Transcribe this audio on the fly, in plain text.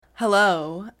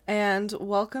Hello, and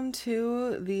welcome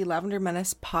to the Lavender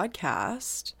Menace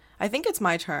podcast. I think it's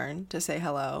my turn to say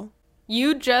hello.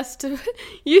 I just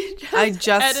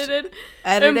edited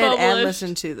and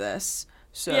listened to this.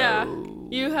 So yeah,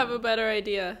 you have a better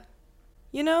idea.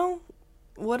 You know,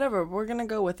 whatever, we're gonna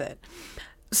go with it.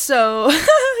 So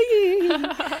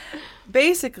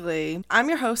basically, I'm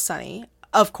your host, Sunny,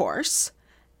 of course.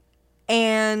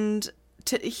 And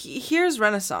here's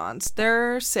Renaissance.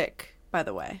 They're sick, by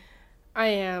the way. I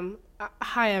am.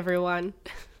 Hi, everyone.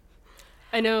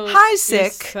 I know. Hi,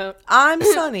 sick. I'm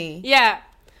Sunny. Yeah.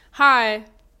 Hi.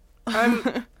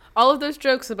 I'm all of those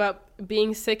jokes about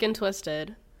being sick and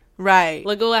twisted. Right.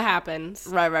 Look at what happens.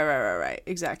 Right.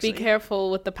 Exactly. Be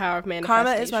careful with the power of manifestation.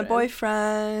 Karma is my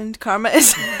boyfriend. Karma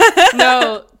is...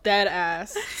 No, dead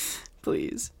ass.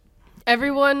 Please.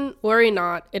 Everyone, worry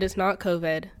not. It is not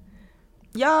COVID.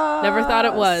 Yeah. Never thought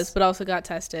it was, but also got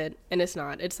tested. And it's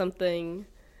not. It's something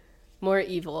more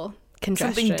evil.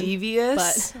 Congestion. Something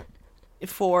devious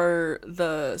for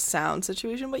the sound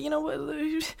situation. But you know what?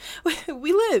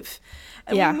 We live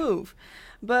and we move.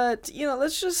 But, you know,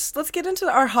 let's get into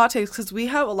our hot takes because we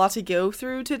have a lot to go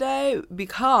through today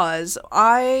because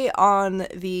I, on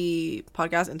the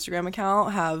podcast Instagram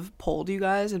account, have polled you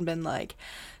guys and been like,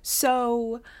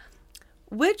 so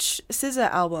which SZA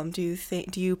album do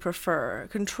you prefer,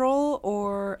 Control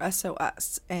or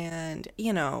SOS? And,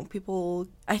 you know,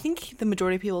 I think the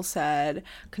majority of people said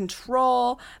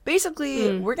Control.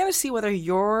 Basically, we're going to see whether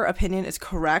your opinion is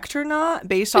correct or not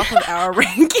based off of our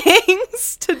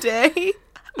rankings today.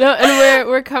 No, and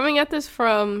we're coming at this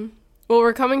from,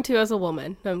 we're coming to as a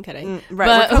woman. No, I'm kidding.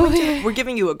 Right, we're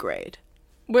giving you a grade.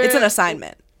 It's an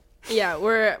assignment. Yeah,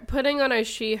 we're putting on our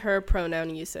she/her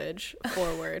pronoun usage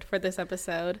forward for this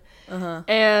episode.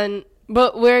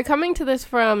 But we're coming to this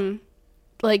from,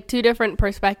 like, two different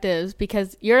perspectives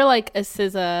because you're, like, a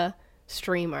SZA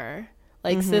streamer.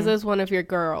 Like, SZA's one of your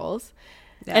girls.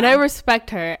 Yeah. And I respect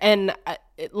her. And,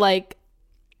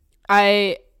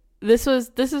 this is...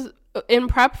 In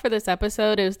prep for this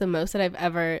episode, it was the most that I've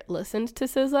ever listened to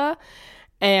SZA,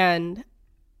 and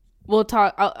I'll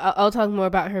talk more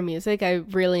about her music. I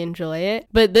really enjoy it,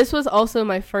 but this was also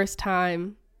my first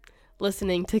time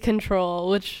listening to Control,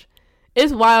 which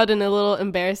is wild and a little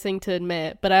embarrassing to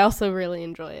admit, but I also really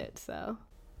enjoy it. So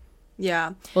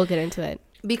yeah, we'll get into it.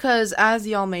 Because as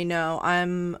y'all may know,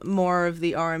 I'm more of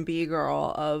the R&B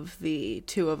girl of the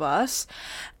two of us.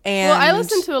 And well, I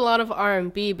listen to a lot of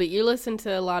R&B, but you listen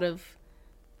to a lot of,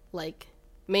 like,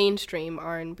 mainstream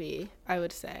R&B, I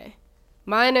would say.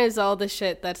 Mine is all the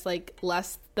shit that's, like,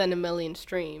 less than 1 million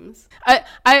streams.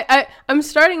 I'm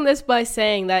starting this by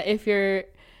saying that if you're...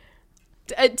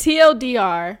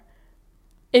 TLDR,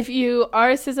 if you are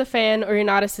a SZA fan or you're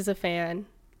not a SZA fan,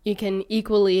 you can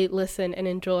equally listen and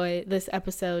enjoy this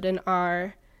episode and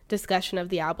our discussion of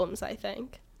the albums, I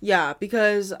think. Yeah,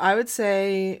 because I would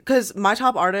say... Because my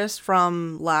top artist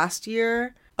from last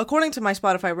year, according to my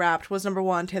Spotify Wrapped, was number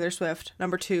 1, Taylor Swift,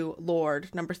 number 2,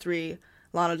 Lorde, number 3,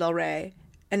 Lana Del Rey,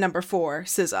 and number 4,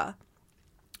 SZA.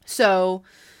 So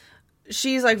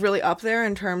she's, like, really up there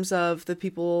in terms of the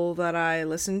people that I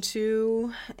listen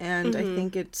to, and I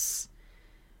think it's,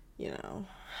 you know...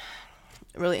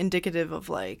 really indicative of,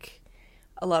 like,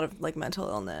 a lot of, like, mental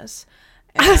illness.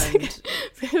 And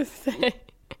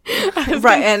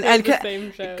right, and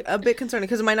a bit concerning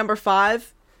because my number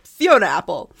 5, Fiona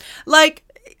Apple. Like,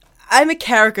 I'm a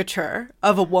caricature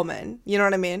of a woman, you know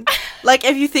what I mean? Like,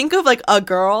 if you think of, like, a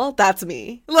girl, that's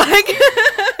me. Like,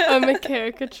 I'm a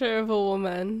caricature of a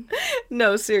woman.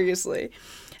 No, seriously.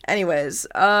 Anyways,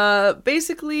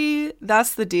 basically,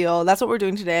 that's the deal. That's what we're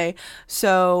doing today.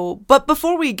 So, but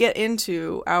before we get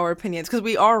into our opinions, because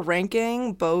we are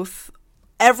ranking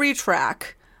every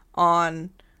track on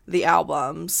the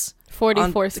albums.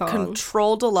 44 songs.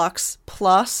 Control Deluxe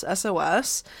plus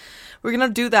SOS. We're going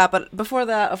to do that. But before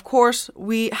that, of course,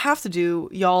 we have to do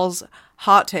y'all's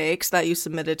hot takes that you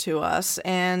submitted to us.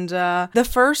 And the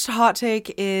first hot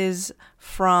take is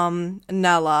from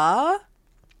Nella.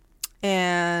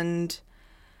 And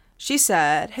she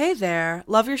said, "Hey there,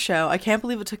 love your show. I can't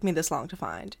believe it took me this long to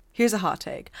find. Here's a hot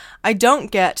take. I don't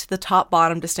get the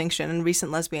top-bottom distinction in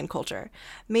recent lesbian culture.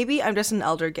 Maybe I'm just an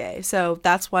elder gay, so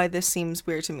that's why this seems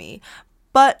weird to me.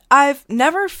 But I've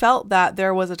never felt that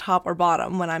there was a top or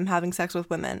bottom when I'm having sex with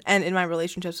women and in my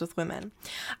relationships with women.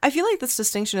 I feel like this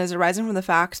distinction is arising from the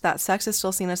fact that sex is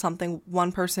still seen as something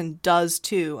one person does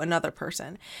to another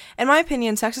person. In my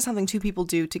opinion, sex is something two people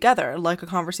do together, like a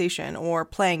conversation or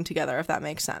playing together, if that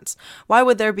makes sense. Why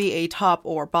would there be a top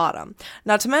or bottom?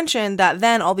 Not to mention that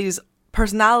then all these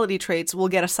personality traits will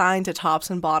get assigned to tops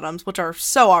and bottoms, which are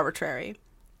so arbitrary."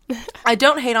 I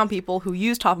don't hate on people who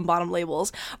use top and bottom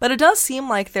labels, but it does seem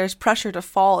like there's pressure to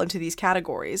fall into these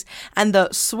categories. And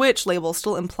the switch label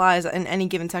still implies that in any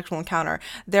given sexual encounter,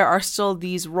 there are still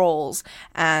these roles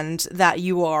and that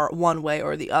you are one way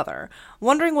or the other.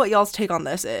 Wondering what y'all's take on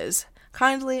this is.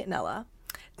 Kindly, Nella.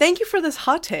 Thank you for this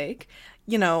hot take.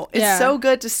 You know, it's so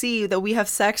good to see that we have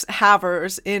sex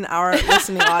havers in our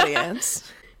listening audience.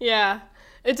 Yeah.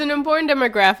 It's an important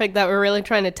demographic that we're really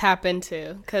trying to tap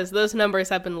into because those numbers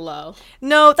have been low.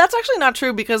 No, that's actually not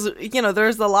true because, you know,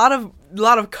 there's a lot of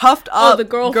cuffed up the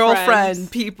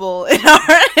girlfriend people in our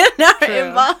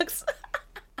inbox.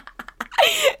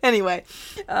 Anyway,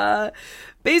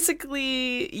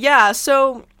 basically, yeah.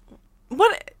 So,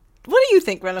 what do you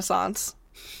think, Renaissance?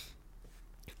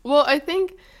 Well, I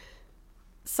think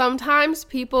sometimes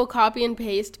people copy and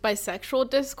paste bisexual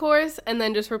discourse and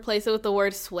then just replace it with the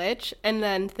word switch and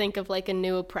then think of like a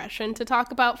new oppression to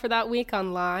talk about for that week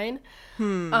online.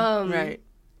 Right.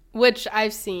 Which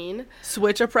I've seen.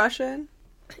 Switch oppression?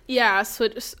 Yeah,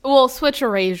 switch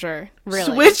erasure,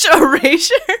 really. Switch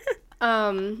erasure?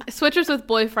 Switchers with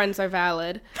boyfriends are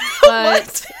valid.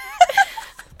 But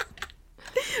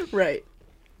Right.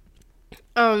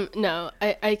 No,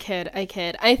 I kid. I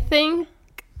think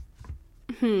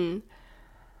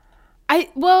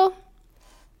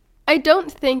I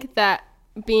don't think that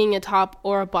being a top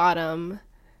or a bottom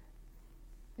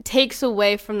takes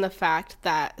away from the fact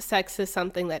that sex is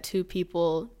something that two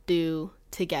people do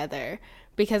together.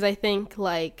 Because I think,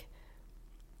 like,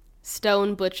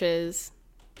 stone butches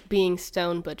being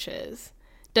stone butches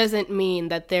doesn't mean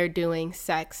that they're doing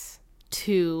sex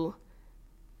to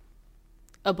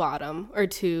a bottom or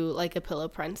to, like, a pillow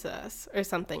princess or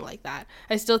something like that.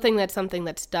 I still think that's something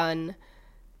that's done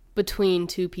between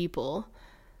two people.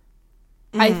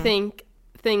 I think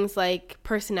things like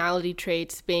personality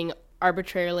traits being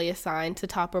arbitrarily assigned to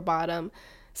top or bottom,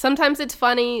 sometimes it's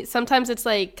funny, sometimes it's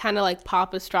like kind of like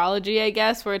pop astrology, I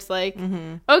guess, where it's like,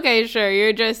 okay, sure,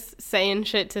 you're just saying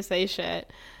shit to say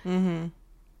shit.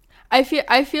 I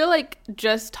feel like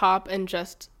just top and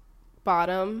just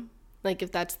bottom, like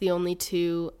if that's the only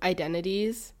two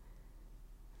identities,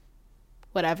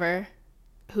 whatever,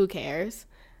 who cares?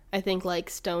 I think like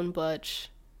stone butch,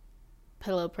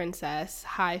 pillow princess,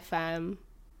 high femme,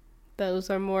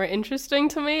 those are more interesting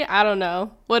to me. I don't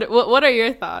know. What are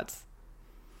your thoughts?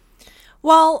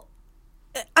 Well,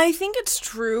 I think it's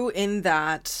true in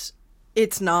that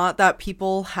it's not that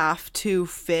people have to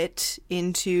fit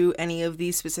into any of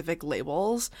these specific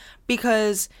labels,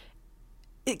 because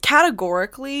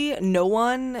categorically no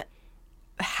one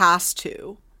has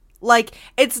to. Like,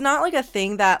 it's not like a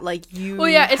thing that, like, you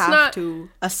have to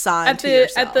assign to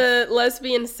yourself. At the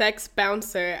lesbian sex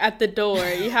bouncer at the door,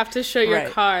 you have to show your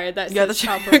card that says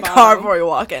top or bottom. Card before you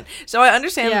walk in. So I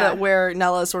understand that where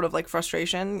Nella's sort of, like,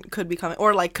 frustration could be coming,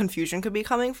 or, like, confusion could be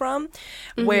coming from,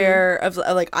 where, of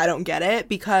like, I don't get it,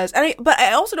 because, but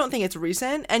I also don't think it's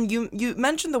recent, and you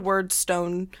mentioned the word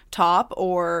stone top,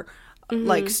 or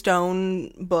like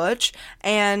stone butch,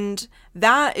 and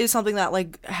that is something that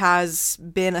like has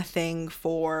been a thing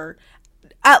for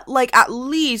at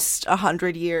least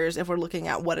 100 years if we're looking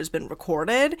at what has been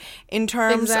recorded in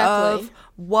terms of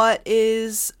what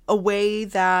is a way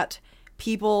that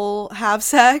people have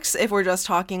sex, if we're just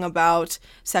talking about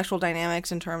sexual dynamics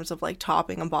in terms of like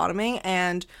topping and bottoming.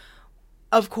 And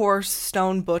of course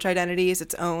stone butch identity is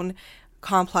its own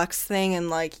complex thing,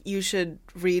 and like you should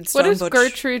read Stone What does Butch.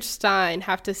 Gertrude Stein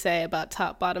have to say about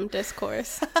top bottom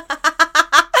discourse?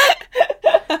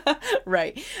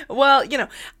 Right. Well, you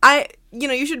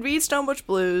should read Stone Butch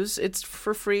Blues. It's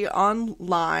for free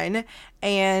online,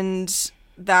 and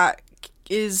that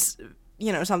is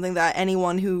something that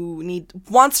anyone who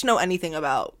wants to know anything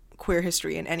about queer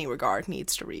history in any regard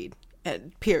needs to read,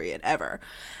 period, ever.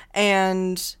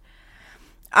 And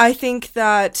I think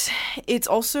that it's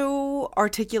also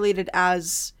articulated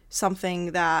as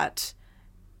something that,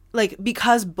 like,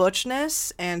 because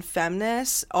butchness and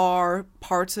femness are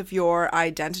parts of your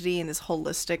identity in this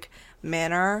holistic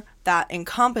manner that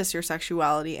encompass your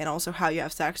sexuality and also how you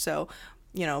have sex, so,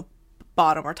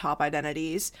 bottom or top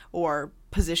identities or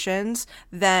positions,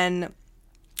 then,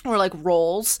 or like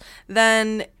roles,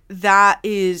 then that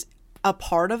is a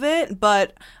part of it.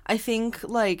 But I think,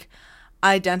 like,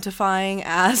 identifying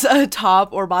as a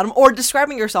top or bottom, or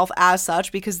describing yourself as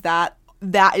such, because that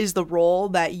is the role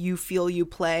that you feel you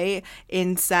play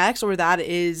in sex, or that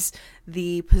is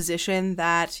the position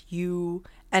that you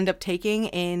end up taking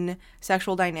in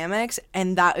sexual dynamics,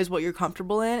 and that is what you're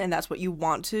comfortable in, and that's what you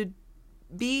want to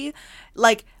be.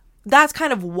 Like, that's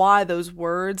kind of why those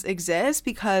words exist,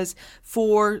 because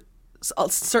for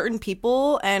certain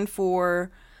people and for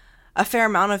a fair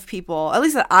amount of people, at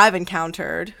least that I've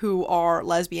encountered, who are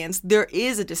lesbians, there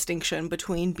is a distinction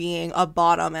between being a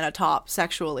bottom and a top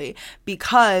sexually,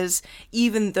 because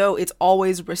even though it's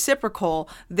always reciprocal,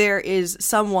 there is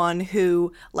someone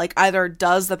who like either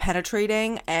does the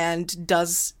penetrating and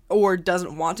does or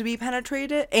doesn't want to be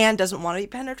penetrated and doesn't want to be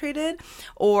penetrated,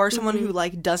 or someone who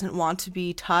like doesn't want to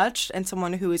be touched and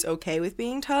someone who is okay with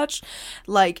being touched.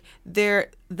 Like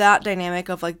that dynamic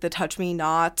of like the touch me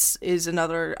nots is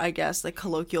another, I guess, like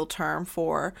colloquial term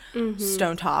for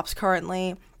stone tops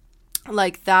currently.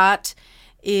 Like that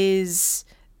is,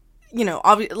 you know,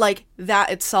 like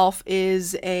that itself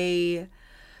is a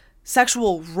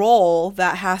sexual role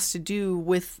that has to do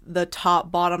with the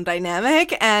top bottom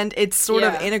dynamic, and it's sort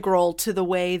of integral to the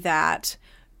way that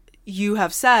you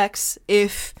have sex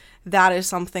if that is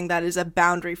something that is a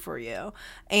boundary for you.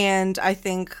 And I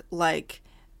think like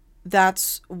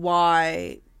that's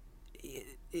why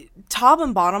top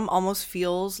and bottom almost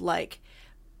feels like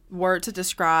word to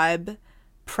describe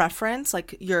preference,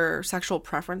 like your sexual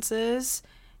preferences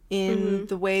in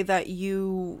the way that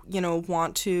you know,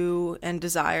 want to and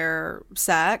desire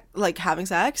sex, like having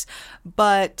sex.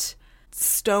 But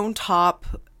stone top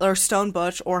or stone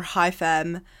butch or high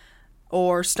femme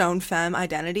or stone femme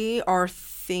identity are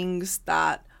things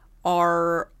that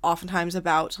are oftentimes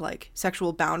about like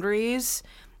sexual boundaries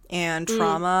and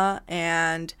trauma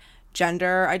and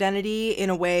gender identity in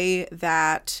a way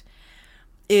that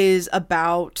is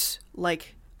about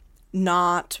like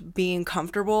not being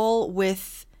comfortable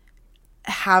with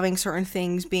having certain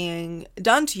things being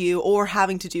done to you or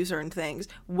having to do certain things,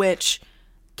 which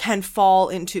can fall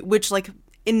into, which like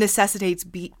it necessitates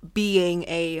being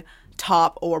a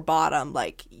top or bottom,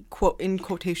 like quote in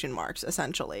quotation marks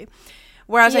essentially.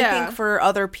 Whereas I think for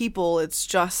other people it's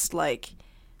just like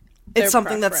it's their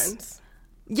something preference.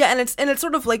 And it's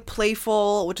sort of like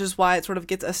playful, which is why it sort of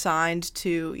gets assigned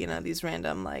to, you know, these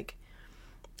random like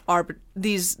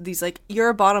these like, you're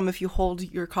a bottom if you hold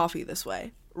your coffee this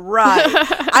way. Right.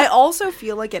 I also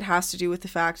feel like it has to do with the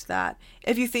fact that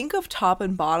if you think of top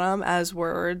and bottom as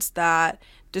words that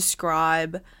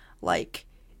describe like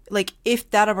if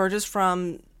that emerges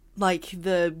from like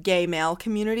the gay male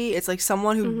community, it's like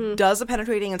someone who does the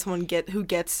penetrating and someone who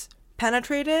gets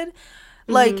penetrated.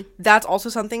 Like that's also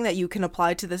something that you can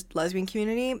apply to this lesbian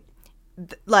community,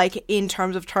 like in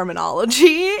terms of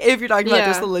terminology, if you're talking about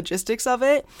just the logistics of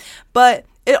it. But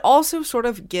it also sort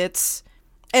of gets,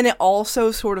 and it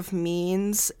also sort of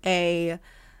means a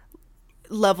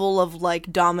level of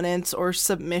like dominance or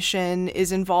submission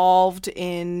is involved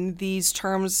in these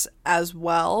terms as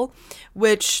well,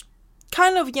 which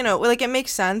kind of, you know, like it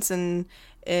makes sense and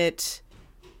it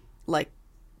like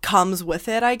comes with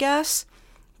it, I guess.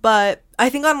 But I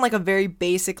think on like a very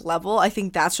basic level, I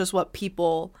think that's just what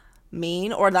people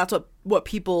mean, or that's what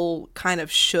people kind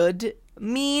of should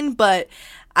mean. But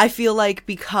I feel like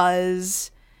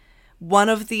because one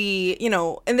of the, you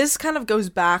know, and this kind of goes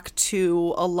back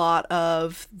to a lot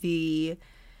of the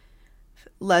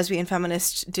lesbian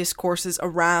feminist discourses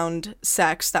around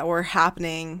sex that were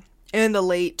happening in the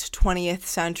late 20th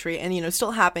century and, you know,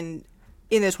 still happen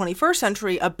in the 21st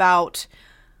century about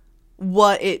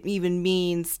what it even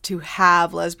means to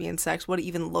have lesbian sex, what it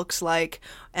even looks like,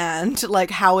 and like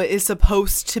how it is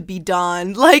supposed to be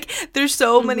done. Like there's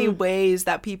so many ways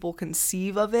that people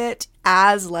conceive of it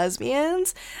as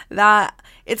lesbians that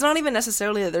it's not even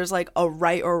necessarily that there's like a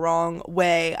right or wrong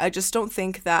way. I just don't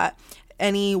think that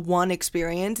any one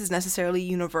experience is necessarily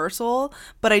universal,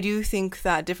 but I do think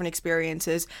that different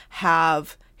experiences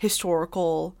have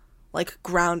historical like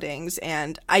groundings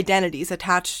and identities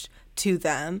attached to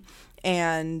them.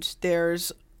 And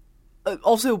there's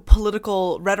also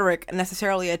political rhetoric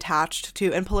necessarily attached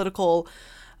to, and political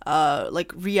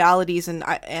like realities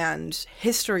and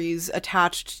histories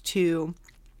attached to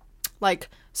like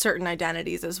certain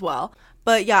identities as well.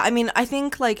 But yeah, I mean, I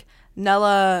think like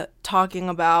Nella talking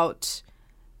about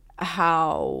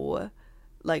how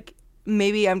like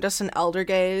maybe I'm just an elder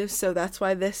gaze, so that's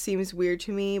why this seems weird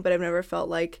to me, but I've never felt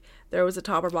like there was a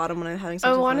top or bottom when I'm having sex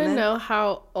with women. I want to know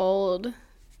how old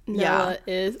Nella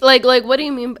is. Like what do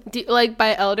you mean? Like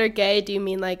by elder gay, do you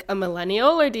mean like a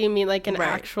millennial, or do you mean like an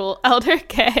actual elder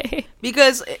gay?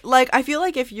 Because like I feel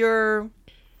like if you're,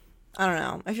 I don't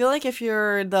know, I feel like if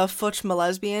you're the futch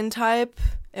lesbian type,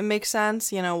 it makes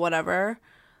sense, you know, whatever.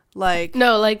 Like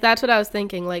no, like that's what I was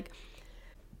thinking. Like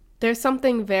there's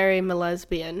something very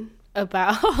lesbian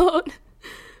about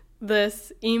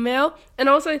this email, and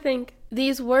also I think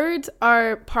these words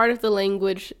are part of the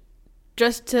language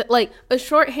just to, like, a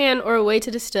shorthand or a way to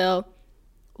distill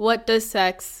what does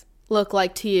sex look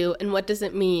like to you and what does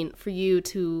it mean for you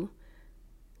to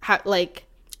like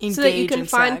so that you engage can in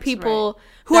find sex, people right,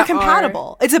 who are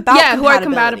compatible. It's about who are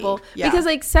compatible. Yeah. Because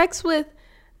like sex with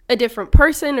a different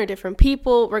person or different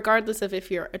people, regardless of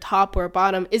if you're a top or a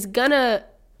bottom, is gonna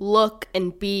look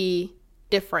and be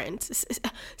different.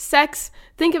 Sex,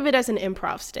 think of it as an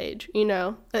improv stage, you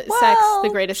know? Sex, the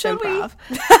greatest improv.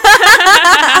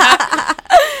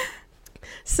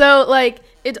 So like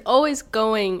it's always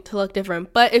going to look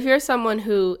different. But if you're someone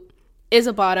who is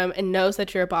a bottom and knows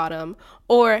that you're a bottom,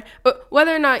 or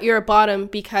whether or not you're a bottom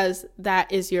because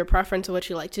that is your preference of what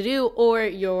you like to do, or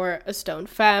you're a stone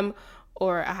femme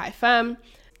or a high femme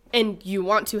and you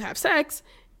want to have sex,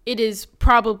 it is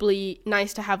probably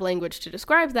nice to have language to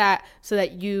describe that so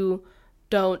that you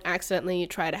don't accidentally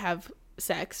try to have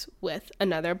sex with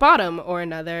another bottom or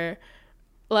another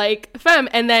like femme,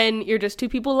 and then you're just two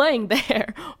people laying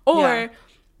there, or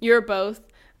you're both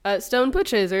stone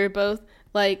butches, or you're both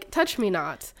like touch me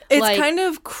nots. It's like, kind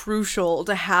of crucial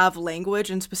to have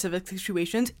language in specific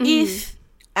situations if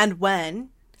and when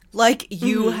like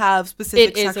you have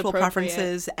specific sexual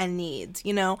preferences and needs,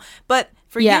 you know? But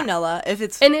for you, Nella, if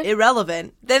it's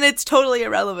irrelevant, then it's totally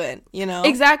irrelevant, you know?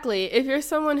 Exactly. If you're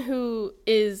someone who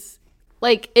is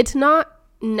like, it's not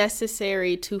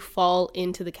necessary to fall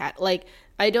into the cat. Like,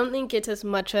 I don't think it's as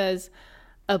much as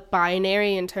a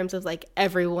binary in terms of like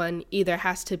everyone either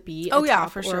has to be a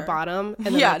top or a bottom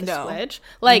and then like a switch.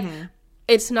 Like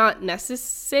it's not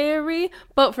necessary,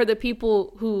 but for the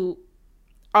people who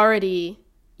already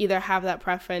either have that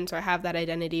preference or have that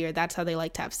identity or that's how they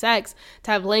like to have sex,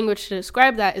 to have language to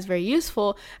describe that is very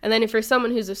useful. And then if you're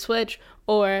someone who's a switch,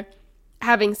 or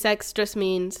having sex just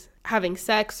means having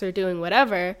sex or doing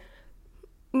whatever,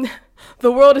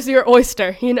 the world is your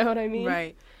oyster, you know what I mean?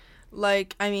 Right.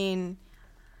 Like, I mean,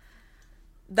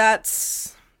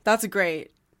 that's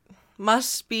great.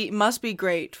 Must be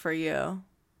great for you.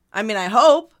 I mean, I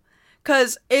hope,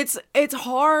 because it's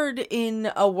hard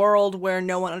in a world where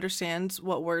no one understands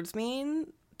what words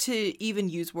mean to even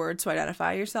use words to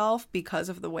identify yourself, because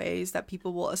of the ways that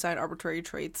people will assign arbitrary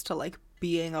traits to like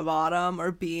being a bottom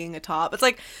or being a top. It's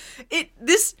like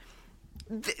this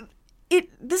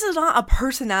is not a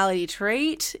personality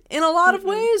trait in a lot of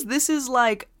ways. This is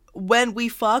like, when we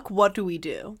fuck, what do we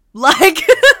do? Like,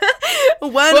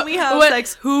 when we have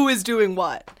sex, who is doing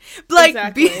what? Like,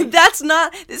 exactly. This is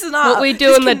not what we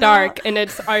do in the dark, and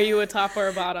it's, are you a top or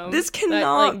a bottom? This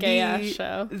cannot be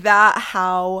show. That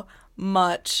how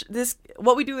much this,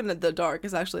 what we do in the dark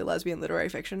is actually a lesbian literary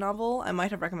fiction novel. I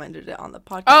might have recommended it on the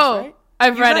podcast, right?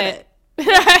 I've read it.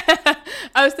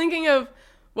 I was thinking of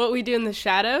What We Do in the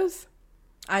Shadows.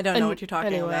 I don't know what you're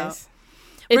talking about.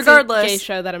 It's Regardless, a gay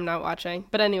show that I'm not watching.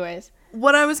 But anyways.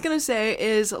 What I was going to say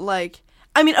is, like,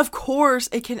 I mean, of course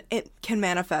it can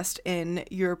manifest in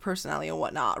your personality and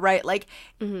whatnot, right? Like,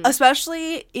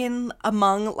 especially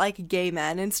among, like, gay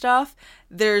men and stuff,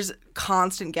 there's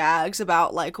constant gags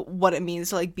about, like, what it means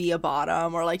to, like, be a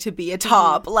bottom or, like, to be a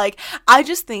top. Like, I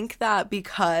just think that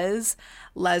because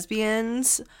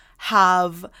lesbians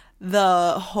have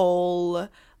the whole,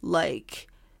 like,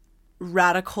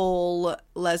 radical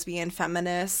lesbian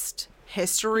feminist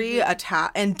history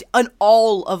and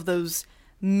all of those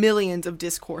millions of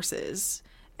discourses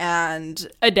and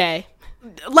a day,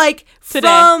 like today.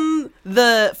 from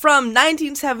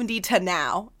 1970 to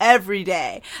now, every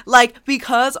day, like,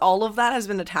 because all of that has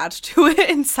been attached to it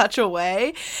in such a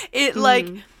way, it like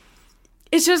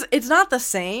it's not the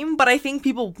same, but I think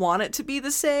people want it to be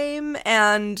the same,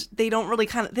 and they don't really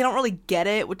get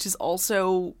it, which is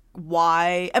also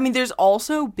why, I mean, there's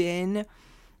also been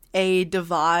a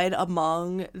divide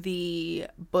among the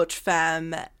butch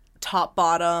femme top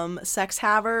bottom sex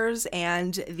havers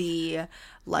and the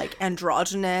like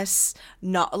androgynous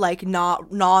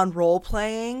non role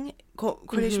playing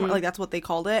quotation like that's what they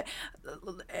called it,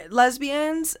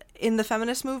 lesbians in the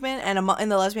feminist movement and in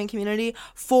the lesbian community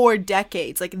for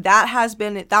decades. Like,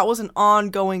 that was an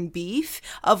ongoing beef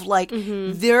of like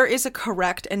there is a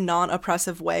correct and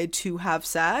non-oppressive way to have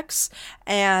sex,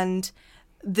 and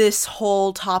this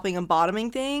whole topping and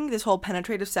bottoming thing, this whole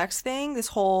penetrative sex thing, this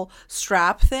whole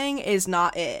strap thing is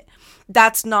not it.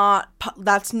 That's not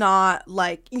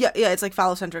like, it's like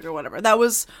phallocentric or whatever. That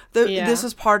was this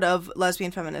was part of lesbian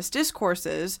feminist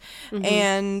discourses.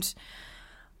 And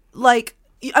like,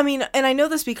 I mean, and I know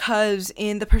this because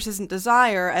in The Persistent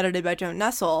Desire, edited by Joan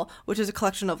Nessel, which is a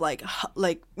collection of like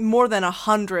more than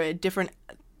 100 different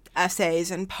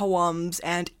essays and poems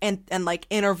and like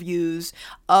interviews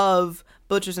of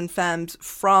butches and femmes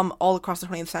from all across the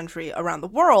 20th century around the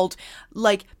world,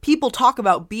 like, people talk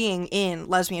about being in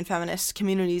lesbian feminist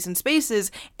communities and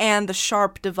spaces, and the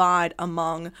sharp divide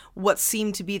among what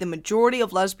seemed to be the majority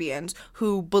of lesbians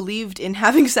who believed in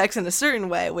having sex in a certain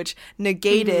way, which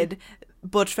negated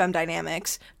butch femme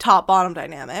dynamics, top bottom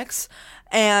dynamics,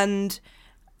 and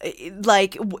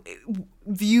like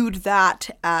viewed that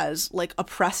as like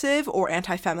oppressive or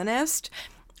anti-feminist,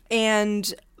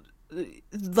 and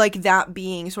like that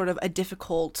being sort of a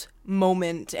difficult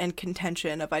moment and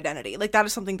contention of identity. Like, that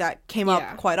is something that came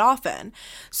up quite often.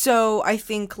 So I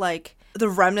think like the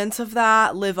remnants of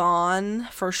that live on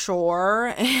for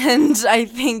sure. And I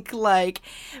think like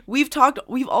we've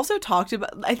also talked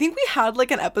about, I think we had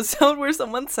like an episode where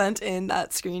someone sent in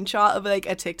that screenshot of like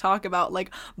a TikTok about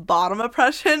like bottom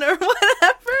oppression or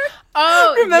whatever.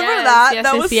 Oh, remember that? Yes,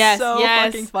 that was so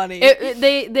yes. fucking funny.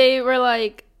 They were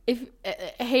like, if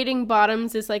hating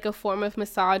bottoms is like a form of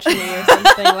misogyny or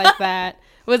something like that,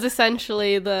 was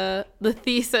essentially the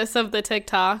thesis of the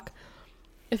TikTok,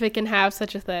 if it can have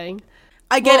such a thing.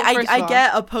 I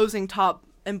get opposing top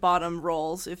and bottom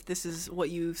roles, if this is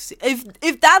what you see.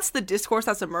 If that's the discourse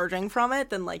that's emerging from it,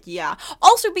 then like, yeah.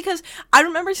 Also, because I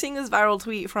remember seeing this viral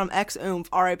tweet from XOOMF,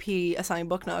 RIP Asani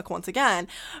Book Nook once again,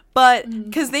 but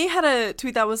because they had a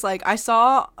tweet that was like, I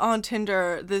saw on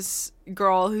Tinder this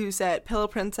girl who said pillow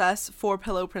princess for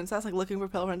pillow princess, like looking for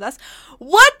pillow princess.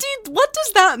 What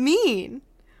does that mean?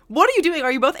 What are you doing?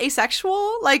 Are you both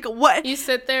asexual? Like, what? You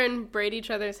sit there and braid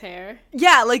each other's hair?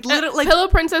 Yeah, like, literally. Like, pillow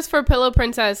princess for pillow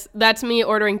princess, that's me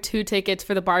ordering 2 tickets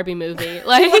for the Barbie movie.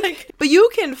 Like, but you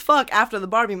can fuck after the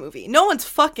Barbie movie. No one's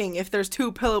fucking if there's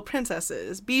 2 pillow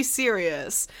princesses. Be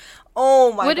serious.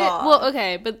 Oh my God. Well,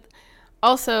 okay, but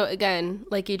also, again,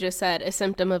 like you just said, a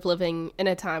symptom of living in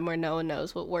a time where no one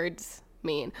knows what words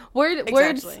mean. Exactly.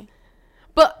 Words.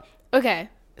 But, okay.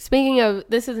 Speaking of,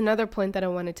 this is another point that I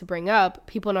wanted to bring up,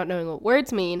 people not knowing what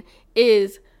words mean,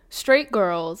 is straight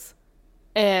girls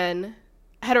and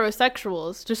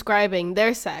heterosexuals describing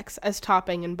their sex as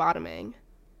topping and bottoming.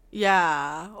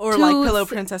 Yeah, or like pillow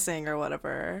princessing or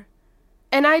whatever.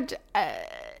 And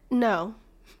no.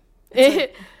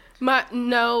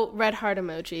 No red heart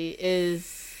emoji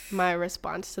is my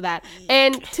response to that.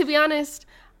 And to be honest,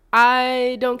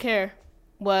 I don't care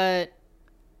what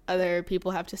other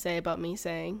people have to say about me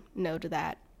saying no to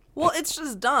that. Well, it's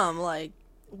just dumb. Like,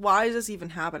 why is this even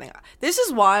happening? This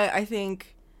is why I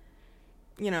think,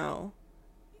 you know,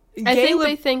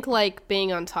 they think like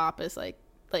being on top is like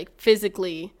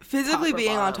physically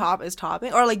being on top is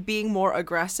topping, or like being more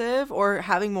aggressive or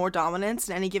having more dominance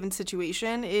in any given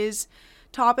situation is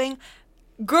topping.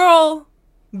 Girl,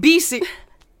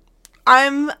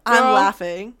 I'm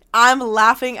laughing. I'm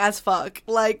laughing as fuck.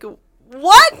 Like,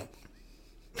 what?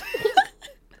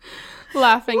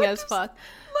 Laughing as fuck.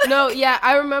 No, yeah,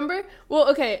 I remember.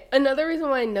 Well, okay, another reason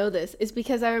why I know this is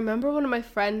because I remember one of my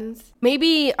friends,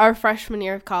 maybe our freshman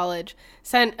year of college,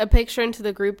 sent a picture into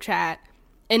the group chat,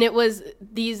 and it was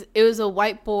a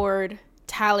whiteboard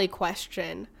tally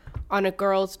question on a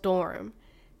girl's dorm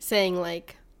saying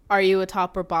like, are you a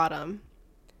top or bottom?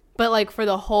 But like for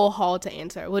the whole hall to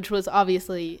answer, which was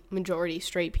obviously majority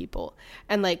straight people.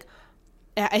 And like,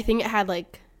 I think it had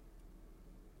like,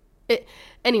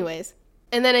 anyways,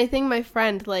 and then I think my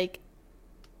friend like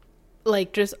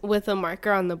just with a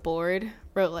marker on the board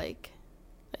wrote like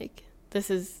this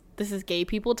is gay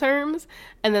people terms,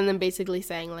 and then basically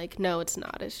saying like, no, it's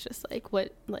not, it's just like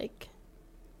what, like,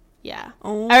 yeah.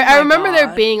 I remember God.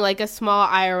 there being like a small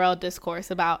IRL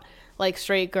discourse about like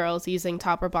straight girls using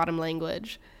top or bottom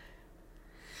language,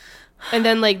 and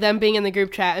then like them being in the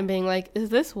group chat and being like,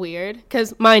 is this weird?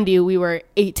 Because mind you, we were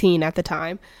 18 at the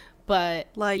time. But,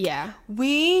 like, yeah.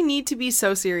 We need to be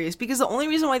so serious, because the only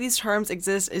reason why these terms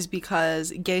exist is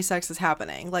because gay sex is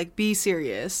happening. Like, be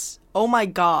serious. Oh my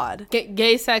God.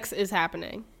 Gay sex is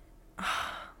happening.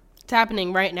 It's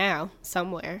happening right now.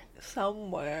 Somewhere.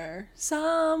 Right.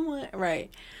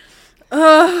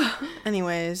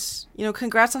 Anyways, you know,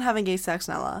 congrats on having gay sex,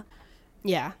 Nella.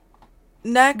 Yeah.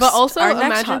 Next. But also, next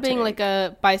imagine being like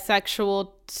a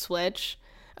bisexual switch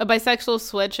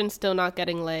and still not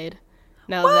getting laid.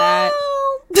 Now that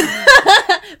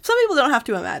some people don't have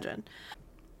to imagine.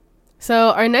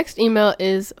 So our next email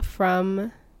is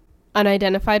from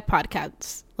unidentified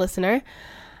podcast listener.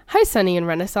 Hi, Sunny and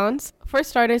Renaissance. For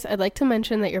starters, I'd like to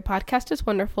mention that your podcast is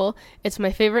wonderful. It's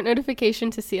my favorite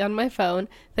notification to see on my phone.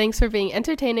 Thanks for being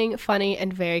entertaining, funny,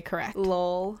 and very correct.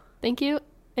 Lol. Thank you,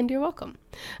 and you're welcome.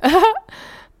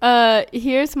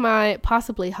 Here's my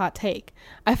possibly hot take.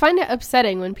 I find it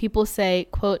upsetting when people say,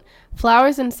 quote,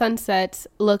 flowers and sunsets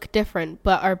look different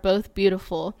but are both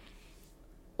beautiful,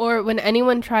 Or when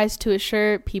anyone tries to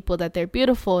assure people that they're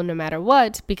beautiful no matter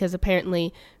what, because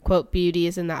apparently, quote, beauty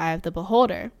is in the eye of the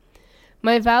beholder.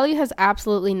 My value has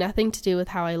absolutely nothing to do with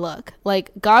how I look.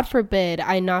 Like, God forbid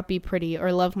I not be pretty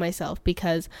or love myself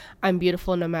because I'm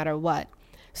beautiful no matter what.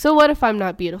 So what if I'm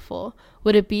not beautiful?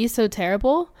 Would it be so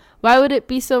terrible? Why would it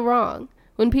be so wrong?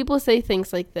 When people say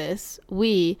things like this,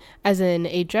 we, as in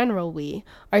a general we,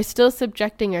 are still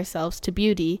subjecting ourselves to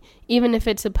beauty, even if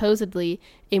it's supposedly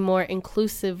a more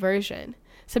inclusive version.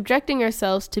 Subjecting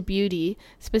ourselves to beauty,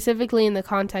 specifically in the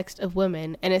context of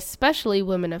women, and especially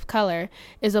women of color,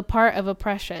 is a part of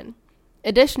oppression.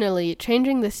 Additionally,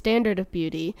 changing the standard of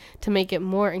beauty to make it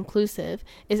more inclusive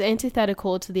is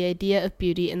antithetical to the idea of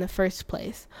beauty in the first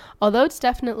place. Although it's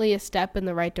definitely a step in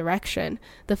the right direction,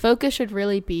 the focus should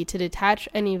really be to detach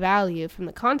any value from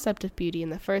the concept of beauty in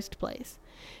the first place.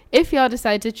 If y'all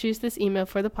decide to choose this email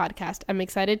for the podcast, I'm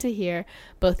excited to hear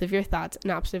both of your thoughts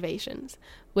and observations.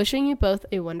 Wishing you both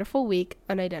a wonderful week,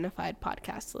 unidentified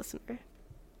podcast listener.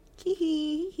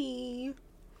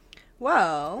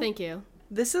 Well, thank you.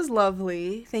 This is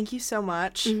lovely. Thank you so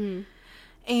much. Mm-hmm.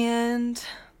 And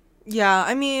yeah,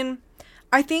 I mean,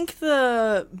 I think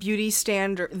the beauty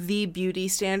standard,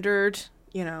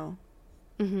 you know,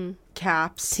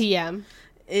 caps TM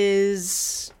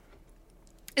is,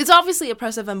 it's obviously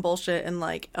oppressive and bullshit and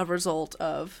like a result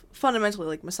of fundamentally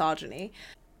like misogyny.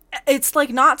 It's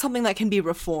like not something that can be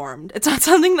reformed. It's not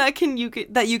something that you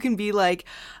can be like,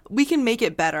 we can make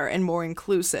it better and more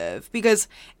inclusive, because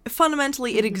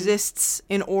fundamentally it exists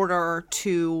in order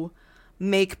to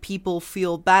make people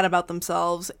feel bad about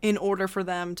themselves, in order for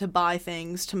them to buy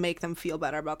things to make them feel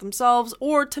better about themselves,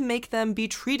 or to make them be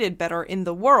treated better in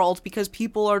the world, because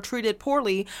people are treated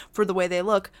poorly for the way they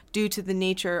look due to the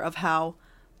nature of how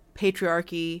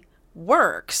patriarchy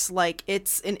works. Like,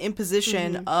 it's an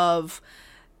imposition of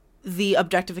the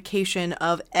objectification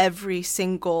of every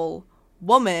single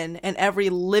woman and every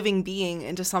living being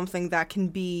into something that can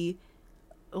be,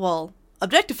 well,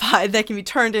 objectified, that can be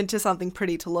turned into something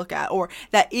pretty to look at, or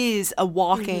that is a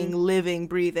walking, living,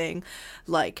 breathing,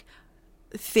 like,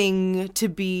 thing to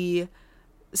be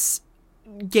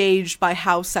gauged by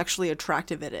how sexually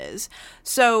attractive it is.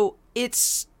 So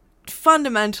it's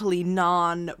fundamentally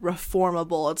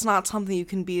non-reformable. It's not something you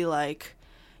can be like,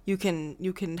 you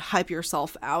can hype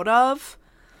yourself out of.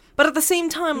 But at the same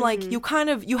time, like, you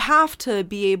have to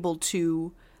be able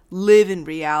to live in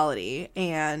reality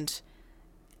and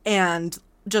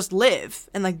just live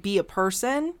and like be a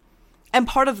person. And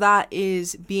part of that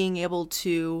is being able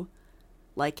to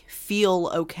like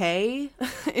feel okay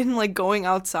in like going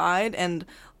outside and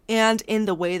in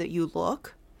the way that you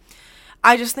look.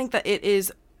 I just think that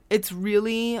it's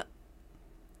really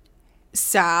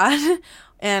sad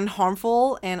and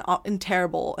harmful and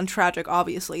terrible and tragic,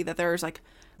 obviously, that there's like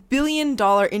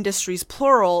billion-dollar industries,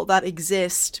 plural, that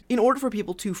exist in order for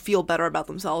people to feel better about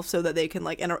themselves so that they can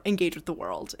like engage with the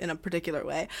world in a particular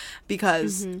way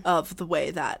because of the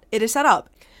way that it is set up.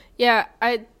 Yeah,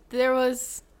 I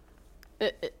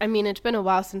mean, it's been a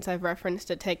while since I've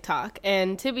referenced a TikTok,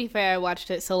 and to be fair, I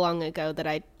watched it so long ago that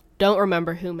I don't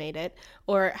remember who made it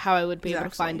or how I would be able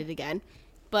to find it again.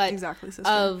 But sister.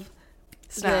 Of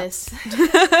Snaps.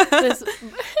 this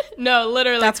no,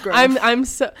 literally, that's gross. I'm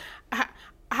so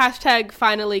hashtag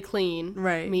finally clean,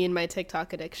 right? Me and my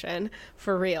TikTok addiction,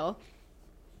 for real.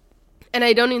 And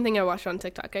I don't even think I watched it on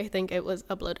TikTok. I think it was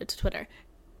uploaded to Twitter.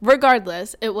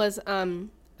 Regardless, it was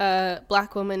a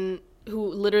black woman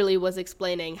who literally was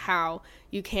explaining how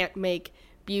you can't make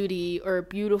beauty or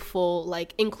beautiful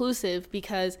like inclusive,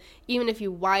 because even if you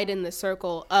widen the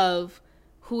circle of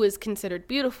who is considered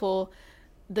beautiful,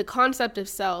 the concept of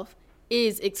self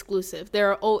is exclusive.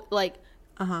 There are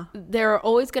there are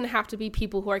always going to have to be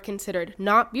people who are considered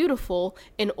not beautiful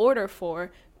in order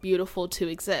for beautiful to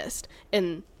exist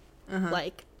in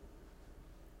like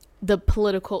the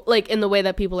political, like in the way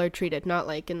that people are treated, not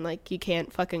like in like you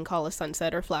can't fucking call a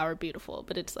sunset or flower beautiful,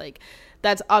 but it's like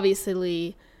that's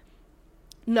obviously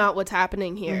not what's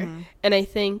happening here. And I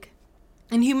think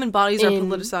and human bodies are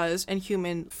politicized, and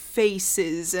human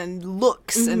faces and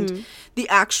looks and the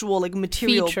actual like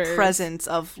material features. Presence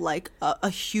of like a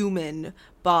human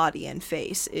body and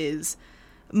face has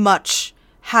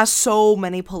so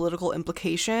many political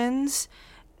implications.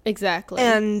 Exactly.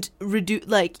 And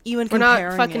like even we're comparing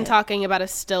not fucking talking about a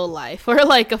still life or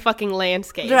like a fucking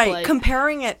landscape. Right. Like,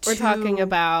 comparing it we're to talking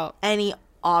about any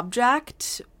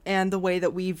object and the way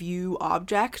that we view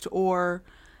object or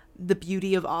the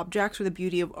beauty of objects or the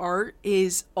beauty of art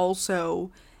is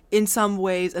also in some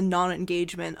ways a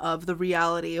non-engagement of the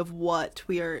reality of what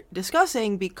we are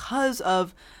discussing because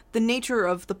of the nature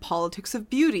of the politics of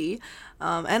beauty.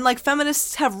 And like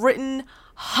feminists have written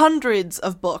hundreds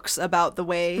of books about the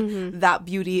way that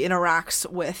beauty interacts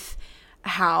with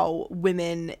how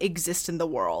women exist in the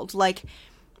world, like,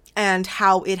 and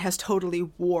how it has totally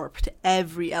warped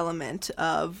every element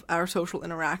of our social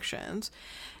interactions.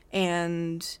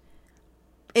 And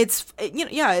it's, you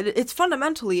know, yeah, it's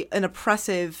fundamentally an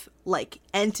oppressive, like,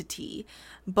 entity,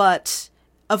 but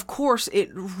of course it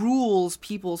rules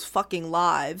people's fucking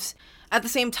lives. At the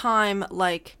same time,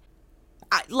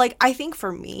 I think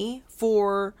for me,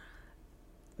 for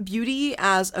beauty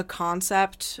as a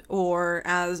concept or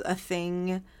as a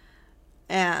thing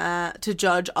to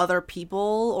judge other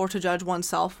people or to judge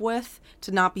oneself with,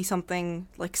 to not be something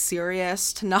like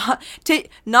serious, to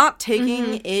not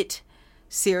taking it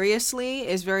seriously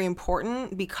is very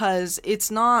important, because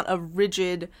it's not a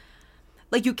rigid,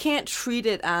 like, you can't treat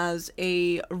it as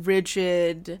a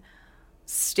rigid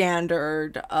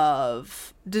standard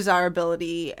of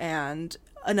desirability and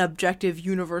an objective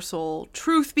universal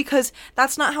truth, because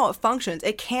that's not how it functions.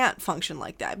 It can't function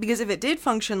like that, because if it did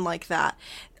function like that,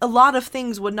 a lot of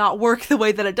things would not work the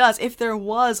way that it does. If there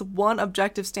was one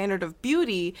objective standard of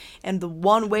beauty and the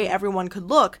one way everyone could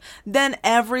look, then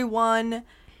everyone,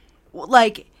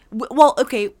 like, well,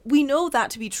 okay, we know that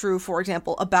to be true, for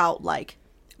example, about, like,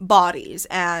 bodies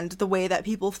and the way that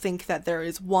people think that there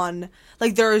is one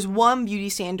beauty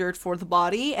standard for the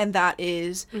body, and that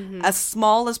is as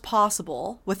small as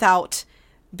possible without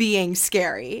being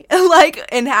scary, like,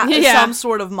 and have some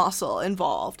sort of muscle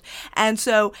involved. And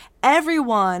so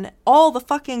everyone, all the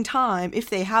fucking time, if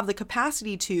they have the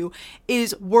capacity to,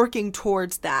 is working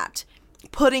towards that,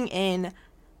 putting in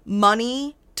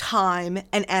money, time,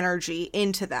 and energy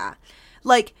into that.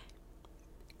 Like,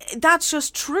 that's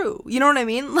just true. You know what I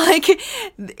mean? Like,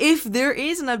 if there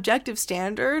is an objective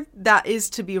standard that is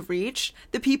to be reached,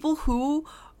 the people who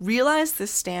realize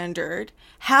this standard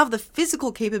have the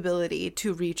physical capability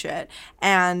to reach it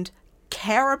and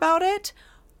care about it,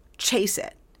 chase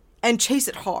it, and chase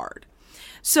it hard.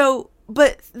 So,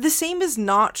 but the same is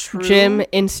not true. Gym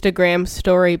Instagram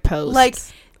story posts. Like,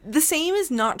 the same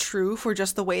is not true for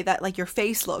just the way that, like, your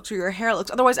face looks or your hair looks.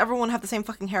 Otherwise, everyone would have the same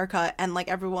fucking haircut, and, like,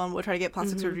 everyone would try to get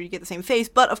plastic surgery to get the same face.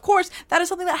 But, of course, that is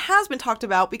something that has been talked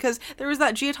about, because there was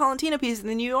that Gia Tolentino piece in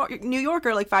the New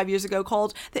Yorker, like, 5 years ago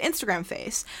called The Instagram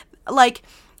Face. Like,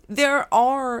 but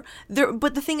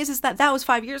the thing is that was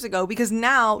 5 years ago, because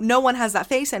now no one has that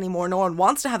face anymore. No one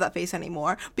wants to have that face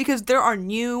anymore, because there are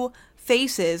new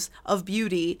faces of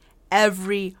beauty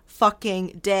every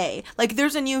fucking day. Like,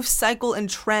 there's a new cycle and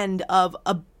trend of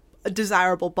a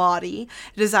desirable body,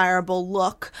 a desirable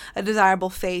look, a desirable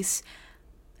face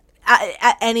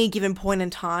at any given point in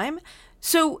time.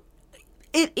 So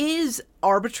it is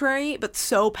arbitrary, but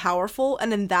so powerful.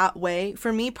 And in that way,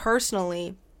 for me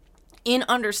personally, in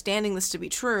understanding this to be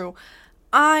true,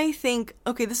 I think,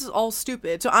 okay, this is all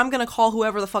stupid, so I'm gonna call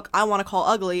whoever the fuck I want to call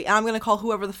ugly, and I'm gonna call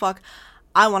whoever the fuck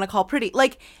I want to call pretty.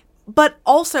 Like, but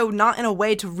also not in a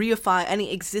way to reify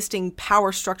any existing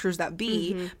power structures that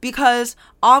be, because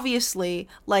obviously,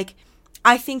 like,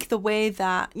 I think the way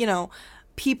that, you know,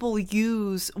 people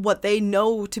use what they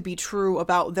know to be true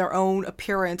about their own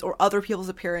appearance or other people's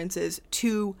appearances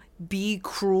to be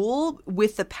cruel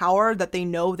with the power that they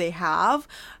know they have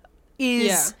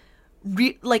is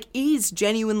is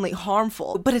genuinely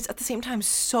harmful, but it's at the same time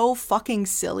so fucking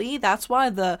silly. That's why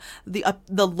the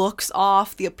looks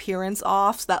off, the appearance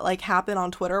offs that, like, happen on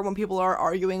Twitter when people are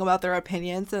arguing about their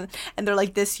opinions, and they're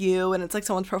like, this you, and it's like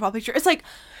someone's profile picture. It's like,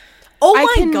 oh my god,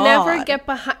 I can never get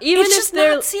behind, even it's if just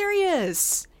they're not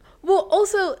serious. Well,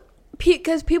 also,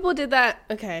 because people did that,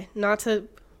 okay, not to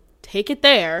take it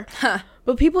there,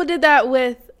 but people did that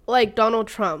with, like, Donald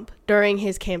Trump during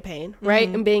his campaign, right?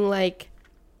 And being like,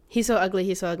 he's so ugly,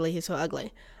 he's so ugly, he's so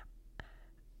ugly.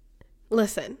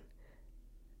 Listen,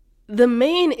 the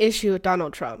main issue with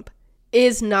Donald Trump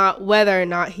is not whether or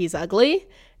not he's ugly,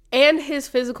 and his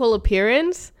physical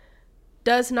appearance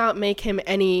does not make him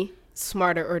any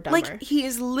smarter or dumber. Like, he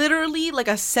is literally, like,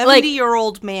 a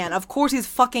 70-year-old man. Of course he's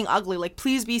fucking ugly. Like,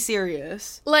 please be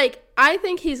serious. Like, I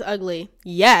think he's ugly,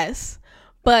 yes,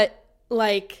 but,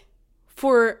 like,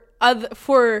 for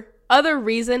other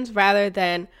reasons rather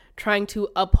than trying to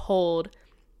uphold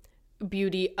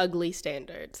beauty ugly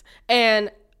standards. And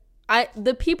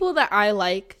the people that I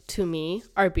like, to me,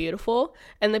 are beautiful,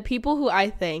 and the people who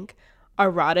I think are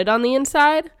rotted on the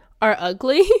inside are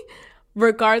ugly,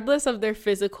 regardless of their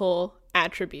physical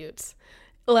attributes.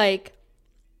 Like,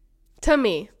 to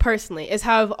me personally, is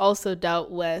how I've also dealt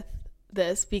with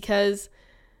this, because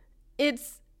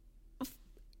it's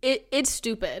it's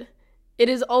stupid. It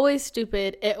is always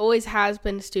stupid. It always has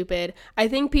been stupid. I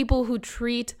think people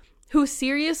who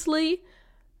seriously,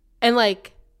 and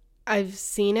like, I've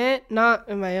seen it, not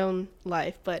in my own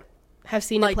life, but have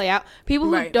seen it play out. People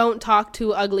who don't talk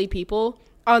to ugly people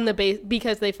on the base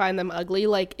because they find them ugly,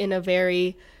 like in a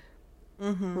very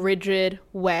rigid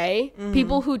way.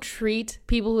 People who treat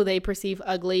people who they perceive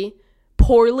ugly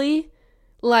poorly,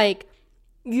 like,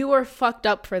 you are fucked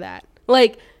up for that.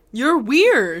 Like, you're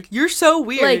weird. You're so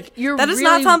weird. Like, that is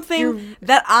not something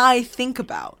that I think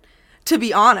about, to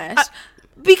be honest.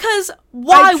 Because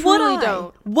why would I?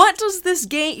 Don't. What does this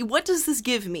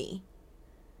give me?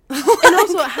 And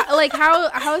also,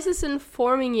 how is this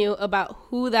informing you about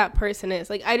who that person is?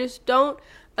 Like, I just don't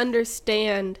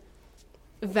understand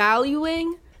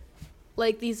valuing,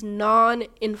 like, these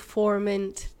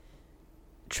non-informant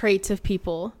traits of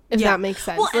people, if that makes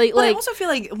sense. Well, like, I also feel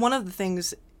like one of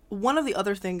the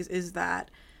other things is that,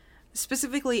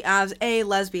 specifically as A,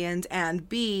 lesbians, and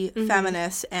B,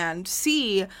 feminists, and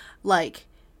C, like,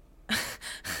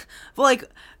 like,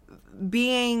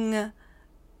 being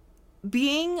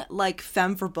like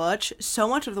femme for butch, so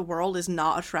much of the world is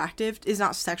not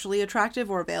sexually attractive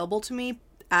or available to me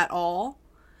at all.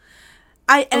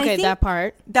 I think that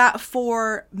part. That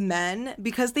for men,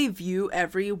 because they view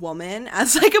every woman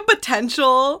as like a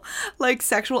potential like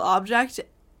sexual object,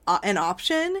 an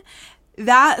option,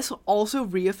 that also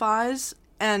reifies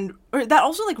or that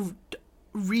also like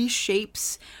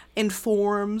reshapes,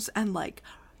 informs, and like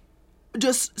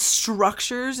just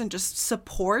structures and just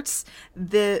supports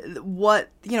and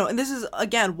this is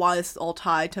again why it's all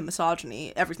tied to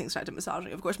misogyny. Everything's tied to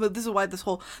misogyny, of course, but this is why this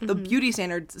whole the beauty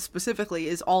standard specifically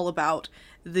is all about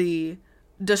the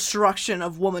destruction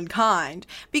of womankind,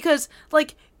 because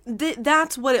like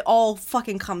that's what it all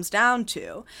fucking comes down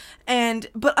to.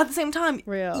 But at the same time,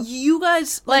 you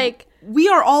guys, like, we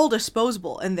are all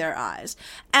disposable in their eyes,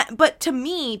 but to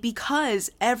me,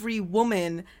 because every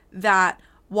woman that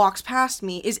walks past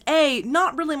me is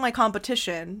not really my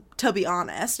competition, to be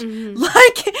honest.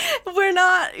 Like, we're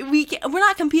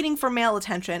not competing for male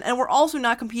attention, and we're also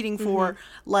not competing for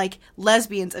like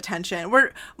lesbians' attention.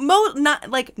 We're not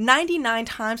like 99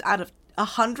 times out of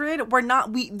 100 we're not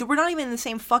even in the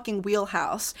same fucking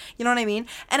wheelhouse, you know what I mean?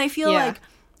 And I feel like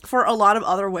for a lot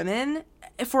of women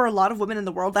in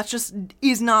the world, that just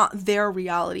is not their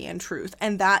reality and truth,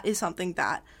 and that is something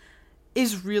that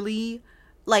is really,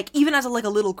 like, even as a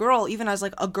little girl, even as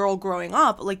like a girl growing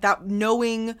up, like, that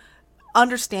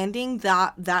understanding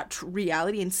that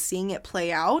reality and seeing it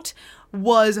play out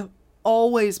was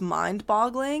always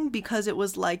mind-boggling, because it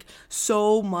was like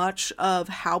so much of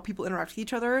how people interact with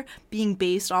each other being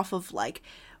based off of like,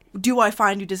 do I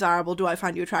find you desirable, do I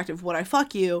find you attractive, would I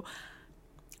fuck you,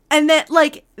 and then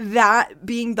like that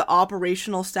being the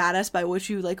operational status by which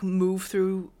you like move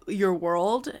through your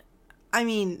world. I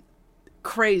mean,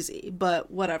 crazy,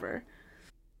 but whatever.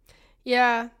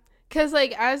 Yeah, because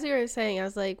like, as you were saying, I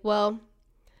was like, well,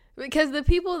 because the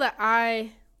people that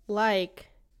I like,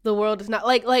 the world is not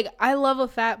like I love a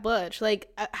fat butch,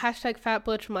 like hashtag Fat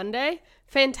Butch Monday,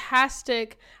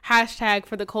 fantastic hashtag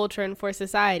for the culture and for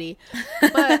society.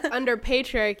 But under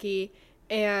patriarchy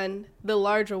and the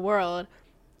larger world,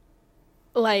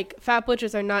 like, fat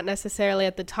butches are not necessarily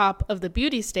at the top of the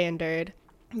beauty standard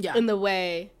in the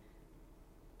way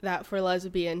that for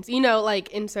lesbians, like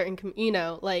in certain,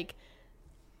 like,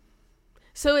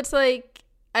 so it's like,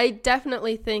 I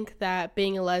definitely think that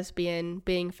being a lesbian,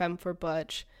 being femme for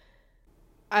butch,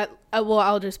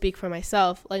 I'll just speak for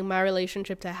myself. Like, my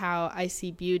relationship to how I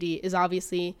see beauty is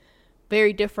obviously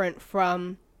very different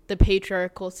from the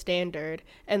patriarchal standard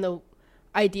and the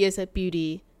ideas of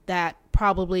beauty that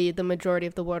probably the majority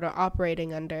of the world are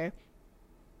operating under.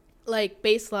 Like,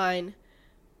 baseline,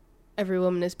 every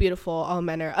woman is beautiful, all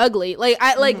men are ugly. Like,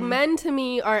 like, men to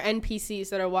me are NPCs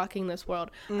that are walking this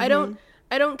world. I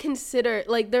don't consider,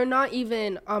 like, they're not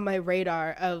even on my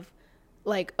radar of,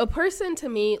 like, a person to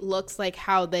me looks like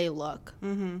how they look.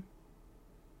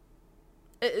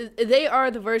 They are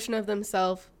the version of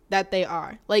themselves that they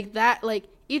are. Like, that, like,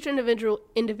 each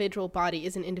individual body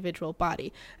is an individual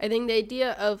body. I think the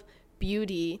idea of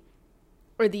beauty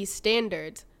or these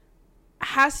standards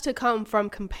has to come from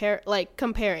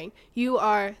comparing. You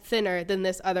are thinner than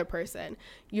this other person.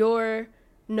 Your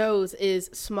nose is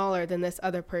smaller than this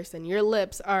other person. Your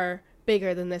lips are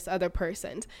bigger than this other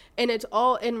person's. And it's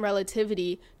all in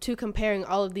relativity to comparing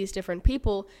all of these different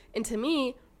people. And to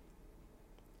me,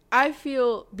 I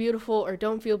feel beautiful or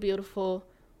don't feel beautiful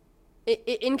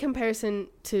in comparison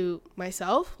to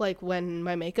myself. Like, when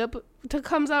my makeup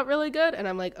comes out really good and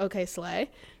I'm like, okay,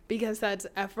 slay, because that's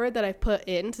effort that I put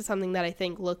into something that I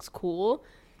think looks cool.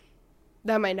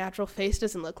 that my natural face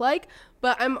doesn't look like.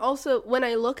 But I'm also, when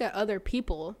I look at other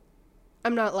people,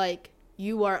 I'm not like,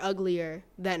 you are uglier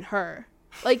than her.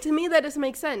 Like, to me, that doesn't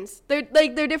make sense. They're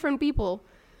different people.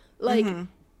 Like,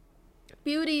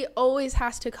 beauty always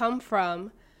has to come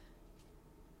from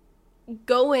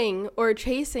going or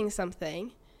chasing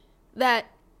something that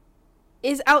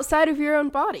is outside of your own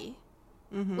body.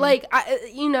 Like,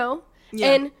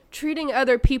 and treating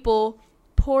other people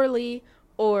poorly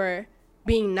or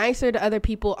being nicer to other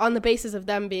people on the basis of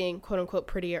them being quote unquote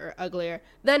prettier or uglier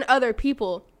than other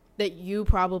people that you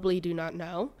probably do not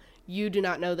know. You do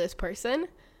not know this person.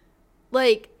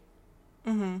 Like,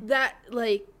 that,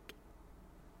 like,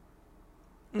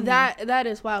 that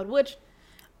is wild. Which,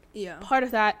 part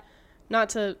of that, not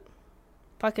to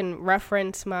fucking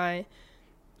reference my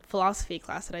philosophy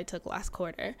class that I took last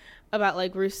quarter about,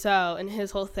 like, Rousseau and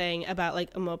his whole thing about, like,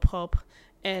 amour propre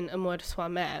and amour de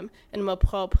soi-même. And amour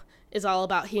propre is all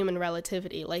about human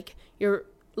relativity. Like, you're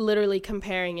literally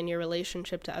comparing in your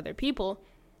relationship to other people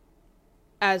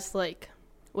as, like,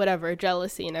 whatever,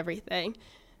 jealousy and everything.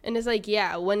 And it's like,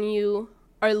 yeah, when you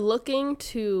are looking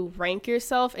to rank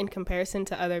yourself in comparison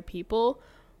to other people,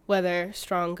 whether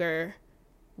stronger,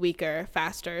 weaker,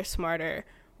 faster, smarter,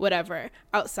 whatever,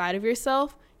 outside of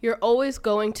yourself, you're always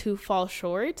going to fall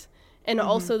short. And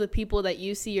also the people that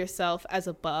you see yourself as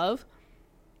above,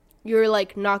 you're,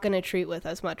 like, not going to treat with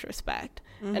as much respect.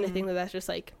 And I think that that's just,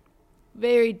 like,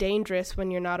 very dangerous when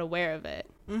you're not aware of it.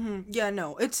 Yeah,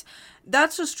 no,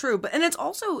 that's just true. And it's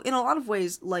also, in a lot of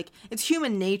ways, like, it's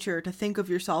human nature to think of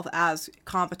yourself as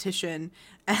competition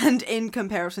and in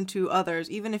comparison to others,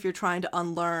 even if you're trying to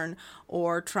unlearn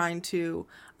or trying to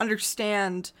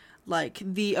understand, like,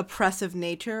 the oppressive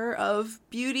nature of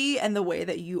beauty and the way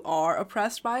that you are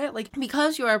oppressed by it. Like,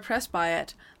 because you are oppressed by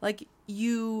it, like,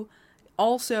 you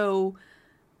also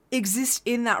exist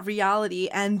in that reality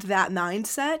and that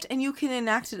mindset, and you can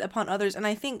enact it upon others. And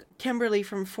I think Kimberly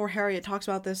from For Harriet talks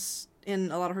about this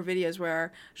in a lot of her videos,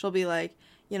 where she'll be like,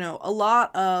 you know, a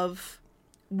lot of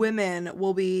women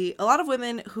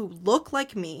who look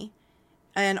like me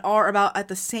and are about at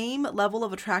the same level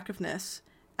of attractiveness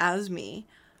as me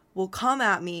will come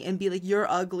at me and be like,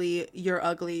 you're ugly, you're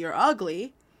ugly, you're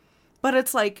ugly. But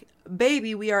it's like,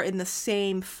 baby, we are in the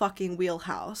same fucking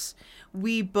wheelhouse.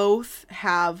 We both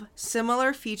have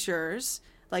similar features,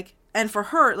 like, and for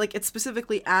her, like, it's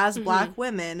specifically as Black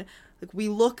women, like, we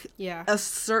look a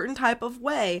certain type of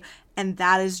way, and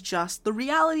that is just the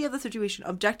reality of the situation.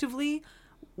 Objectively,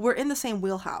 we're in the same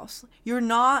wheelhouse.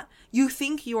 You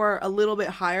think you're a little bit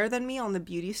higher than me on the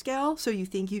beauty scale, so you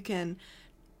think you can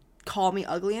call me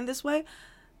ugly in this way.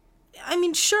 I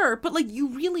mean, sure, but, like, you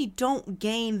really don't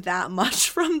gain that much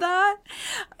from that.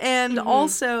 And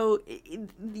also,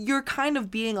 you're kind of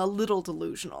being a little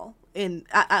delusional,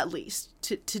 at least,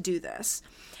 to do this.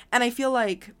 And I feel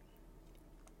like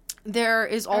there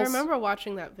is also... I remember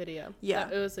watching that video. Yeah.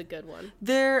 It was a good one.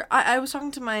 I was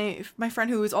talking to my friend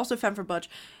who is also femme for butch.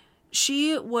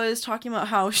 She was talking about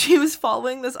how she was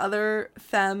following this other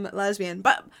femme lesbian.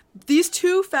 But these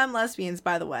two femme lesbians,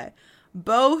 by the way,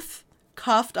 both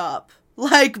cuffed up,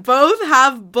 like, both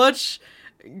have butch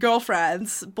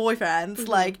boyfriends,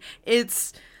 like,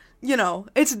 it's, you know,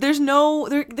 it's, there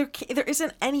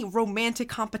isn't any romantic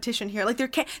competition here, like,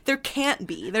 there can't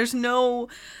be, there's no,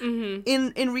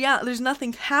 in reality, there's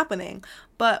nothing happening.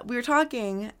 But we were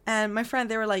talking, and my friend,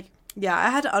 they were like, yeah, I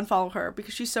had to unfollow her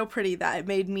because she's so pretty that it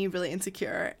made me really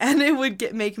insecure, and it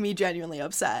would make me genuinely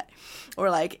upset, or,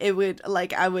 like, it would,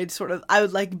 like, I would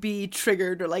like be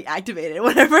triggered or, like, activated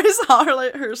whenever I saw her,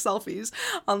 like, her selfies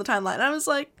on the timeline. And I was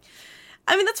like,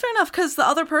 I mean, that's fair enough, because the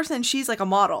other person, she's, like, a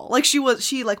model, like,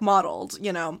 she modeled,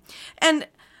 you know, and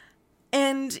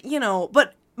you know,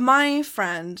 but my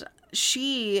friend,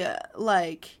 she,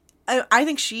 like, I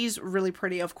think she's really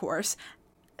pretty, of course.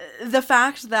 The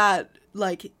fact that,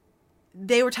 like,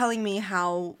 they were telling me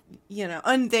how, you know,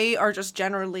 and they are just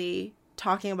generally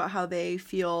talking about how they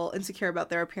feel insecure about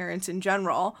their appearance in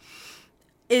general,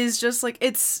 is just, like,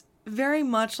 it's very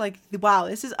much like, wow,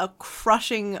 this is a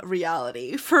crushing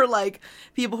reality for, like,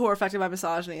 people who are affected by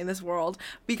misogyny in this world,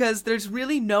 because there's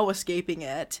really no escaping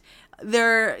it.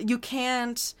 You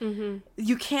can't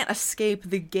escape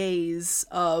the gaze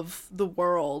of the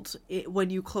world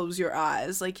when you close your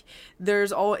eyes. Like,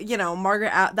 there's always, you know,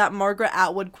 Margaret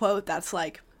Atwood quote that's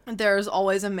like, there's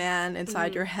always a man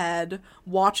inside your head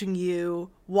watching you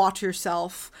watch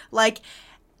yourself, like,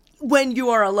 when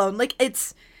you are alone. Like,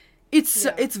 it's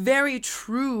very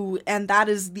true, and that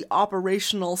is the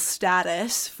operational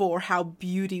status for how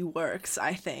beauty works,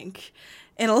 I think,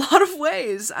 in a lot of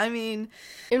ways. I mean,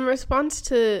 in response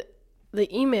to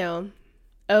the email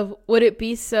of, would it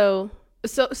be so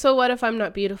So what if I'm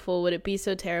not beautiful? Would it be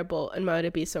so terrible, and would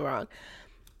it be so wrong?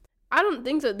 I don't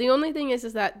think so. The only thing is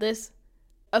that this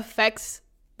affects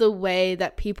the way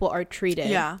that people are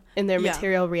treated in their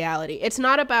material reality. It's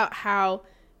not about how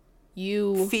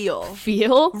you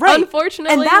feel, right?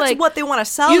 Unfortunately, and that's what they want to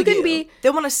sell you. They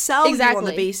want to sell you on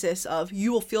the basis of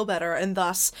you will feel better, and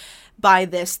thus buy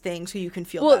this thing so you can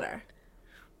feel better.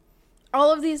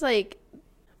 All of these like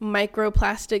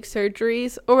microplastic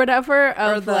surgeries or whatever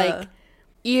of like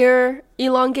ear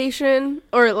elongation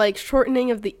or like shortening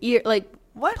of the ear, like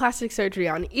plastic surgery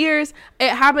on ears.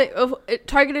 It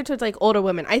targeted towards like older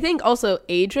women. I think also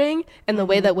aging and the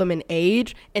way that women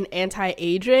age and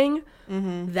anti-aging,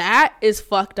 that is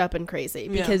fucked up and crazy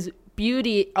because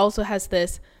beauty also has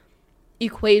this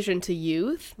equation to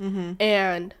youth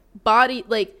and body.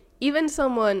 Like even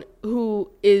someone who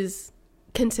is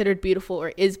considered beautiful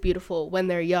or is beautiful when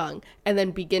they're young and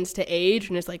then begins to age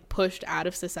and is like pushed out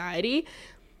of society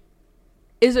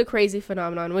is a crazy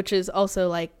phenomenon, which is also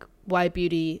like why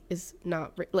beauty is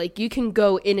not like you can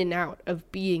go in and out of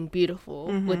being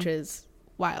beautiful, which is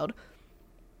wild.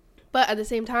 But at the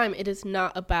same time, it is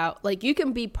not about like you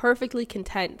can be perfectly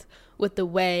content with the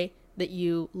way that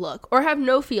you look or have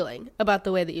no feeling about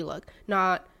the way that you look,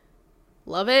 not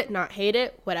love it, not hate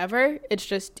it, whatever. It's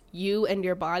just you and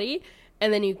your body.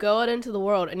 And then you go out into the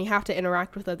world and you have to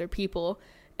interact with other people,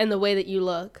 and the way that you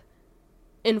look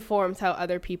informs how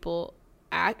other people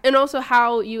act, and also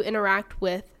how you interact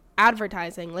with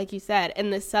advertising, like you said,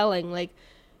 and the selling. Like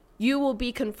you will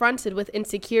be confronted with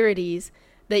insecurities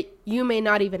that you may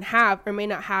not even have or may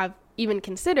not have even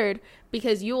considered,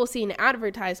 because you will see an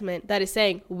advertisement that is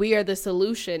saying we are the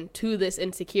solution to this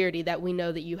insecurity that we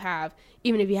know that you have,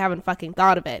 even if you haven't fucking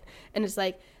thought of it. And it's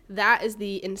like that is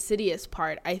the insidious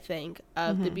part, I think,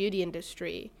 of the beauty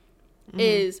industry,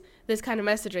 is this kind of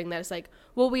messaging that is like,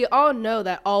 well, we all know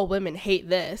that all women hate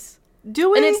this.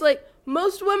 Do we? And it's like,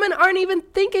 most women aren't even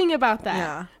thinking about that.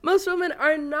 Yeah. Most women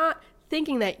are not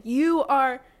thinking that. You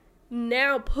are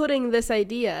now putting this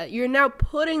idea, you're now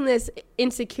putting this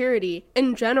insecurity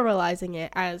and generalizing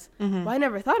it as, well, I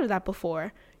never thought of that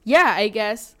before. Yeah, I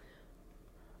guess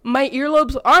my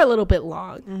earlobes are a little bit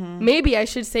long. Maybe I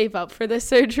should save up for this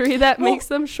surgery that makes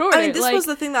them shorter. I mean, this was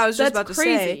the thing that I was just about to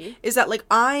say, is that, like,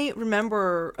 I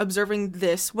remember observing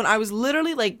this when I was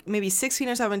literally, like, maybe 16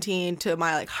 or 17 to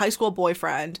my, like, high school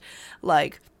boyfriend,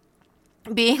 like,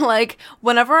 being like,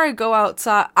 whenever I go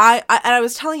outside, I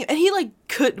was telling him, and he, like,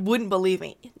 wouldn't believe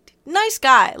me. Nice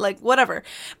guy, like, whatever.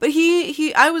 But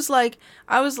I was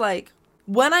like,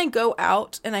 when I go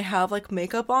out and I have, like,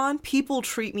 makeup on, people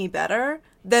treat me better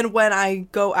than when I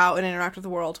go out and interact with the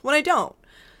world. When I don't.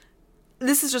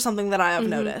 This is just something that I have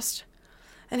noticed.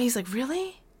 And he's like,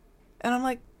 really? And I'm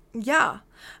like, yeah.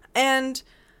 And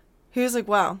he was like,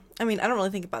 wow, I mean, I don't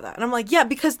really think about that. And I'm like, yeah,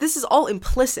 because this is all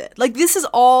implicit. Like, this is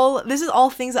all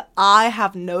things that I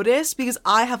have noticed because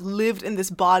I have lived in this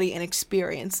body and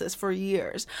experienced this for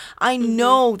years. I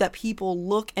know that people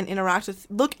look at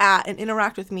and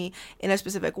interact with me in a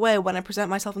specific way when I present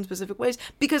myself in specific ways,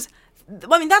 because,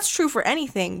 I mean, that's true for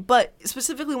anything, but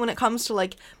specifically when it comes to,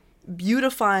 like,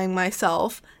 beautifying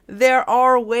myself, there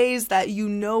are ways that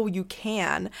you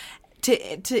can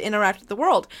to interact with the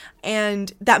world,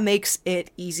 and that makes it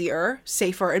easier,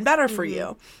 safer, and better for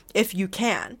you if you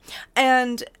can,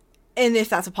 and if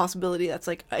that's a possibility that's,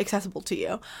 like, accessible to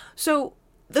you. So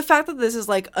the fact that this is,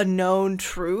 like, a known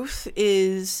truth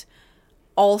is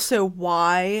also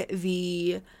why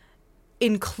the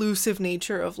inclusive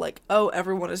nature of, like, oh,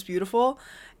 everyone is beautiful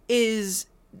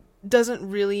doesn't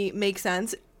really make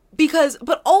sense.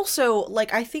 But also,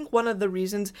 like, I think one of the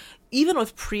reasons, even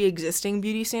with pre-existing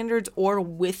beauty standards or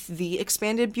with the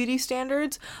expanded beauty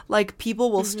standards, like,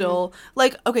 people will still,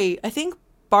 like, okay, I think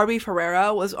Barbie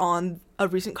Ferreira was on a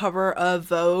recent cover of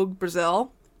Vogue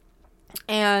Brazil,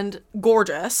 and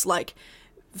gorgeous, like,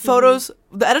 photos,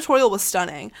 the editorial was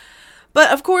stunning.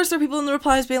 But, of course, there are people in the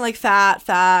replies being like,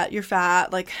 fat, you're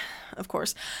fat, like, of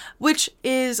course, which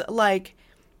is, like,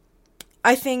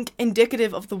 I think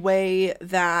indicative of the way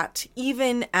that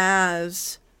even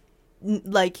as,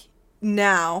 like,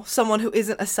 now, someone who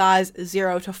isn't a size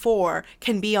 0 to 4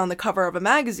 can be on the cover of a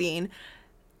magazine.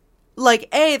 Like,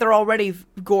 A, they're already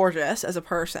gorgeous as a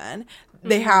person.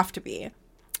 They have to be.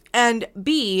 And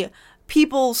B,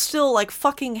 people still, like,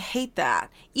 fucking hate that.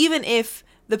 Even if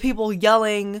the people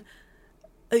yelling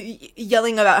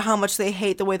about how much they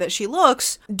hate the way that she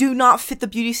looks do not fit the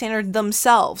beauty standard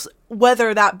themselves,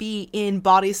 whether that be in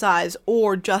body size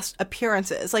or just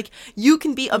appearances. Like, you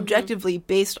can be objectively,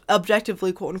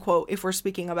 quote unquote, if we're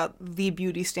speaking about the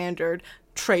beauty standard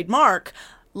trademark,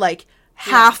 like,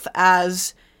 half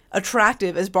as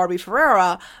attractive as Barbie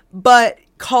Ferreira, but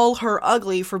call her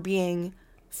ugly for being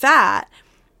fat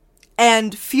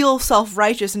and feel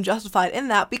self-righteous and justified in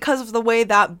that because of the way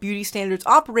that beauty standards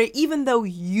operate, even though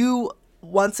you,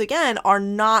 once again, are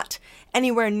not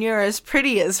anywhere near as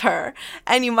pretty as her,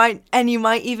 and you might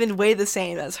even weigh the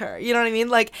same as her. You know what I mean?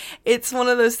 Like, it's one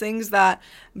of those things that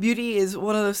beauty is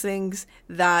one of those things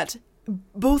that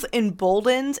both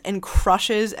emboldens and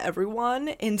crushes everyone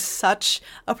in such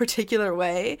a particular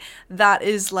way that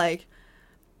is like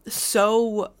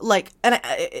so like, and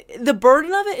the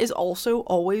burden of it is also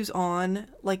always on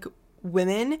like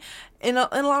women in a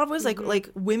lot of ways. Like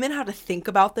women have to think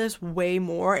about this way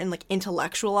more and like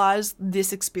intellectualize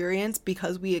this experience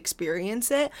because we experience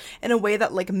it in a way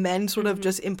that like men sort of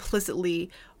just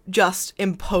implicitly just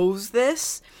impose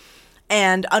this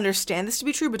and understand this to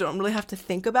be true, but don't really have to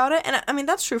think about it. And I mean,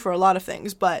 that's true for a lot of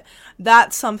things, but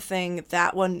that's something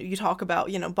that when you talk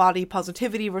about, you know, body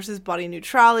positivity versus body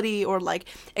neutrality, or like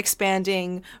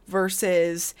expanding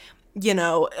versus, you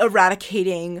know,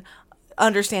 eradicating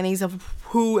understandings of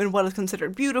who and what is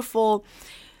considered beautiful,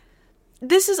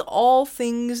 these are all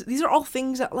things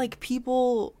that like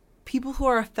people who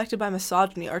are affected by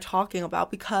misogyny are talking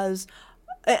about because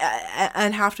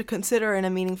and have to consider in a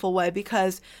meaningful way,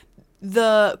 because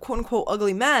the quote-unquote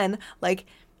ugly men, like,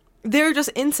 they're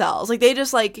just incels. Like,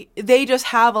 they just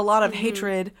have a lot of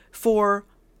hatred for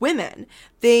women.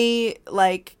 They,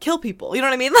 like, kill people. You know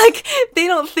what I mean? Like, they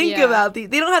don't think about they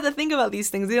don't have to think about these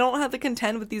things. They don't have to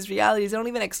contend with these realities. They don't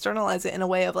even externalize it in a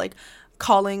way of, like,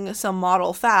 calling some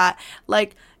model fat.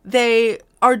 Like, they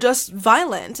are just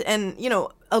violent. And, you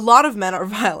know, a lot of men are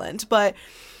violent, but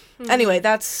anyway,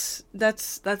 that's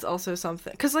also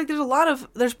something, because like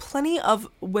there's plenty of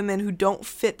women who don't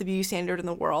fit the beauty standard in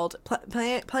the world,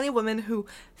 plenty of women who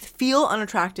feel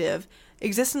unattractive,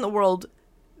 exist in the world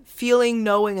feeling,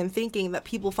 knowing, and thinking that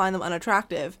people find them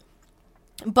unattractive,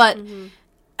 but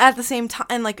at the same time,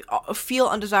 and like feel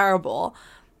undesirable,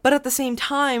 but at the same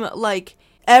time, like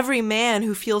every man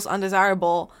who feels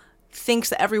undesirable thinks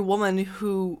that every woman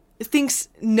who thinks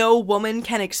no woman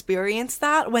can experience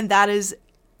that, when that is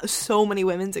so many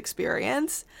women's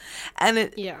experience. And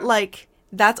it like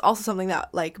that's also something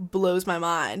that like blows my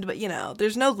mind. But you know,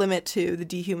 there's no limit to the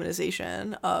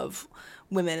dehumanization of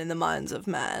women in the minds of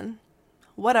men.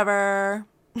 Whatever.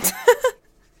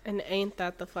 And ain't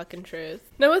that the fucking truth?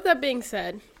 Now, with that being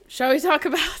said, shall we talk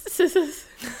about SZA's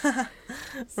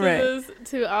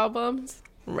two albums?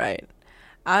 Right.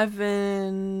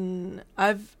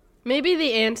 Maybe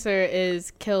the answer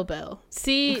is Kill Bill.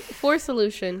 For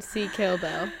solution, see Kill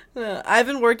Bill. I've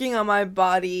been working on my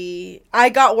body. I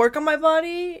got work on my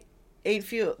body.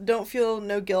 Don't feel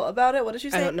no guilt about it. What did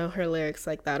she say? I don't know her lyrics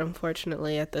like that,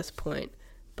 unfortunately, at this point.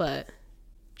 But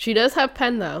she does have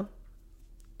pen, though,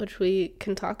 which we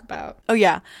can talk about. Oh,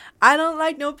 yeah. I don't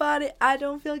like nobody. I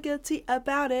don't feel guilty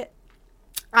about it.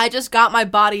 I just got my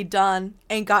body done.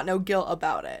 Ain't got no guilt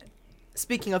about it.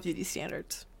 Speaking of beauty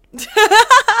standards.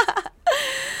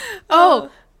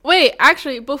 Wait,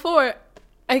 actually, before,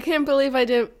 I can't believe I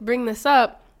didn't bring this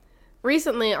up.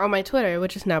 Recently on my Twitter,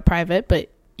 which is now private,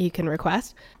 but you can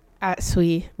request, at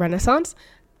Sweet Renaissance,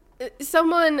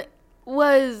 someone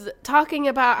was talking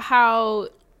about how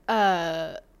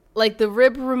like the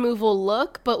rib removal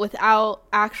look, but without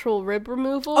actual rib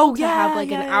removal, have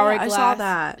like an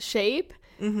hourglass shape,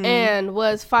 and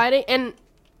was fighting. And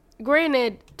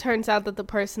granted, turns out that the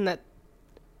person that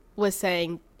was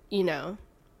saying, you know,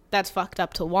 that's fucked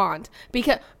up to want,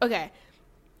 because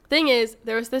thing is,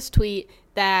 there was this tweet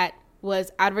that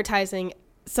was advertising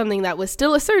something that was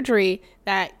still a surgery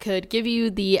that could give you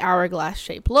the hourglass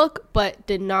shaped look, but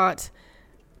did not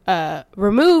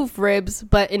remove ribs,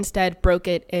 but instead broke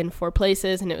it in 4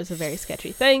 places, and it was a very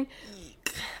sketchy thing.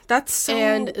 That's so...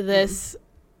 And this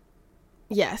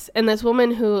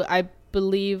woman, who I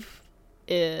believe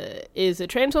is a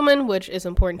trans woman, which is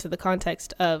important to the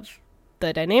context of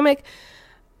the dynamic,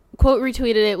 quote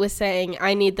retweeted it with saying,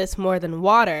 "I need this more than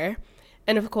water."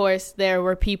 And of course, there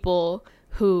were people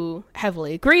who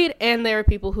heavily agreed, and there were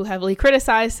people who heavily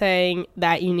criticized, saying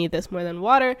that you need this more than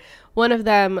water. One of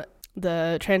them,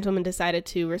 the trans woman decided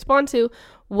to respond to,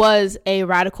 was a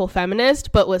radical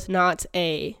feminist, but was not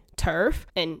a TERF,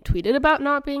 and tweeted about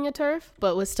not being a TERF,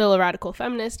 but was still a radical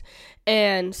feminist.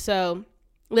 And so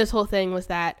this whole thing was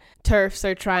that TERFs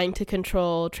are trying to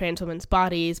control trans women's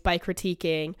bodies by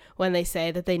critiquing when they say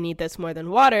that they need this more than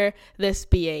water, this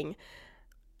being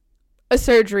a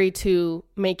surgery to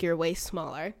make your waist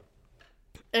smaller.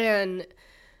 And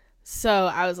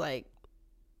so I was like,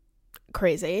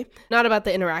 crazy. Not about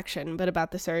the interaction, but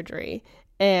about the surgery.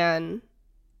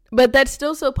 But that's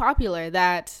still so popular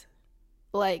that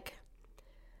like,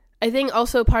 I think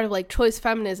also part of like choice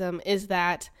feminism is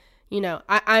that, you know,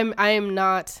 I am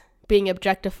not being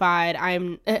objectified.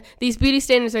 These beauty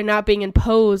standards are not being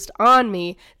imposed on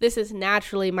me. This is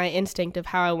naturally my instinct of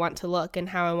how I want to look and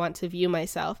how I want to view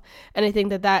myself. And I think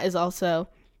that that is also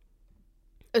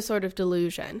a sort of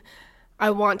delusion.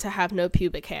 I want to have no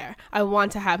pubic hair. I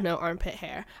want to have no armpit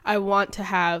hair. I want to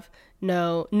have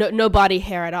no body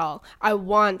hair at all. I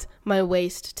want my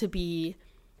waist to be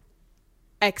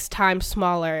X times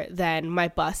smaller than my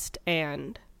bust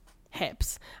and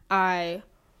hips. I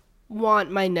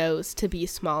want my nose to be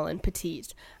small and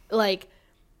petite. Like,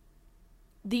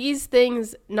 these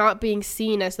things not being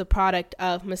seen as the product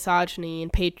of misogyny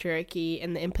and patriarchy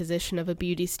and the imposition of a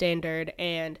beauty standard,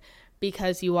 and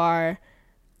because you are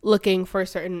looking for a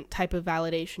certain type of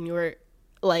validation, you're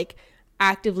like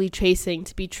actively chasing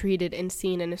to be treated and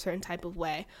seen in a certain type of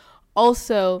way,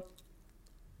 also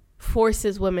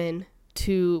forces women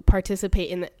to participate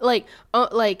in the, like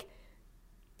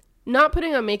not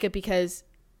putting on makeup because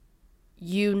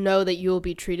you know that you will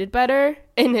be treated better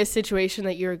in a situation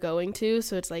that you're going to.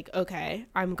 So it's like, okay,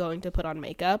 I'm going to put on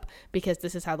makeup because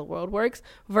this is how the world works,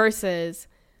 versus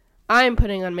I'm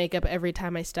putting on makeup every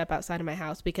time I step outside of my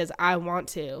house because I want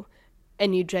to.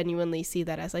 And you genuinely see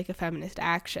that as like a feminist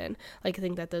action. Like, I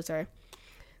think that those are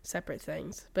separate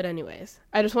things. But anyways,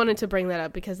 I just wanted to bring that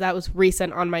up because that was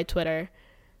recent on my Twitter.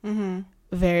 Mm-hmm.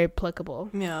 Very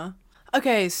applicable. Yeah.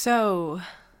 Okay, so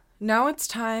now it's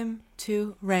time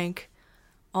to rank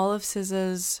all of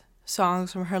SZA's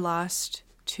songs from her last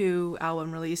 2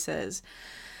 album releases.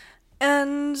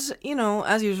 And, you know,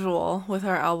 as usual with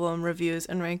our album reviews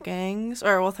and rankings,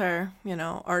 or with our, you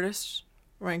know, artist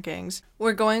rankings,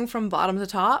 we're going from bottom to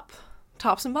top,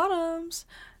 tops and bottoms,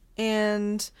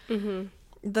 and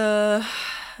the,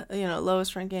 you know,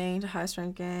 lowest ranking to highest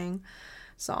ranking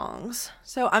songs.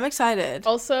 So I'm excited.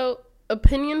 Also,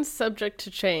 opinions subject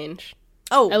to change.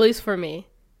 Oh. At least for me.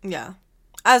 Yeah.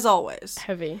 As always.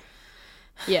 Heavy.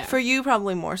 Yeah. For you,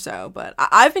 probably more so, but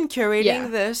I've been curating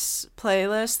this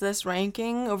playlist, this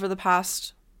ranking over the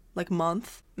past, like,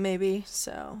 month, maybe,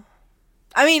 so.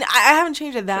 I mean, I haven't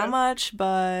changed it that much,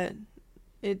 but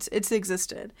it's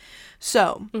existed.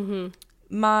 So,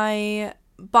 my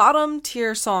bottom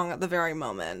tier song at the very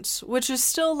moment, which is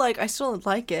still, like, I still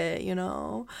like it, you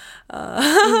know,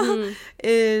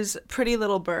 is Pretty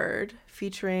Little Bird,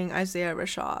 featuring SZA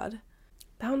Rashad.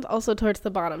 That one's also towards the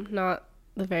bottom, not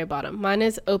the very bottom. Mine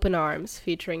is Open Arms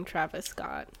featuring Travis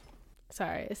Scott.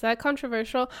 Sorry, is that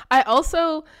controversial? I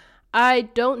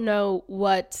don't know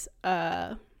what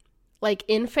like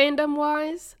in fandom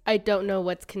wise, I don't know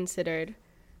what's considered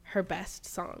her best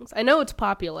songs. I know it's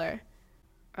popular.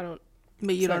 But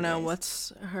you don't know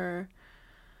what's her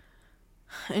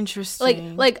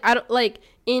interesting. Like I don't like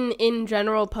in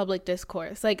general public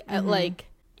discourse. Like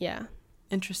yeah.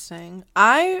 Interesting.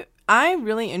 I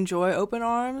really enjoy Open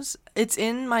Arms. It's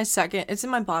in my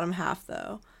bottom half,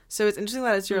 though. So it's interesting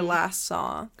that it's your last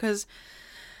song, because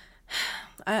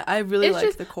I really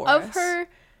like the chorus. Of her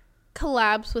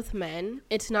collabs with men,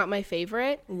 it's not my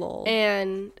favorite. Lol.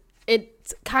 And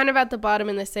it's kind of at the bottom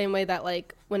in the same way that,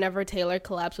 like, whenever Taylor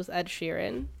collabs with Ed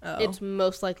Sheeran, it's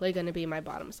most likely going to be my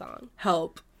bottom song.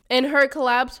 Help. And her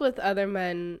collabs with other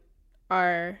men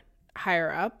are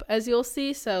higher up, as you'll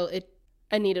see, so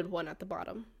I needed one at the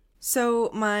bottom. So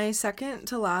my second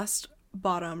to last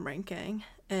bottom ranking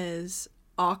is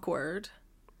Awkward.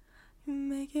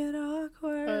 Make it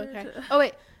awkward. Okay. Oh,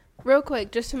 wait. Real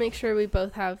quick, just to make sure we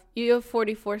both have... You have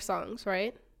 44 songs,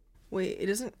 right? Wait, it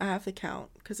doesn't... I have to count,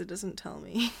 because it doesn't tell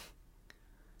me.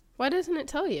 Why doesn't it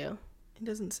tell you? It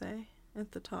doesn't say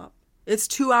at the top. It's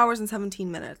 2 hours and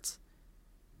 17 minutes.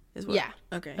 Yeah.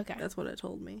 Okay. That's what it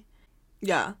told me.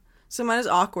 Yeah. So mine is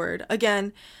Awkward.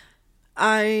 Again,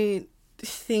 I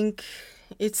think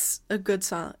it's a good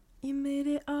song. You made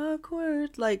it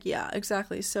awkward. Like, yeah,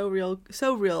 exactly. So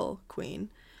real,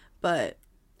 Queen. But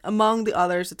among the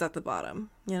others, it's at the bottom,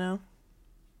 you know?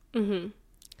 Mm-hmm.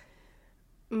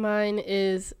 Mine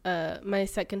is, my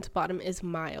second to bottom is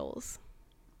Miles.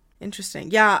 Interesting.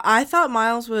 Yeah, I thought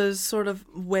Miles was sort of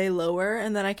way lower,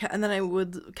 and then I kept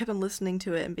on listening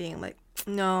to it and being like,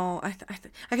 no, I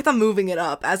kept on moving it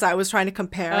up as I was trying to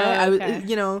compare. Okay.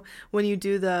 You know, when you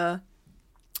do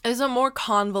it was a more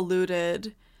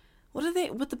convoluted, what are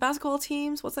they, with the basketball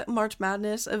teams? What's that, March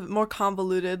Madness? A more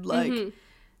convoluted, like,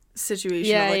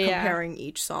 situation of, like, comparing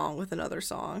each song with another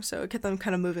song. So it kept them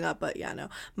kind of moving up, but yeah, no.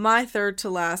 My third to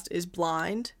last is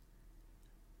Blind.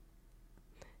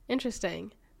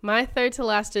 Interesting. My third to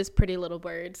last is Pretty Little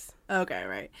Birds. Okay,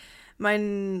 right.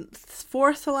 My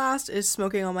fourth to last is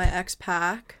Smoking on My Ex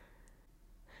Pack.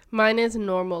 Mine is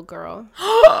Normal Girl.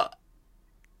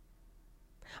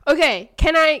 Okay,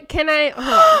 can I hold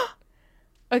on.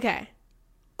 Okay.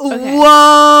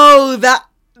 Whoa, that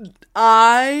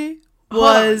I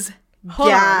was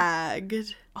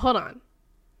gagged. Hold on.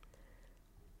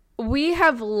 We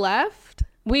have left.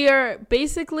 We are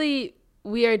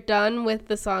done with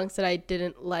the songs that I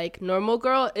didn't like. Normal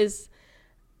Girl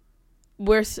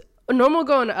Normal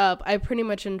Girl and Up. I pretty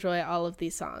much enjoy all of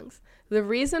these songs. The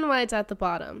reason why it's at the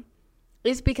bottom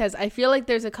is because I feel like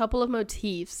there's a couple of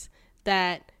motifs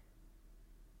that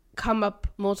come up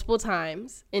multiple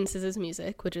times in SZA's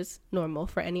music, which is normal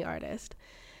for any artist.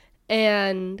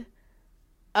 And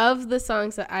of the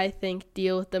songs that I think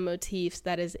deal with the motifs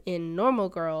that is in Normal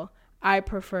Girl, I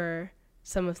prefer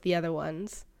some of the other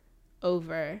ones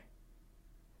over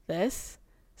this.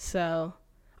 So,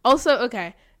 also,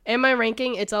 okay, in my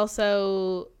ranking, it's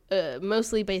also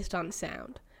mostly based on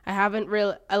sound.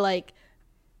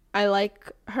 I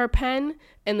like her pen,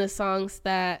 and the songs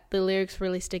that the lyrics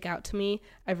really stick out to me,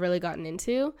 I've really gotten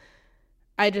into.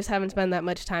 I just haven't spent that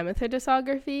much time with her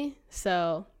discography,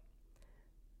 so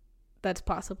that's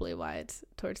possibly why it's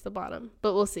towards the bottom.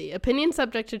 But we'll see. Opinion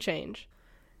subject to change.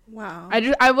 Wow.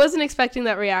 I wasn't expecting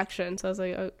that reaction, so I was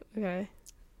like, oh, okay.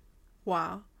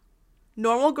 Wow.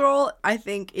 Normal Girl, I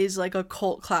think, is like a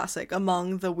cult classic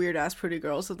among the weird-ass pretty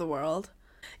girls of the world.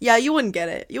 Yeah, you wouldn't get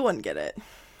it.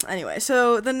 Anyway,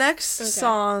 so the next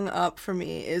song up for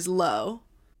me is Low.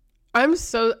 I'm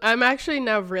actually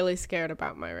now really scared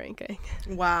about my ranking.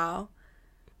 Wow.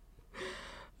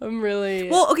 I'm really...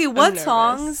 Well, okay, what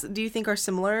songs do you think are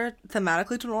similar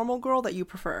thematically to Normal Girl that you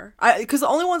prefer? Because the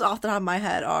only ones off the top of my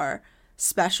head are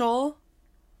Special.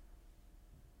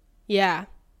 Yeah.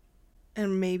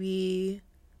 And maybe,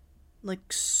 like,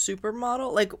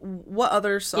 Supermodel? Like, what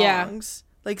other songs? Yeah.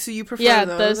 Like, so you prefer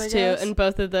those, I two, guess? and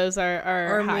both of those are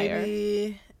or higher.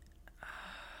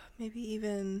 Maybe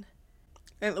even...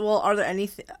 Well, are there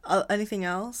anything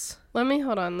else? Let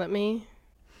me...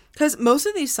 Because most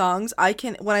of these songs,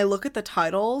 when I look at the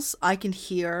titles, I can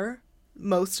hear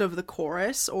most of the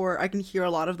chorus, or I can hear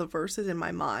a lot of the verses in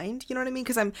my mind. You know what I mean?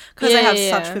 Because I have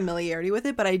such familiarity with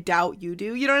it, but I doubt you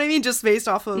do. You know what I mean? Just based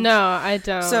off of... No, I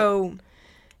don't. So...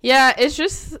 Yeah, it's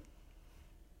just...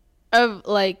 of,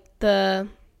 like, I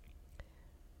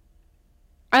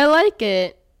like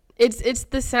it. It's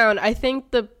the sound. I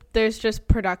think there's just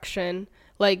production.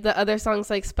 Like, the other songs,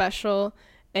 like Special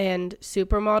and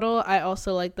Supermodel, I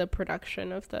also like the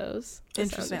production of those.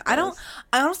 Interesting. I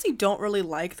honestly don't really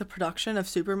like the production of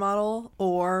Supermodel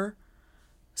or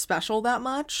Special that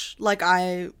much. Like,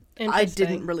 I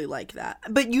didn't really like that.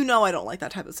 But I don't like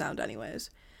that type of sound anyways.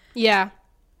 Yeah.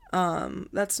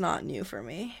 That's not new for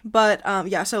me. But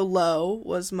yeah, so Low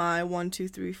was my 1, 2,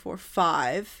 3, 4,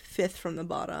 5, fifth from the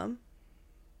bottom.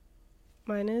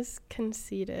 Mine is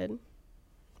Conceited.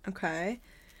 Okay.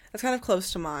 That's kind of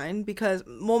close to mine because,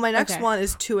 well, my next one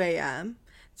is 2 a.m.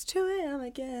 It's 2 a.m.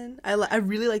 again. I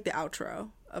really like the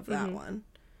outro of that one.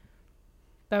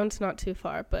 That one's not too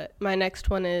far, but my next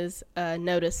one is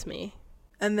Notice Me.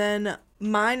 And then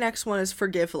my next one is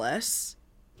Forgiveless,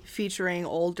 featuring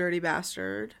Old Dirty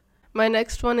Bastard. My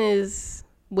next one is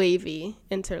Wavy,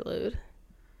 Interlude.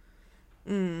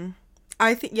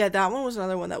 I think, yeah, that one was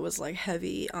another one that was, like,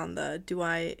 heavy on the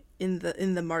in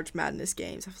the March Madness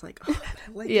games. I was like, oh,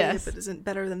 I like it, but isn't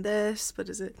better than this, but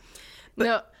is it? But,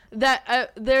 no,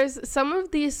 that, there's some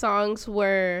of these songs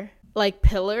were, like,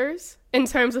 pillars in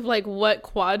terms of, like, what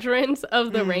quadrants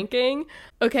of the ranking.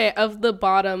 Okay, of the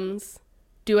bottoms,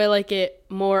 do I like it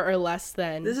more or less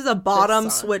than this is a bottom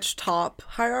switch top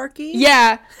hierarchy?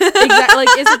 Yeah, exactly.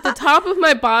 Like, is it the top of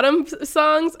my bottom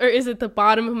songs or is it the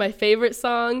bottom of my favorite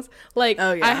songs? Like,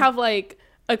 I have, like,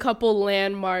 a couple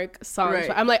landmark songs.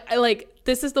 Right. I'm like,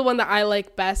 this is the one that I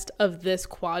like best of this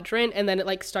quadrant, and then it,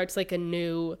 like, starts, like, a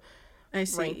new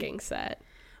ranking set.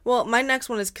 Well, my next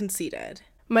one is Conceited.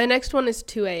 My next one is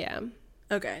 2 a.m.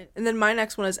 Okay. And then my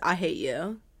next one is I Hate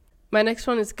You. My next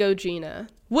one is Go Gina,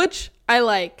 which I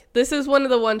like. This is one of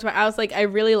the ones where I was like, I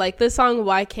really like this song.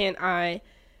 Why can't I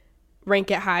rank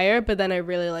it higher? But then I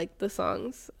really like the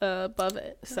songs above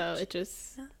it. So it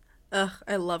just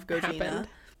I love Go Gina.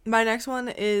 My next one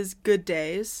is Good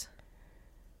Days.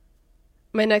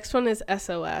 My next one is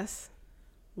SOS.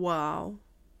 Wow.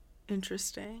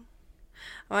 Interesting.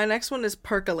 My next one is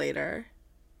Percolator.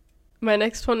 My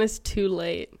next one is Too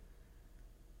Late.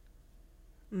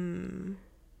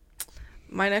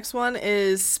 My next one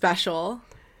is Special.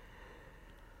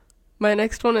 My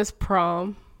next one is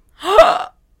Prom.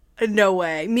 No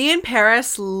way. Me and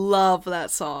Paris love that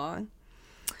song.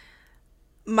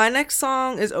 My next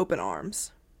song is Open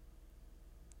Arms.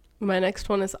 My next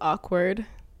one is Awkward.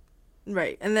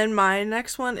 Right. And then my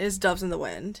next one is Doves in the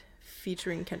Wind,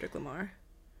 featuring Kendrick Lamar.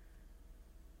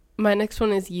 My next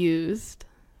one is Used,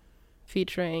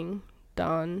 featuring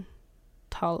Don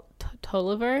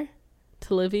Toliver?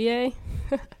 Tolivier?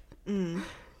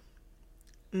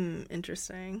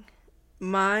 Interesting.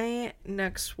 My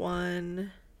next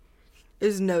one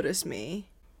is Notice Me.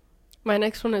 My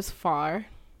next one is Far.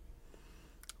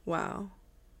 Wow.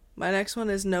 My next one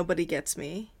is Nobody Gets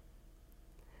Me.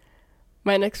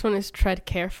 My next one is Tread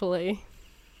Carefully.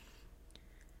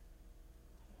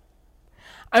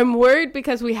 I'm worried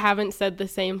because we haven't said the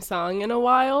same song in a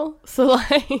while. So,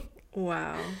 like...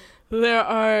 Wow. There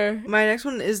are... My next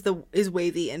one is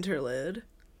Wavy Interlude.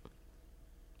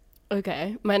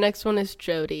 Okay. My next one is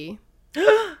Jody.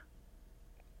 I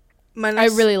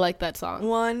really like that song.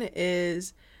 One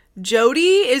is...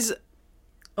 Jody is...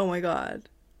 Oh my god.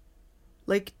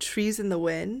 Like Trees in the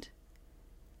Wind.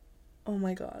 Oh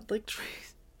my god. Like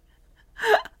trees.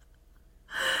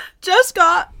 Just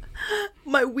got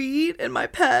my weed and my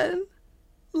pen.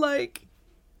 Like...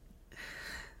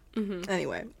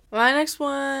 Anyway. My next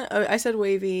one... Oh, I said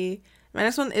Wavy. My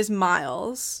next one is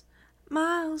Miles.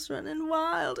 Miles running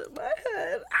wild in my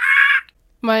head. Ah!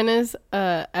 Mine is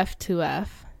F2F.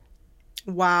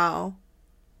 Wow.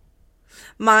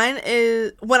 Mine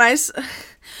is when I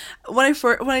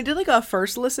did like a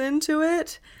first listen to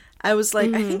it, I was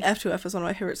like, I think F2F is one of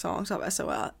my favorite songs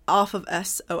off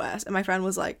SOS, and my friend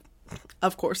was like,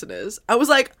 of course it is. I was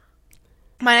like,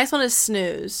 my next one is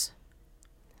Snooze.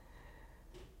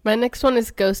 My next one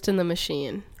is Ghost in the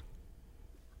Machine.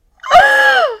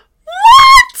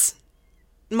 What?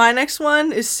 My next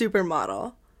one is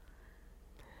Supermodel.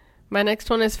 My next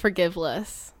one is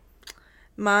Forgiveless.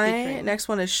 My next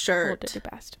one is Shirt. Did a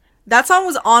bastard. That song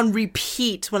was on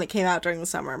repeat when it came out during the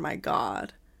summer. My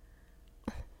god.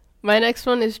 My next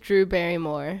one is Drew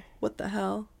Barrymore. What the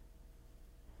hell?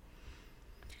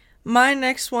 My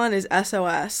next one is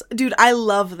SOS. Dude, I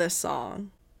love this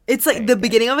song. It's like the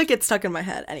beginning of it gets stuck in my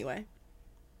head. Anyway.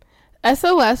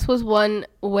 SOS was one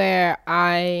where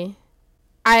well,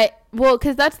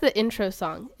 because that's the intro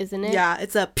song, isn't it? Yeah,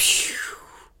 it's a pew.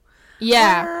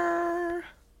 Yeah.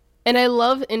 And I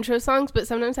love intro songs, but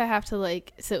sometimes I have to,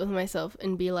 like, sit with myself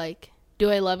and be like, do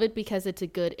I love it because it's a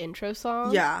good intro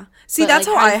song? Yeah. See, but, that's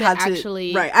like, how I had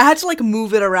actually... to... Right. I had to, like,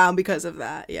 move it around because of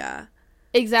that. Yeah.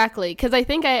 Exactly. Because I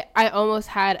think I almost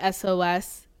had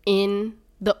SOS in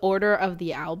the order of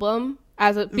the album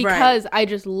because I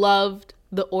just loved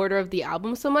the order of the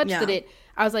album so much that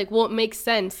I was like, well, it makes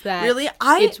sense that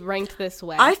it's ranked this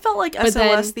way. I felt like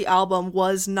SOS, the album,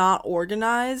 was not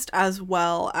organized as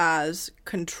well as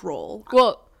Control.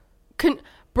 Well,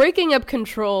 breaking up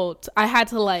Control, I had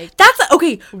to, like... That's...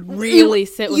 Okay. Really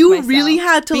sit with myself. You really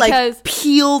had to, like,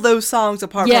 peel those songs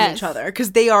apart from each other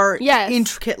because they are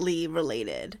intricately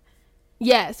related.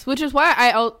 Yes, which is why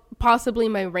I possibly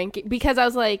my ranking... Because I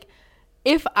was like,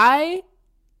 if I...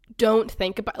 don't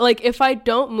think about, like, if I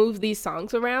don't move these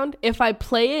songs around, if I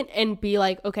play it and be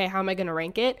like, okay, how am I gonna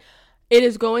rank it, it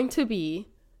is going to be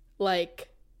like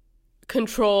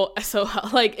Control, SOL.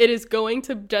 Like, it is going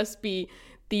to just be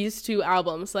these two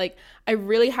albums. Like, I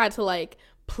really had to, like,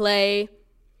 play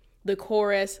the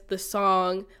chorus, the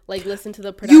song, like, listen to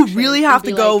the production. You really have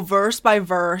to go verse by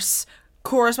verse,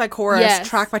 chorus by chorus,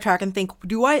 track by track, and think,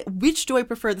 which do I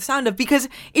prefer the sound of? Because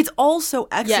it's all so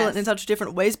excellent in such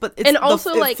different ways, but it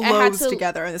flows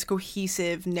together in this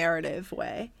cohesive narrative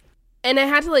way. And I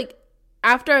had to, like,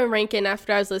 after I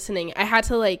was listening, I had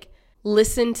to, like,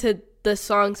 listen to the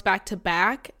songs back to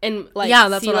back and, like,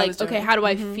 that's see, what like, I was doing. okay, how do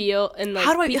I feel? And, like,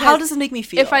 how does it make me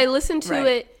feel? If I listen to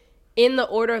it in the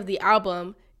order of the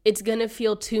album, it's gonna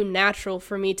feel too natural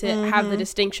for me to have the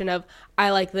distinction of I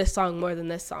like this song more than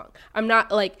this song. I'm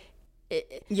not like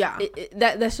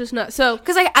that's just not so,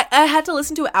 because I had to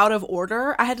listen to it out of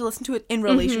order. I had to listen to it in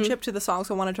relationship to the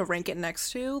songs I wanted to rank it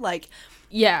next to. Like,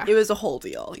 it was a whole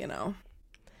deal, you know.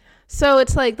 So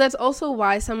it's like, that's also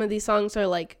why some of these songs are,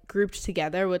 like, grouped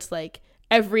together, which, like,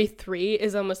 every 3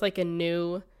 is almost like a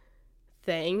new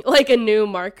thing, like a new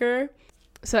marker.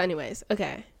 So anyways,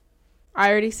 okay. I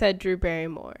already said Drew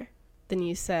Barrymore. Then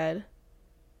you said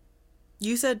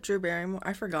Drew Barrymore.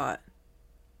 I forgot.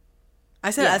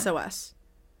 I said SOS.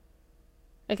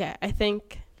 Okay, I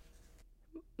think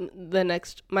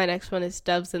my next one is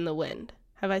Doves in the Wind.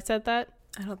 Have I said that?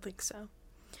 I don't think so.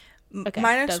 Okay,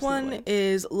 my next one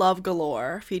is Love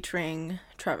Galore featuring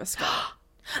Travis Scott.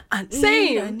 I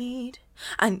need.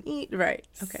 Right.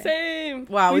 Okay. Same.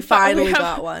 Wow, we finally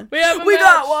got one. We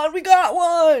got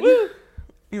one. Woo.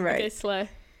 Right. Okay, slay.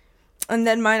 And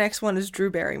then my next one is Drew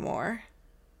Barrymore.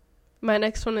 My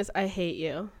next one is I Hate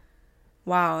You.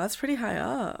 Wow, that's pretty high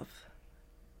up.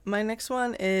 My next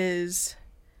one is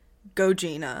Go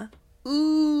Gina.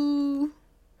 Ooh.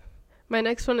 My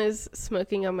next one is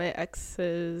Smoking on My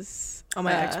Ex's... On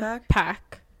my X pack?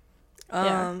 Pack.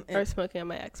 Or Smoking on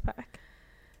My X pack.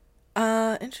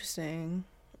 Interesting.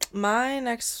 My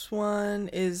next one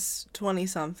is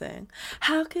 20-something.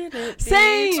 How could it be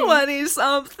Same!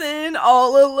 20-something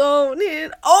all alone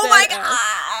in... Oh my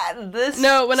god!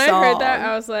 When I heard that,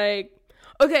 I was like...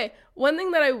 Okay, one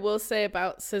thing that I will say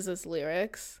about SZA's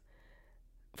lyrics...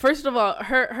 First of all,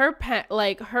 the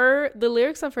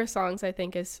lyrics of her songs, I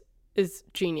think, is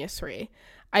genius-free.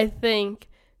 I think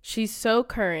she's so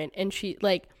current, and she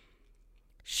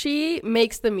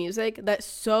makes the music that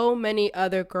so many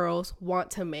other girls want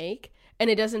to make, and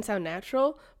it doesn't sound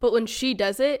natural, but when she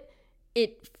does it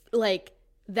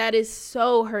that is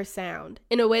so her sound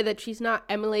in a way that she's not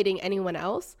emulating anyone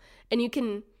else, and you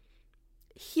can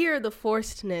hear the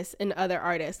forcedness in other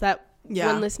artists that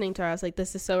when listening to her, I was like,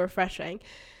 this is so refreshing.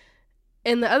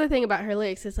 And the other thing about her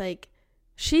lyrics is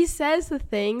she says the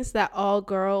things that all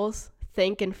girls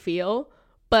think and feel,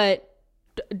 but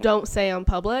don't say in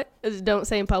public.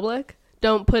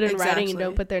 Don't put in writing and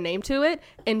don't put their name to it.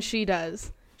 And she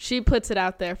does. She puts it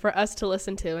out there for us to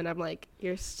listen to. And I'm like,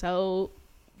 you're so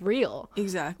real.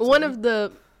 Exactly. One of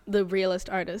the realest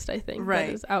artists, I think, that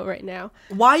is out right now.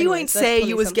 Why you ain't say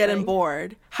you was getting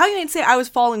bored? How you ain't say I was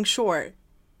falling short?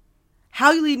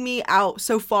 How you lead me out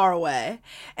so far away?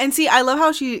 And see, I love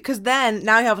how because then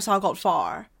now you have a song called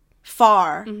Far.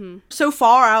 Mm-hmm. So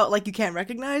far out, you can't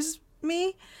recognize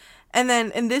me. And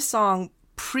then in this song,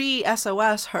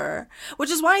 pre-SOS her, which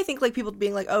is why I think people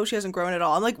being oh, she hasn't grown at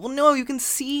all. I'm like, well, no, you can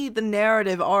see the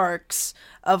narrative arcs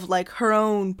of her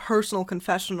own personal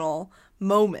confessional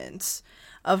moments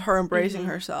of her embracing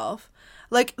herself.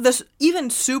 This even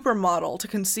Supermodel to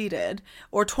Conceited,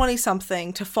 or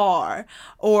 20-something to Far,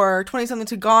 or 20-something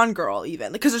to Gone Girl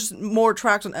even, because there's more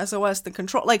tracks on SOS than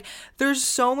Control. There's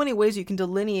so many ways you can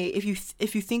delineate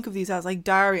if you think of these as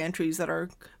diary entries that are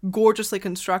gorgeously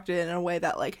constructed in a way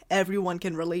that everyone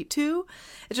can relate to.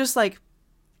 It's just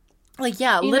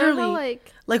literally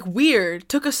weird.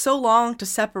 Took us so long to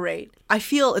separate. I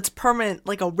feel it's permanent,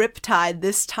 a riptide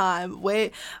this time.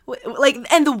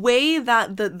 And the way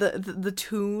that the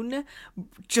tune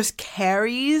just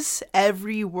carries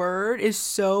every word is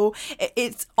so,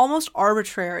 it's almost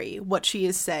arbitrary what she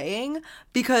is saying,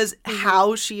 because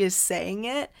how she is saying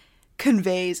it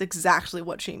conveys exactly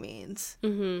what she means.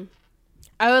 Mm-hmm.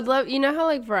 I would love,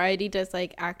 how Variety does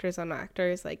actors on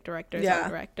actors, directors on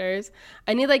directors.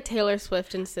 I need Taylor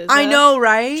Swift and SZA. I know,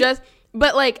 right?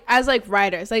 But as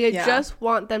writers, I just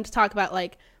want them to talk about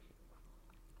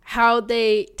how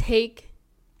they take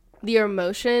their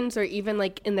emotions, or even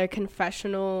in their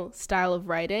confessional style of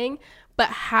writing, but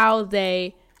how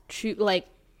they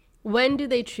when do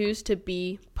they choose to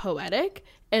be poetic,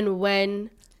 and when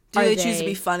do they choose to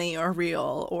be funny or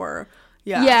real, or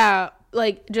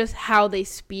just how they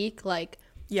speak,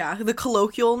 the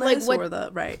colloquialness, or the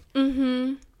right.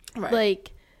 Mm-hmm.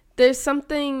 Right. There's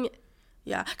something.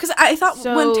 Yeah, because I thought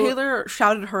when Taylor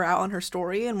shouted her out on her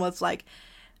story and was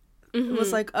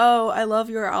oh, I love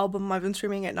your album, I've been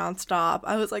streaming it nonstop.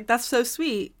 I was like, that's so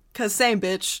sweet, because same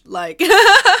bitch,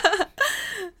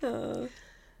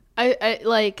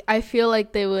 I feel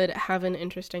like they would have an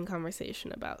interesting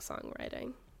conversation about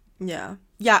songwriting. Yeah,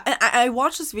 and I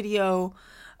watched this video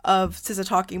of SZA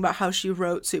talking about how she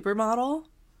wrote Supermodel.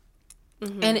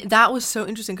 Mm-hmm. And that was so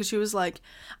interesting, because she was like,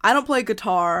 I don't play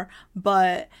guitar,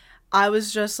 but I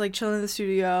was just chilling in the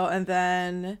studio, and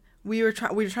then we were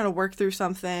trying to work through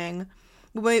something.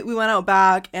 We went out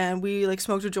back, and we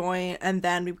smoked a joint, and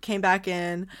then we came back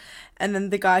in, and then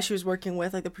the guy she was working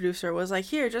with, the producer, was like,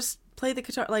 here, just play the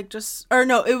guitar, or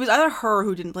no, it was either her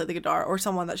who didn't play the guitar, or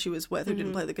someone that she was with who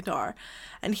didn't play the guitar,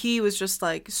 and he was just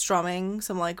strumming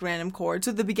some random chords.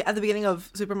 So at the beginning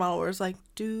of Supermodel, where it's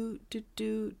do do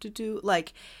do do do,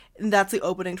 and that's the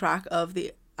opening track of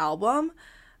the album,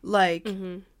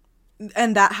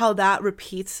 and how that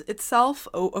repeats itself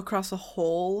across the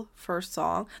whole first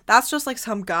song. That's just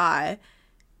some guy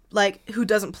who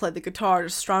doesn't play the guitar,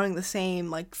 just strumming the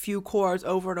same few chords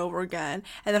over and over again,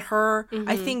 and then her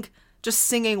I think just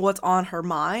singing what's on her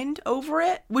mind over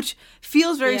it, which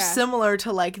feels very similar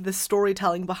to the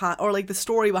storytelling behind, or the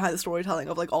story behind the storytelling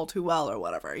of All Too Well, or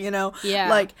whatever,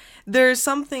 there's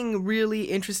something really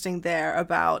interesting there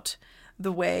about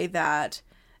the way that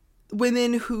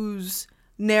women whose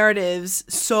narratives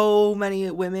so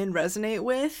many women resonate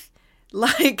with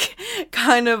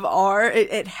kind of are,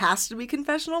 it has to be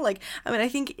confessional. I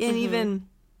think in even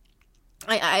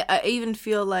I even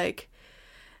feel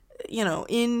you know,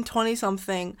 in 20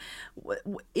 something,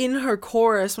 in her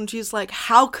chorus, when she's like,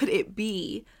 how could it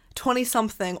be 20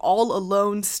 something all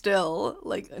alone still,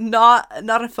 like not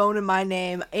a phone in my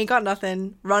name, ain't got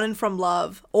nothing, running from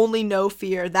love, only no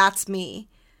fear, that's me,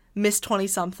 miss 20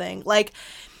 something. Like,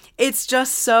 it's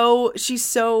just so,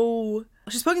 she's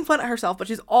poking fun at herself, but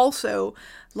she's also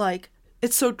like,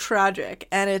 it's so tragic,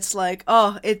 and it's like,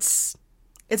 oh, it's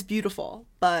beautiful.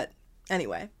 But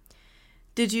anyway,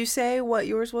 did you say what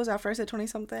yours was after I said 20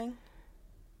 something?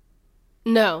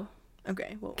 No.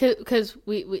 Okay, well, because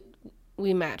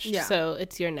we matched. Yeah. So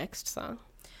it's your next song.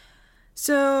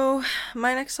 So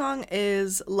my next song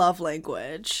is Love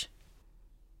Language.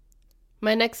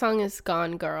 My next song is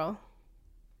Gone Girl.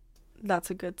 That's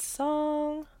a good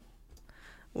song.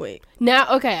 Wait.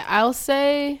 Now, okay, I'll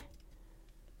say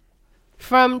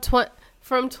from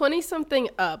 20 something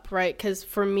up, right? Because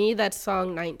for me, that's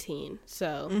song 19.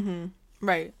 So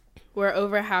Right. we're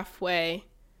over halfway.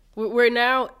 We're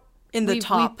now In the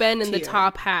top We've been in tier. the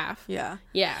top half. Yeah.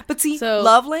 Yeah. But see, so,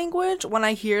 Love Language, when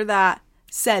I hear that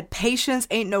said, patience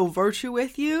ain't no virtue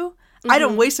with you, I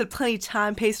done wasted plenty of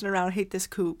time pacing around, hate this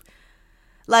coupe.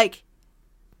 Like,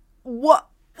 what?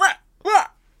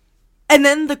 And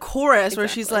then the chorus where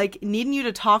she's like, needing you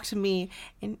to talk to me,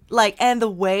 and like, and the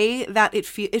way that it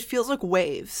feels like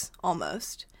waves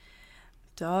almost.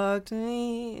 Talk to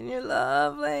me in your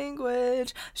love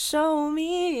language. Show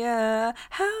me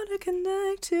how to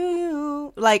connect to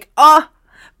you. Like,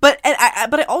 but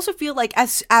I also feel like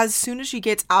as soon as she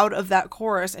gets out of that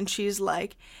chorus and she's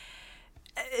like,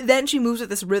 then she moves with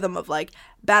this rhythm of like,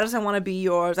 bad as I want to be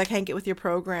yours, I can't get with your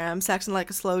program, sexing like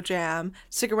a slow jam,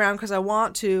 stick around because I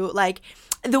want to. Like,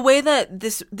 the way that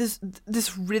this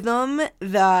rhythm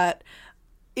that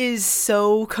is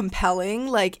so compelling,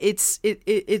 like it's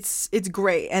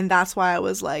great. And that's why I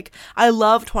was like, I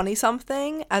love 20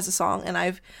 something as a song, and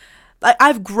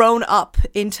I've grown up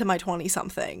into my 20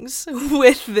 somethings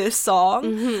with this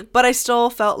song, but I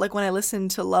still felt like when I listened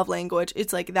to Love Language,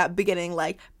 it's like that beginning,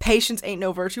 like, patience ain't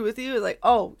no virtue with you, like,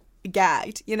 oh,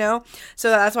 gagged, you know?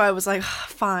 So that's why I was like,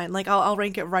 fine, like I'll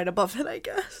rank it right above it, I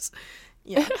guess.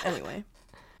 Yeah. Anyway.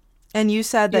 And you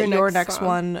said that your next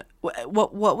one,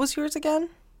 what was yours again?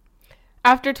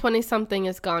 After 20 something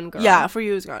is Gone Girl. Yeah, for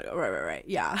you is Gone Girl. Right.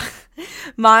 Yeah.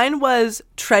 Mine was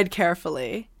Tread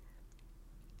Carefully.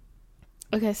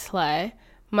 Okay, slay.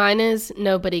 Mine is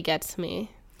Nobody Gets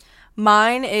Me.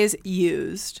 Mine is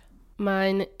Used.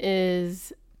 Mine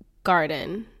is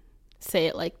Garden. Say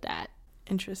It Like That.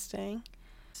 Interesting.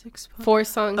 4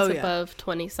 songs above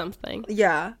 20 something.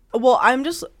 Yeah. Well, I'm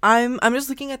just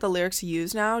looking at the lyrics to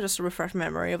Used now, just to refresh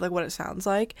memory of like what it sounds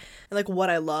like and like what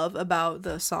I love about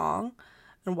the song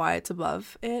and why it's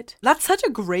above it. That's such a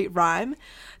great rhyme.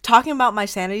 Talking about my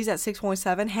sanities at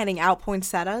 6.7, handing out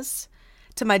poinsettias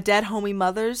to my dead homie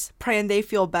mothers, praying they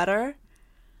feel better.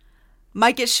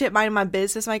 Might get shit minding my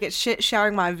business, might get shit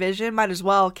showering my vision, might as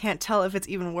well, can't tell if it's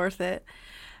even worth it.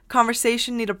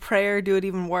 Conversation, need a prayer, do it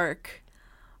even work.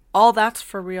 All that's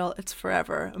for real, it's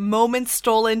forever. Moments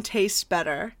stolen taste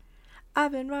better.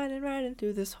 I've been riding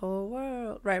through this whole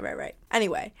world. Right.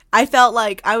 Anyway, I felt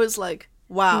like, I was like,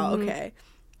 wow, okay.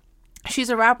 She's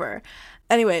a rapper.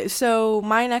 Anyway, so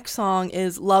my next song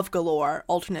is Love Galore,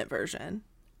 alternate version.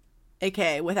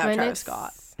 AKA without Travis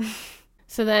Scott.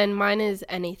 So then mine is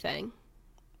Anything.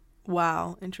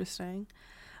 Wow, interesting.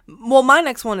 Well, my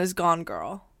next one is Gone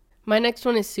Girl. My next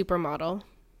one is Supermodel.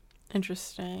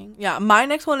 Interesting. Yeah, my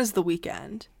next one is The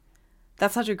Weeknd.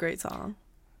 That's such a great song.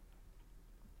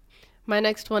 My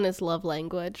next one is Love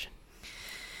Language.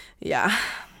 Yeah.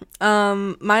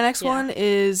 My next one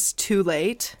is Too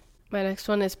Late. My next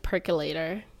one is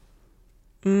Percolator.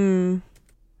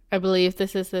 I believe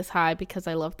this is this high because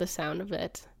I love the sound of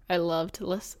it. I loved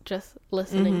just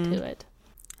listening to it.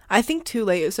 I think Too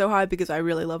Late is so high because I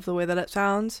really love the way that it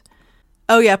sounds.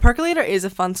 Oh yeah, Percolator is a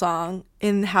fun song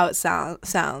in how it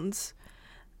sounds.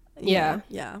 Yeah.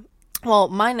 Well,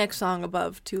 my next song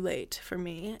above Too Late for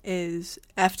me is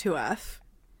F2F.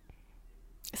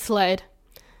 Slide.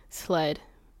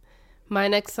 My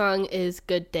next song is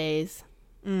Good Days.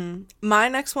 My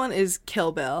next one is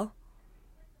Kill Bill.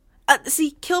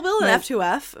 See, Kill Bill and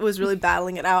F2F was really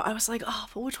battling it out. I was like, oh,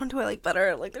 but which one do I like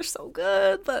better? Like, they're so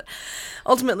good. But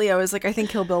ultimately, I was like, I think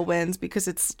Kill Bill wins because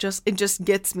it just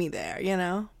gets me there, you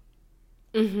know?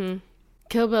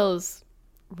 Kill Bill's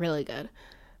really good.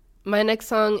 My next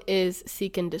song is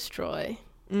Seek and Destroy.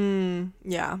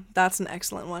 Yeah, that's an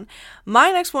excellent one.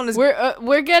 My next one is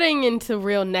we're getting into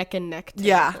real neck and neck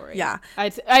territory. Yeah.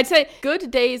 I'd say Good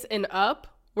Days and up.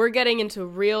 We're getting into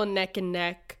real neck and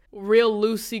neck, real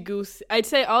loosey goosey. I'd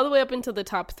say all the way up into the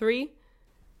top 3.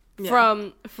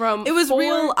 From it was 4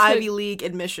 real to- Ivy League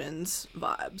admissions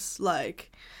vibes.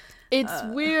 Like, it's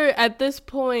weird at this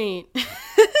point.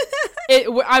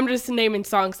 I'm just naming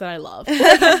songs that I love.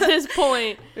 Like, at this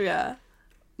point, yeah.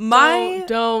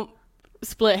 Don't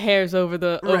split hairs over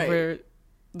the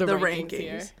rankings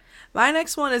here. My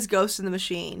next one is Ghost in the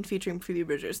Machine featuring Phoebe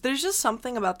Bridgers. There's just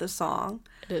something about this song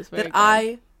that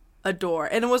I adore.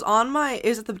 And it was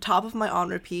at the top of my on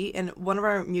repeat, and one of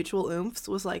our mutual oomphs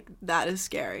was like, that is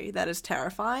scary. That is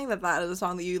terrifying. That is a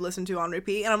song that you listen to on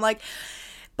repeat. And I'm like,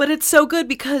 but it's so good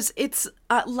because it's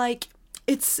like,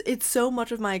 it's so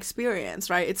much of my experience,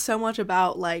 right? It's so much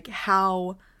about like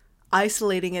how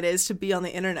isolating it is to be on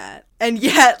the internet. And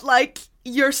yet, like,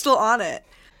 you're still on it.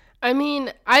 I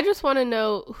mean, I just want to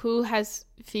know who has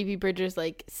Phoebe Bridgers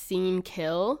like seen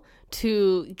kill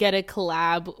to get a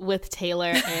collab with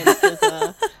Taylor and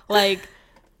SZA. Like,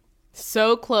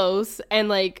 so close, and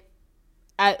like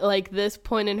at like this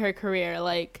point in her career,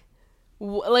 like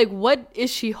what is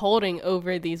she holding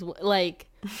over these, like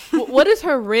what is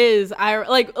her riz?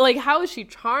 Like how is she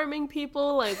charming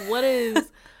people? Like what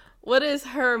is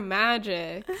her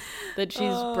magic that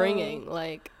she's bringing?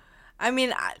 Like, I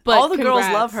mean, but all the congrats.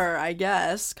 girls love her, I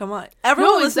guess. Come on.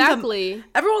 Everyone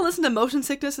listened to Motion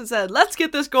Sickness and said, let's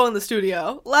get this girl in the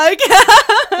studio. Like,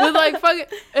 with like fucking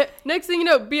next thing you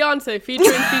know, Beyonce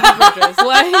featuring Phoebe Bridgers.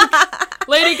 Like,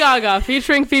 Lady Gaga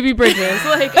featuring Phoebe Bridgers.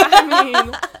 Like, I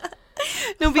mean,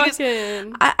 no, because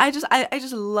I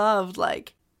just loved,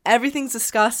 like, everything's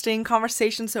disgusting,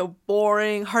 conversation so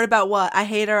boring, heard about what, I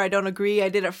hate her, I don't agree, I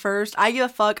did it first, I give a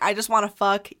fuck, I just want to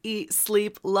fuck, eat,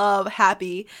 sleep, love,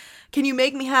 happy. Can you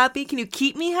make me happy? Can you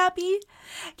keep me happy?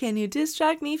 Can you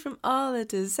distract me from all the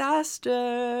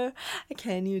disaster?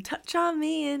 Can you touch on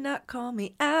me and not call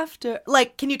me after?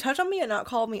 Like, can you touch on me and not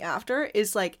call me after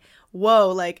is like, whoa,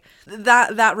 like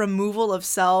that removal of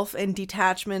self and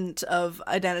detachment of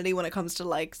identity when it comes to,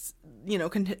 like, you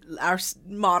know, our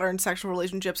modern sexual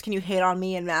relationships. Can you hate on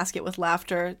me and mask it with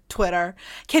laughter? Twitter.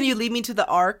 Can you lead me to the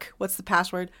ark? What's the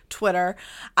password? Twitter.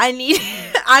 I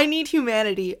need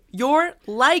humanity. You're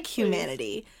like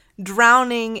humanity.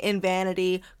 Drowning in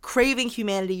vanity, craving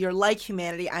humanity. You're like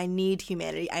humanity. I need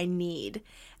humanity. I need.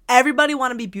 Everybody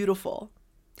want to be beautiful.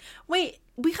 Wait,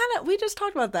 we just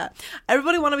talked about that.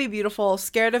 Everybody want to be beautiful,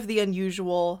 scared of the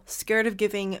unusual, scared of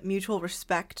giving mutual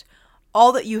respect.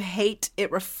 All that you hate,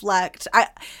 it reflect.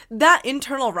 That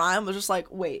internal rhyme was just like,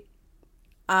 wait,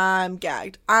 I'm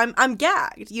gagged. I'm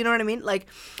gagged. You know what I mean? Like,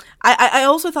 I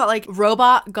also thought, like,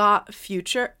 Robot got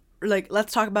Future. Like,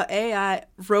 let's talk about AI.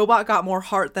 Robot got more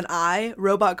heart than I.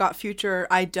 Robot got Future.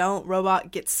 I don't.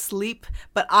 Robot gets sleep,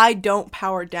 but I don't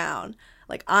power down.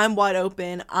 Like, I'm wide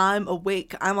open. I'm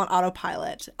awake. I'm on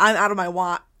autopilot. I'm out of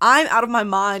my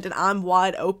mind, and I'm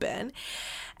wide open.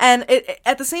 And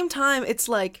at the same time, it's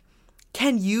like,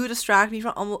 can you distract me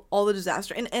from all the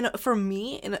disaster? And for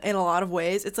me, in a lot of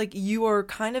ways, it's like you are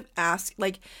kind of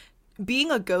like,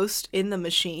 being a ghost in the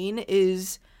machine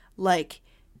is like,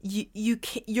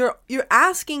 you're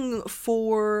asking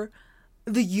for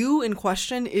the you in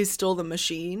question is still the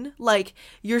machine. Like,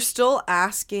 you're still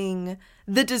asking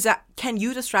can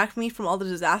you distract me from all the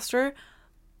disaster?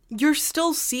 You're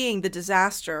still seeing the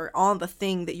disaster on the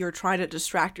thing that you're trying to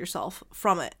distract yourself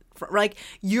from it. Like,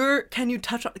 can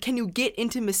you get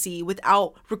intimacy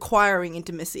without requiring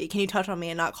intimacy? Can you touch on me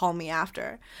and not call me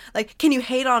after? Like, can you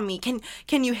hate on me? Can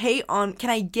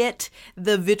I get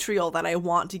the vitriol that I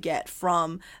want to get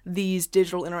from these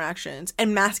digital interactions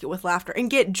and mask it with laughter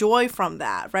and get joy from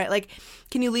that, right? Like,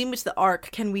 can you lead me to the ark?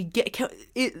 Can we get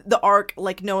the ark,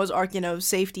 like Noah's Ark, you know,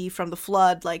 safety from the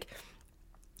flood, like,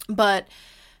 but,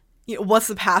 you know, what's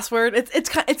the password?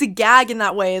 It's a gag in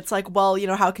that way. It's like, well, you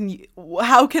know, how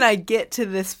can I get to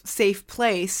this safe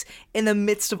place in the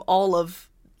midst of all of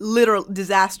literal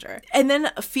disaster? And then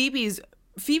Phoebe's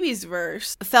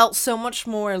verse felt so much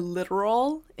more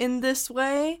literal in this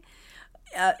way.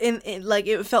 In like,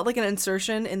 it felt like an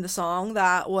insertion in the song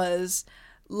that was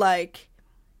like,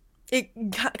 it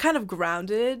kind of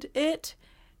grounded it,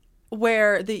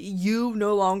 where the you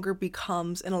no longer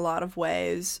becomes, in a lot of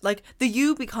ways, like, the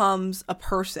you becomes a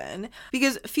person,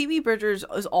 because Phoebe Bridgers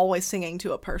is always singing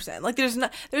to a person. Like, there's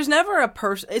never a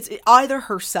person. It's either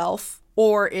herself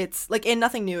or it's like, in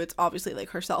Nothing New, it's obviously like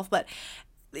herself, but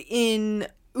in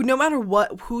no matter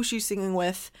who she's singing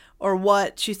with or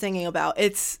what she's singing about,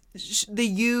 it's the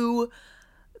you,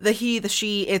 the he, the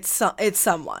she, it's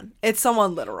someone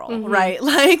literal, mm-hmm. right?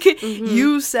 Like, mm-hmm.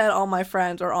 You said all my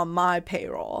friends are on my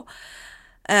payroll,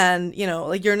 and, you know,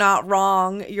 like, you're not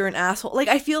wrong, you're an asshole. Like,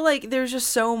 I feel like there's just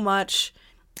so much,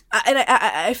 and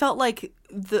I felt like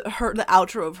the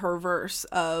outro of her verse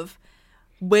of,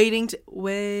 waiting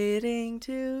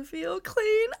to feel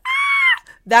clean.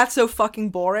 That's so fucking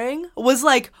boring. Was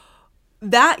like,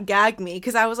 that gagged me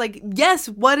because I was like, yes,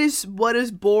 what is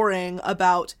boring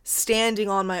about standing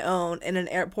on my own in an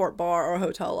airport bar or a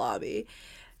hotel lobby,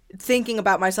 thinking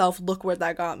about myself, look where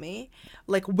that got me,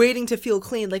 like waiting to feel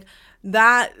clean, like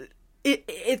that.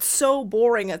 It's so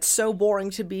boring. It's so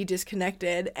boring to be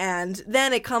disconnected, and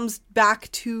then it comes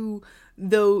back to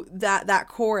that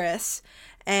chorus,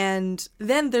 and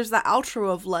then there's that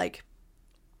outro of like,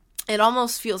 it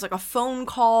almost feels like a phone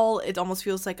call. It almost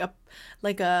feels like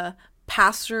a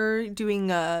pastor doing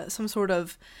some sort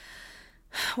of,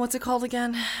 what's it called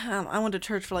again? I went to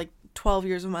church for like 12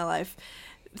 years of my life,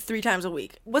 3 times a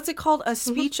week. What's it called? A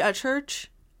speech at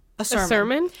church? A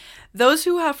sermon? Those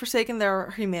who have forsaken their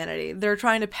humanity, they're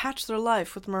trying to patch their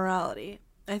life with morality,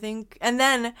 I think. And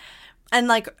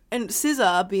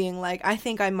SZA being like, I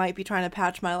think I might be trying to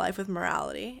patch my life with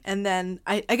morality. And then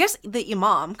I guess the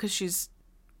imam, because she's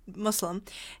Muslim,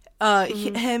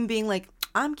 him being like,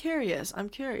 I'm curious.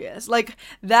 Like,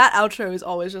 that outro is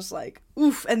always just like,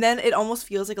 oof. And then it almost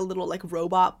feels like a little like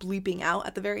robot bleeping out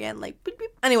at the very end, like beep,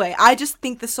 beep. Anyway, I just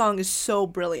think the song is so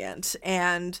brilliant,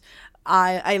 and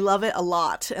I love it a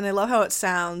lot, and I love how it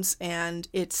sounds, and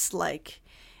it's like,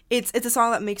 it's a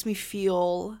song that makes me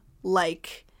feel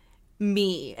like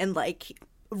me and like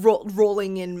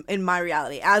rolling in my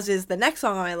reality, as is the next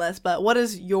song on my list. But what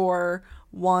is your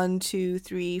 1, 2,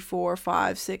 3, 4,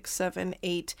 5, 6, 7,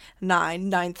 8, 9,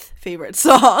 ninth favorite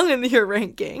song in your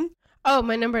ranking? Oh,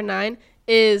 my number 9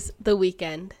 is The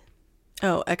Weeknd.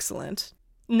 Oh, excellent.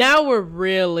 Now we're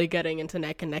really getting into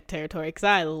neck and neck territory, because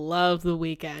I love The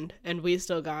Weeknd, and we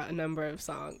still got a number of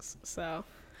songs. So,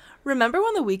 remember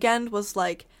when The Weeknd was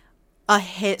like a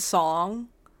hit song?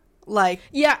 Like,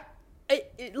 yeah,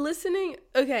 listening.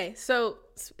 Okay, so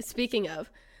speaking of,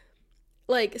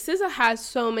 like, SZA has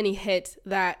so many hits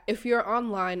that if you're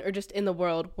online or just in the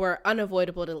world, were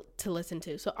unavoidable to listen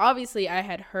to. So obviously I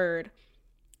had heard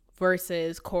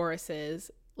verses,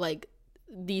 choruses, like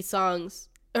these songs,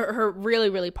 or her really,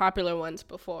 really popular ones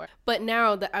before. But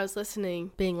now that I was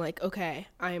listening, being like, okay,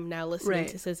 I am now listening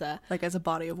to SZA. Like, as a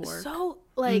body of work. So,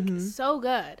 like, so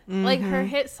good. Like, her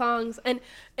hit songs. And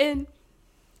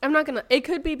I'm not gonna, it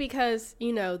could be because,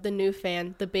 you know, the new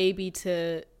fan, the baby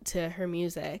to her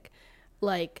music.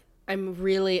 Like, I'm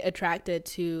really attracted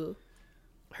to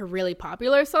her really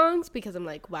popular songs because I'm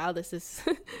like, wow, this is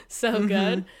so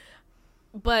good.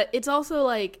 But it's also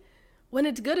like, when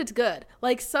it's good, it's good.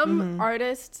 Like, some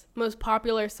artists' most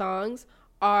popular songs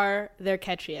are their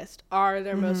catchiest, are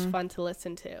their most fun to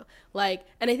listen to. Like,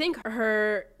 and I think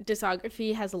her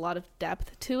discography has a lot of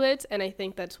depth to it, and I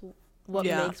think that's what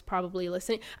makes probably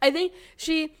listening. I think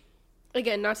she...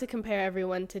 Again, not to compare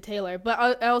everyone to Taylor, but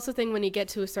I also think when you get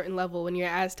to a certain level, when you're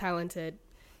as talented,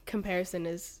 comparison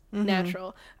is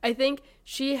natural. I think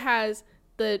she has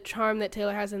the charm that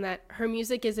Taylor has in that her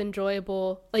music is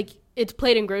enjoyable. Like, it's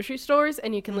played in grocery stores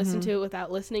and you can listen to it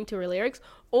without listening to her lyrics,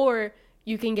 or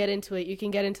you can get into it. You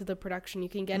can get into the production. You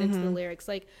can get into the lyrics.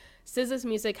 Like, SZA's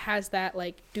music has that,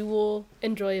 like, dual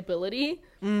enjoyability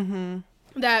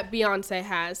that Beyonce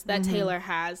has, that Taylor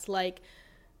has. Like,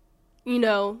 you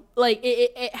know, like,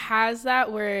 it has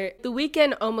that where The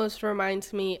Weeknd almost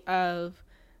reminds me of,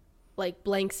 like,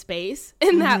 Blank Space,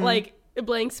 in that, like,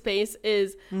 Blank Space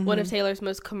is one of Taylor's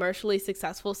most commercially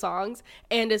successful songs,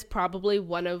 and is probably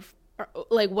one of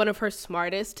her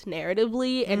smartest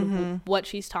narratively and what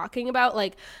she's talking about.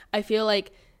 Like, I feel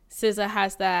like SZA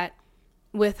has that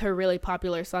with her really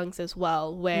popular songs as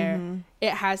well, where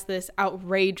it has this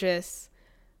outrageous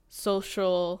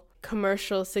social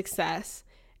commercial success.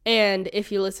 And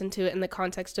if you listen to it in the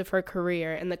context of her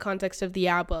career, in the context of the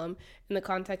album, in the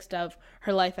context of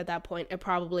her life at that point, it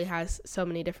probably has so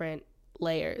many different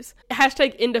layers.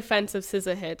 Hashtag in defense of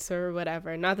SZA hits or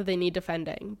whatever. Not that they need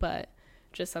defending, but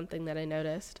just something that I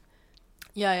noticed.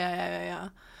 Yeah.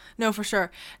 No, for sure.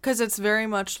 Because it's very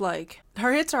much like,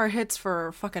 her hits are hits for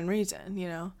a fucking reason, you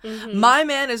know? My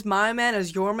man is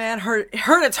your man. Her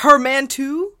it's her man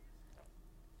too.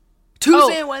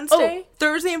 Tuesday and Wednesday.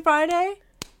 Thursday and Friday.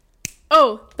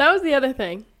 Oh, that was the other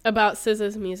thing about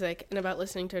SZA's music and about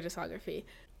listening to her discography.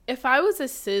 If I was a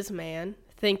SZA man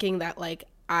thinking that, like,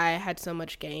 I had so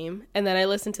much game, and then I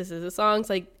listened to SZA songs,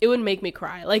 like, it would make me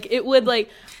cry. Like, it would, like,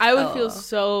 I would feel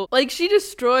so, like, she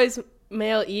destroys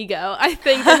male ego, I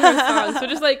think, in her songs. So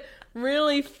just, like,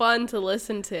 really fun to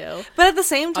listen to. But at the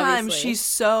same time, she's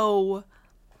so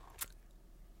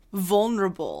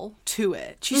vulnerable to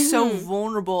it. She's so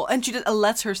vulnerable, and she just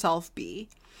lets herself be.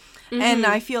 And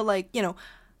I feel like, you know,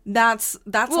 that's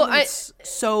something that's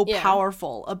so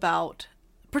powerful about,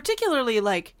 particularly,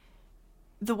 like,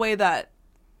 the way that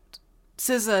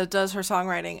SZA does her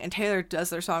songwriting and Taylor does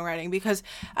their songwriting, because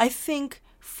I think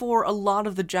for a lot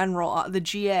of the gen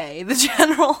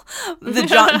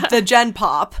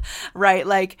pop, right?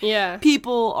 Like, yeah,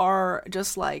 people are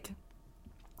just like,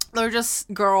 they're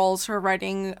just girls who are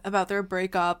writing about their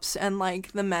breakups and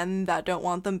like the men that don't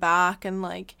want them back and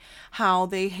like how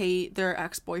they hate their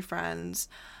ex-boyfriends.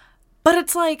 But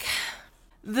it's like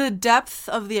the depth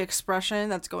of the expression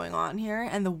that's going on here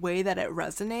and the way that it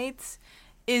resonates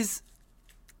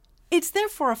it's there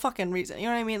for a fucking reason. You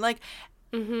know what I mean? Like,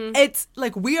 it's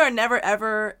like, we are never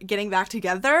ever getting back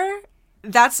together.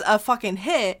 That's a fucking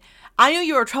hit. I knew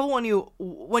you were trouble when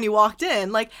you walked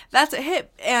in. Like, that's a hit.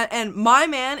 And my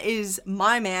man is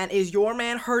your man.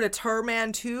 It's her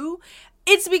man too.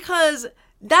 It's because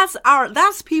that's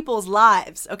people's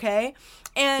lives, okay?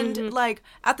 And like,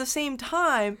 at the same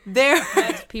time,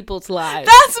 that's people's lives.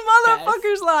 That's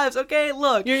motherfuckers' lives, okay?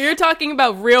 Look, you're talking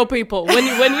about real people. When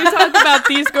you talk about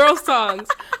these girl songs,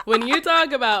 when you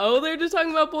talk about they're just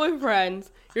talking about boyfriends,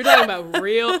 you're talking about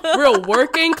real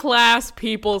working class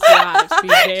people's lives. Be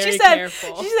very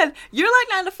careful. She said, "You're like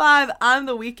 9 to 5. I'm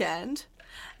the weekend.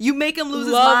 You make him lose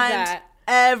his mind."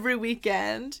 Every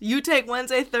weekend. You take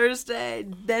Wednesday, Thursday,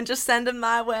 then just send him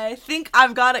my way. Think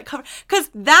I've got it covered. Because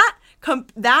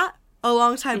that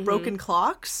alongside Broken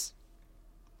Clocks,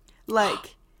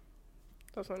 like...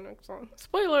 That's my next song.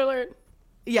 Spoiler alert.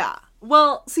 Yeah.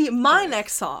 Well, see, my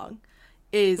next song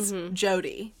is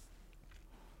Jody.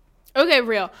 Okay,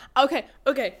 real. Okay.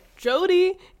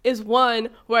 Jody is one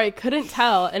where I couldn't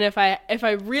tell, and if I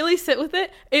really sit with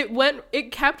it,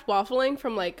 it kept waffling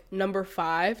from like number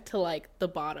 5 to like the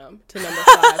bottom to number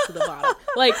 5 to the bottom.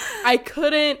 Like, I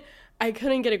couldn't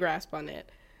get a grasp on it.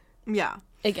 Yeah.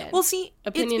 Again. Well, see,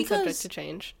 opinion subject to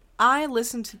change. I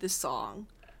listen to this song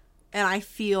and I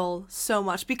feel so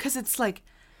much because it's like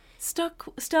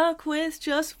stuck with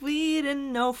just weed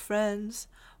and no friends,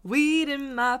 weed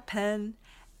in my pen.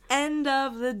 End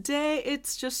of the day,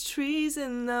 it's just trees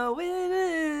in the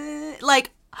wind.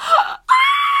 Like,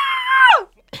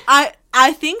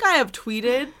 I think I have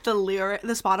tweeted the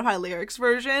Spotify lyrics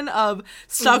version of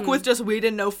stuck with just weed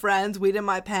and no friends, weed in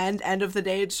my pen, end of the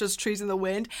day, it's just trees in the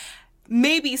wind,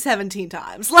 maybe 17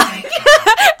 times, like,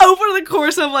 over the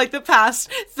course of like the past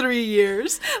 3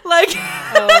 years. Like,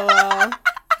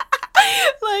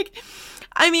 like,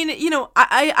 I mean, you know,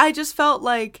 I just felt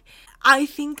like, I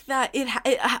think that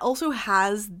it also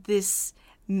has this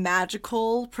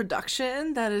magical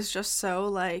production that is just so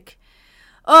like,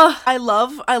 I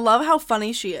love how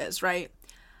funny she is, right?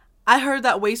 I heard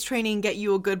that waist training get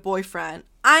you a good boyfriend.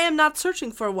 I am not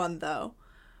searching for one though.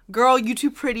 Girl, you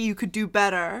too pretty, you could do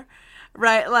better,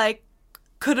 right? Like,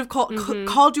 could have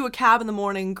called you a cab in the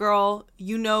morning. Girl,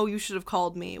 you know you should have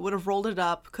called me. Would have rolled it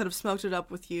up, could have smoked it up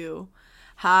with you.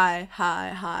 Hi,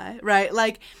 right?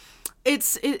 Like,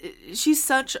 she's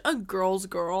such a girl's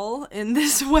girl in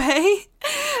this way,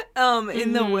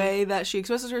 in the way that she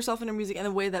expresses herself in her music and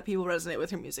the way that people resonate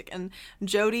with her music. And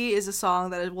Jody is a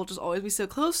song that will just always be so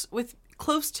close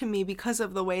to me because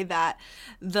of the way that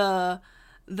the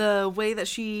way that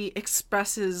she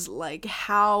expresses like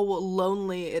how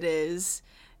lonely it is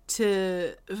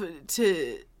because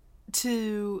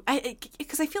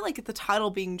I feel like the title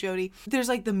being Jody, there's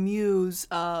like the muse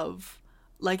of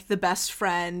like the best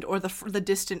friend or the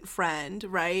distant friend,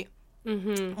 right?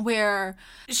 Where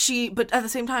but at the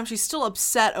same time, she's still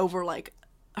upset over like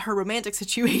her romantic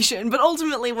situation. But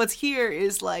ultimately what's here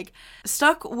is like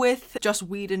stuck with just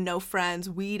weed and no friends,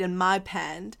 weed and my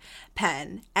pen.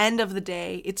 End of the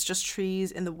day, it's just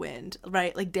trees in the wind,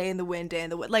 right? Like day in the wind.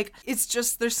 Like, it's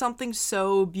just, there's something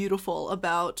so beautiful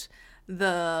about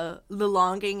the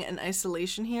longing and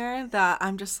isolation here that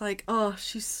I'm just like, oh,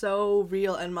 she's so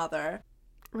real and mother.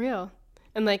 Real.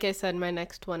 And like I said, my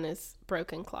next one is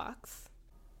Broken Clocks.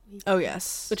 Oh,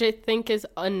 yes. Which I think is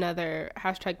another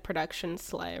 #production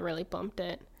slay. I really bumped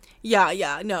it.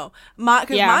 Yeah, no.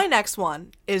 My next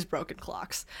one is Broken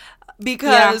Clocks.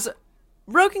 Because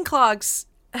Broken Clocks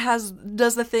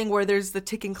does the thing where there's the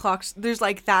ticking clocks. There's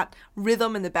like that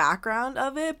rhythm in the background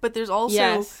of it, but there's also...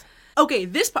 Yes. Okay,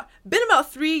 this part, been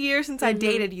about 3 years since I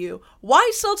dated you. Why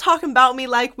you still talking about me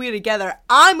like we together?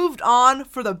 I moved on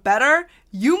for the better.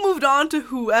 You moved on to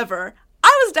whoever.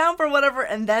 I was down for whatever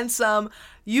and then some.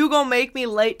 You gonna make me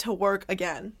late to work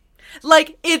again.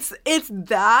 Like, it's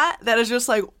that is just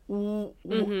like,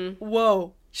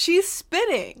 whoa. She's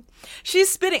spitting.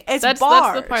 It's bars. That's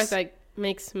the part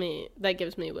that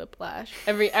gives me whiplash.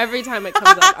 Every time it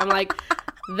comes up, I'm like,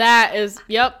 that is,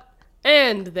 yep.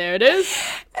 And there it is.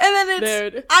 And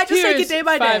then I just take it day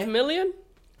by day. 5 million?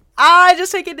 I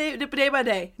just take it day by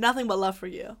day. Nothing but love for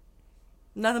you.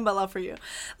 Nothing but love for you.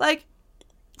 Like,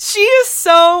 she is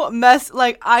so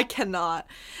like, I cannot.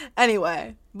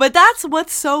 Anyway, but that's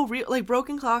what's so real. Like,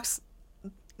 Broken Clock's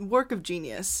work of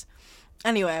genius.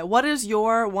 Anyway, what is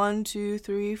your 1, 2,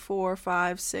 3, 4,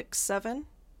 5, 6, 7?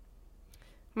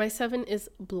 My 7 is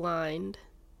Blind.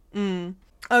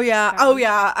 Oh yeah. Oh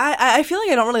yeah. I feel like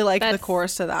I don't really like the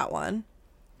chorus to that one.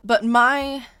 But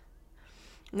my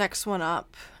next one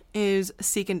up is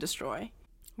Seek and Destroy.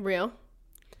 Real.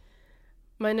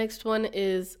 My next one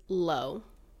is Low.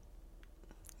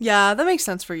 Yeah, that makes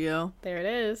sense for you. There it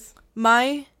is.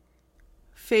 My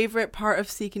favorite part of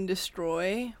Seek and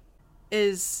Destroy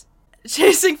is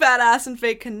chasing fat ass and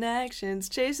fake connections,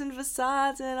 chasing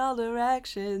facades in all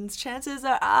directions. Chances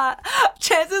are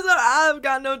I've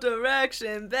got no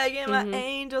direction, begging my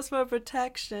angels for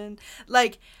protection.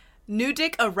 Like, new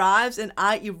dick arrives and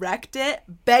I erect it,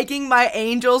 begging my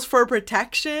angels for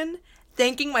protection,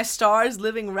 thanking my stars,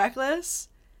 living reckless.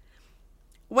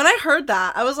 When I heard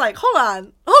that, I was like, hold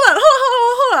on.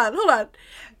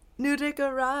 New dick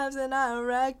arrives and I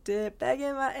erect it,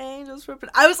 begging my angels for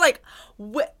protection. I was like,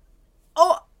 what?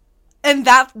 Oh, and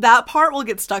that part will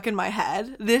get stuck in my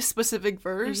head. This specific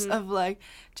verse of like,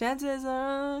 chances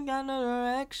are got no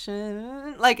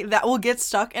direction. Like, that will get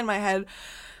stuck in my head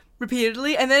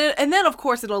repeatedly, and then of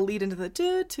course it'll lead into the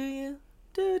do to you,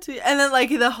 and then like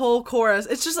the whole chorus.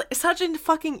 It's just like such a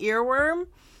fucking earworm,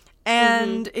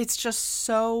 and it's just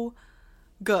so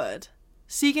good.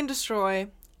 Seek and Destroy,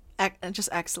 just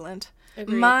excellent.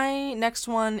 Agreed. My next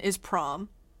one is Prom.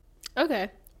 Okay,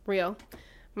 real.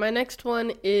 My next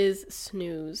one is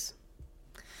Snooze.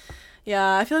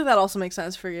 Yeah, I feel like that also makes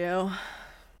sense for you.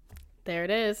 There it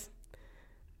is.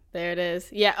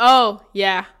 Yeah. Oh,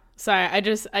 yeah. Sorry, I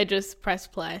just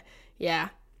pressed play. Yeah.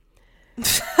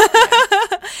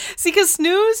 See, because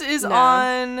Snooze is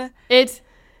on...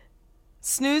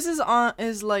 Snooze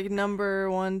is like number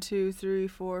 1, 2, 3,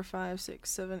 4, 5, 6,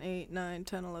 7, 8, 9,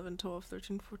 10, 11, 12,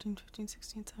 13, 14, 15,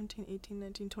 16, 17, 18,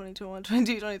 19, 20, 21,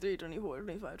 22, 23, 24,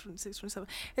 25, 26, 27.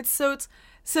 It's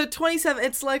 27.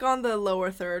 It's like on the lower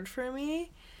third for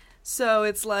me. So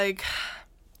it's like,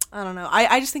 I don't know.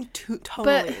 I just think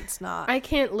totally it's not. I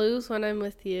can't lose when I'm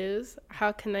with you.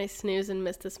 How can I snooze and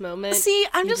miss this moment? See,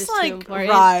 I'm just like,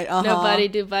 right, Nobody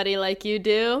do buddy like you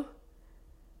do.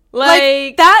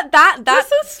 Like that's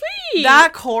so sweet.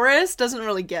 That chorus doesn't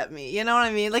really get me. You know what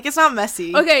I mean? Like, it's not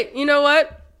messy. Okay, you know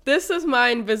what? This is my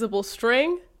invisible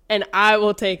string, and I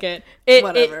will take it. It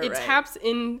right. taps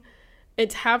in.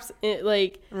 It taps in,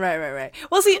 like... Right.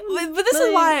 Well, see, but this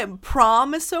is why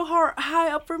Prom is so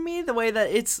high up for me, the way that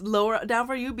it's lower down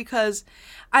for you, because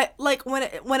I, like, when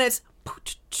it's...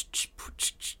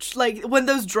 Like, when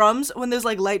those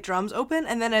like light drums open,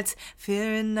 and then it's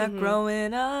fearing not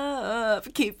growing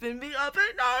up, keeping me up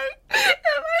at night.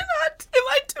 Am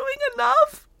I doing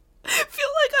enough? Feel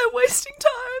like I'm wasting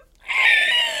time.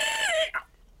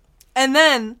 And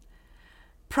then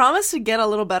Promise to get a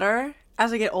little better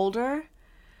as I get older.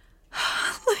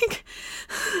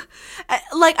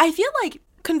 like I feel like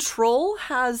Control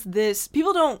has this,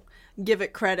 people don't give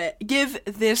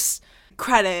this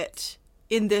credit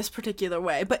in this particular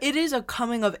way, but it is a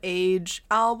coming of age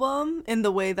album in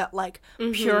the way that like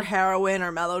Pure Heroine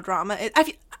or Melodrama,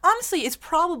 honestly it's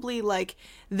probably like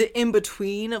the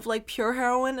in-between of like Pure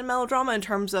Heroine and Melodrama in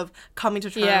terms of coming to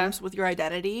terms with your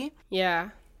identity.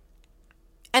 Yeah.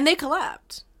 And they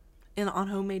collabed on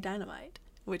Homemade Dynamite,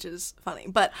 which is funny,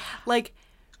 but like,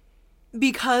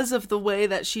 because of the way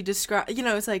that she described,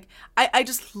 it's like, I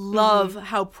just love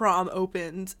how Prom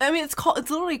opens. I mean, it's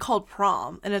literally called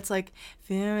Prom, and it's like,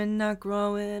 fearing not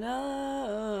growing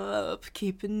up,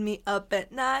 keeping me up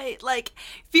at night. Like,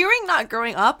 fearing not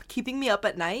growing up, keeping me up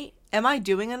at night. Am I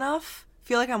doing enough?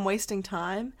 Feel like I'm wasting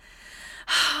time?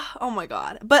 Oh my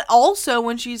God. But also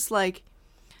when she's like,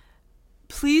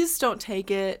 please don't take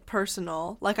it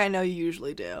personal, like I know you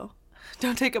usually do.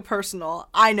 Don't take it personal.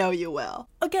 I know you will.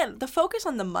 Again, the focus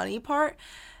on the money part,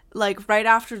 like right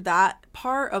after that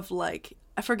part of like,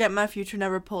 I forget my future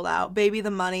never pulled out. Baby,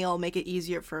 the money will make it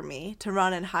easier for me to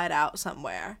run and hide out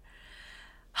somewhere.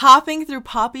 Hopping through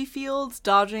poppy fields,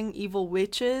 dodging evil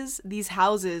witches, these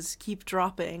houses keep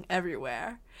dropping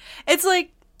everywhere. It's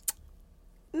like,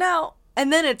 now,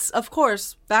 and then it's, of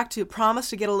course, back to promise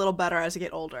to get a little better as I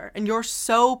get older. And you're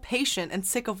so patient and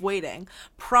sick of waiting.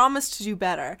 Promise to do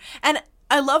better. And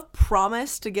I love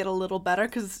promise to get a little better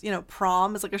because,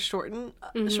 prom is like a shortened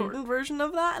version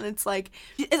of that. And it's like,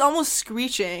 it's almost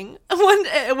screeching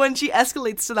when she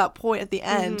escalates to that point at the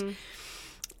end.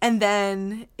 And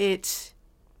then it,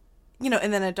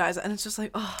 and then it dies. And it's just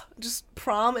like, oh, just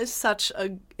Prom is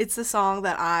it's a song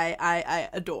that I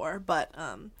adore. But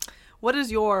What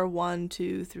is your 1,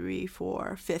 2, 3,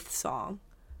 4, 5th song?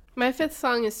 My 5th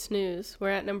song is Snooze. We're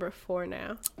at number 4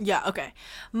 now. Yeah, okay.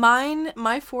 My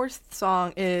 4th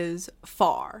song is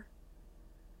Far.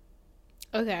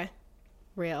 Okay.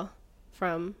 Real.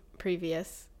 From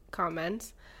previous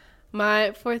comments.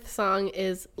 My 4th song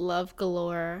is Love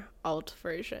Galore alt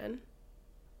version.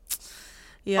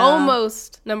 Yeah.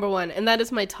 Almost number 1. And that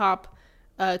is my top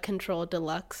Control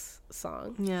Deluxe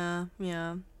song. Yeah.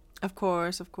 Of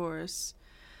course.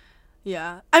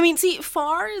 Yeah. I mean, see,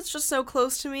 Far is just so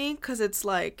close to me because it's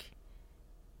like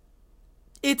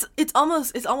it's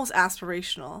almost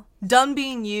aspirational. Done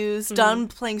being used, done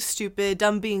playing stupid,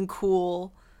 done being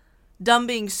cool, done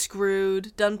being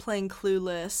screwed, done playing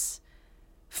clueless.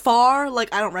 Far,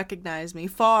 like, I don't recognize me.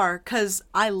 Far, because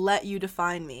I let you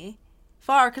define me.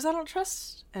 Far, because I don't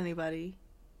trust anybody.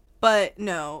 But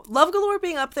no, Love Galore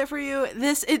being up there for you,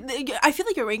 I feel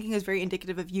like your ranking is very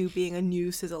indicative of you being a new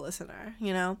SZA listener,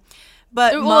 you know?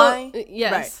 But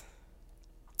yes. Right.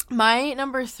 My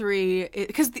number 3,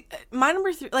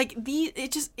 like,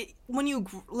 when you,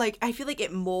 like, I feel like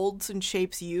it molds and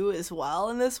shapes you as well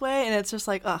in this way, and it's just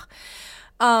like, ugh.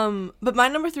 But my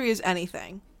number 3 is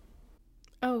Anything.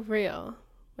 Oh, real.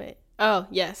 Wait. Oh,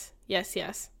 yes.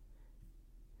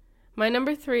 My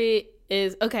number 3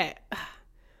 is, okay.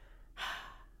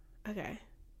 Okay.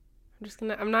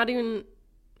 I'm not even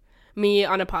me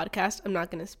on a podcast. I'm not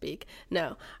going to speak.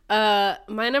 No.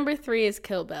 My number 3 is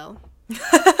Kill Bill.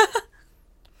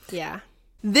 Yeah.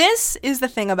 This is the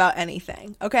thing about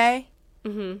Anything, okay?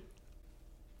 Mm-hmm.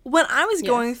 When I was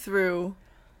going through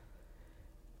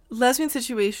lesbian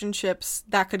situationships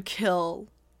that could kill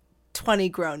 20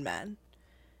 grown men,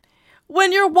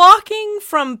 when you're walking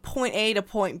from point A to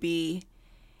point B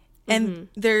and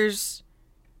there's,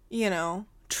 you know,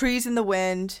 trees in the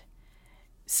wind,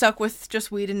 stuck with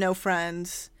just weed and no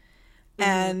friends,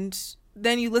 and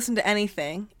then you listen to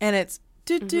Anything and it's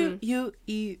do you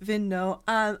even know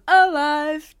I'm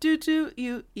alive? Do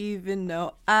you even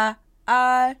know I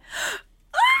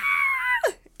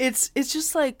it's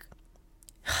just like,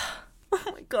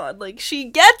 oh my god, like, she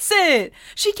gets it,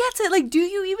 like, do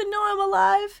you even know I'm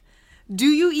alive? Do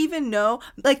you even know?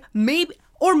 Like, maybe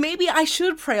I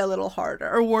should pray a little harder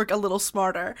or work a little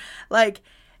smarter. Like,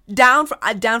 down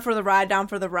for the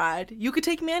ride. You could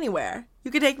take me anywhere.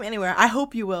 I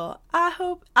hope you will. I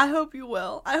hope you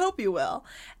will.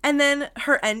 And then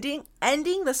her ending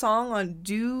the song on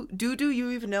do you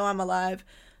even know I'm alive?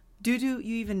 Do you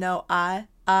even know I?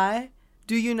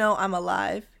 Do you know I'm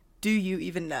alive? Do you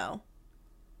even know?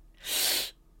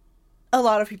 A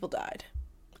lot of people died.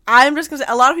 I'm just gonna say,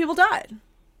 a lot of people died.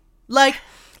 Like,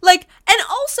 and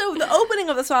also the opening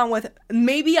of the song with,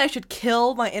 maybe I should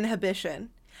kill my inhibition.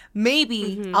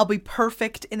 Maybe I'll be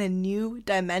perfect in a new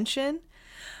dimension.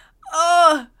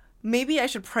 Maybe I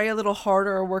should pray a little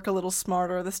harder or work a little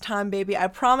smarter this time, baby. I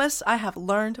promise I have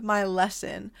learned my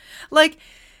lesson. Like,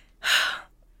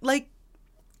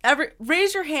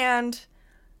 raise your hand,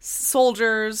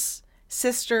 soldiers,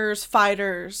 sisters,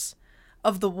 fighters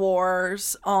of the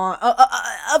wars on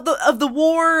of the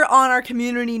war on our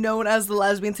community known as the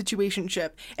lesbian situationship.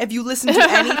 If you listen to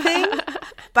Anything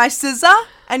by SZA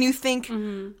and you think,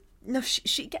 no,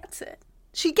 she gets it.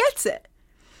 She gets it.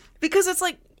 Because it's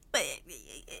like,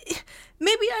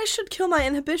 maybe I should kill my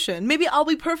inhibition. Maybe I'll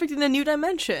be perfect in a new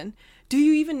dimension. Do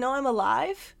you even know I'm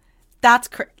alive? That's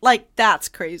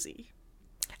crazy.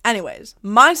 Anyways,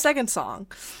 my second song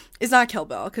is not Kill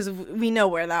Bill, because we know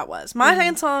where that was. My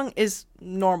second song is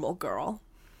Normal Girl.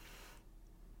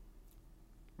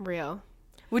 Real.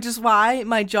 Which is why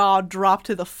my jaw dropped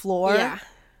to the floor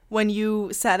when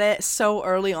you said it so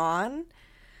early on.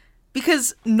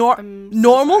 Because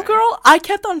Normal Girl, I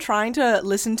kept on trying to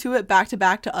listen to it back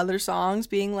to other songs,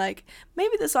 being like,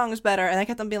 maybe this song is better. And I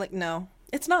kept on being like, no,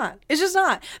 it's not. It's just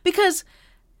not. Because,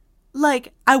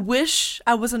 like, I wish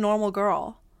I was a normal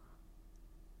girl.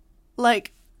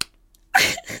 Like,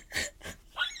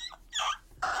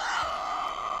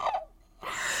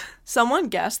 someone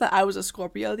guessed that I was a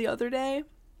Scorpio the other day,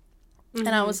 and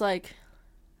I was like,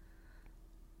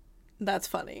 that's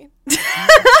funny.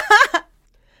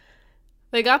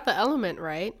 They got the element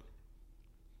right.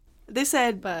 They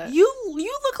said, but you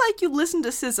look like you listen to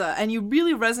SZA and you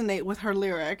really resonate with her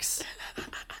lyrics.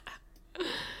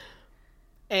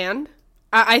 And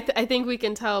I think we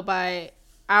can tell by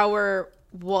hour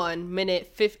 1 minute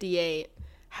 58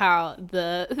 how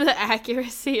the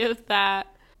accuracy of that.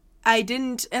 I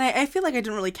didn't, and I feel like I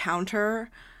didn't really counter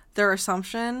their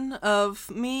assumption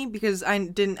of me because I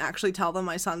didn't actually tell them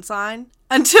my sun sign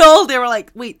until they were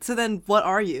like, wait, so then what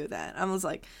are you then? I was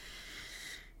like,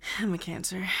 I'm a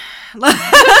Cancer.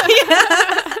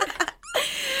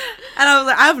 And I was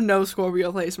like, I have no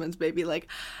Scorpio placements, baby. Like,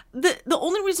 the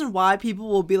only reason why people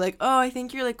will be like, oh, I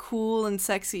think you're like cool and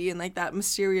sexy in like that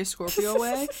mysterious Scorpio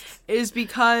way is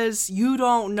because you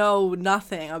don't know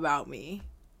nothing about me.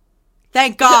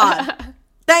 Thank God.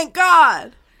 Thank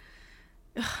God.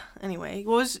 Anyway,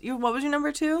 what was your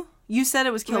number 2? You said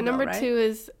it was Kill Bill, My number right? 2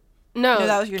 is no.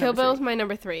 That was your Kill number Bill 3. is my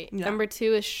number 3. Yeah. Number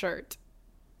 2 is Shirt.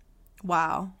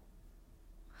 Wow.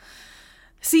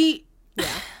 See, yeah.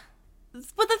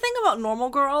 But the thing about Normal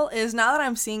Girl is now that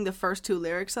I'm seeing the first 2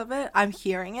 lyrics of it, I'm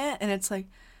hearing it, and it's like,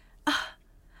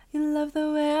 you love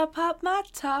the way I pop my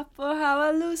top, or how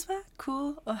I lose my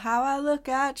cool, or how I look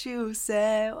at you,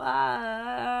 say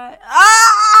why.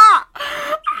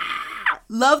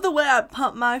 Love the way I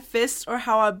pump my fist, or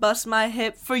how I bust my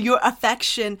hip for your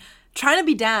affection, trying to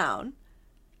be down.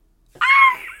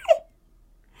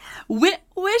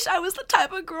 Wish I was the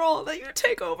type of girl that you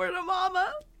take over to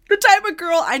mama. The type of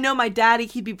girl I know my daddy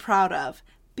he'd be proud of.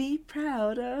 Be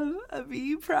proud of.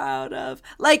 Be proud of.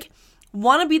 Like,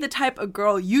 want to be the type of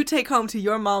girl you take home to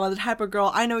your mama. The type of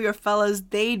girl I know your fellas,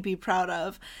 they'd be proud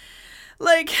of.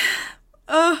 Like,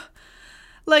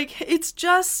 it's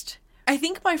just... I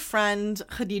think my friend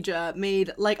Khadija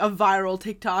made, like, a viral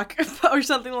TikTok or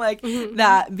something like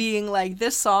that, being like,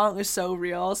 this song is so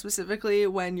real, specifically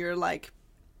when you're, like,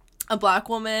 a black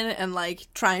woman and, like,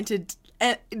 trying to...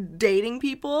 dating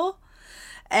people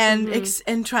and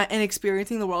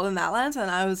experiencing the world in that lens,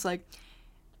 and I was like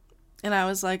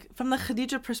from the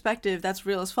Khadija perspective, that's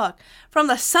real as fuck. From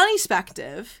the Sunny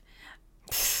perspective,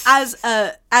 as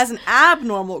an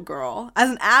abnormal girl,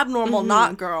 as an abnormal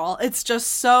not girl, it's just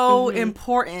so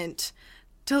important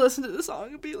to listen to the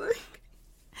song and be like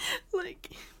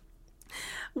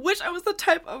wish I was the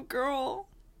type of girl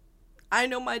I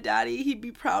know my daddy he'd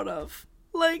be proud of.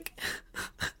 Like,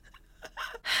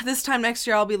 this time next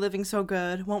year I'll be living so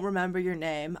good, won't remember your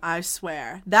name, I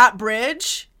swear. That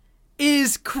bridge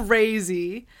is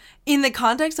crazy in the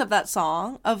context of that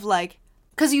song, of like,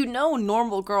 because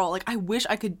Normal Girl, like, I wish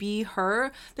I could be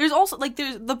her. There's also, like,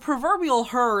 there's the proverbial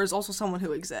her is also someone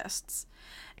who exists.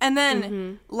 And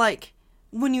then, like,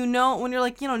 when you're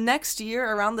like, next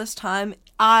year around this time,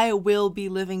 I will be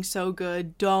living so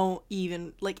good,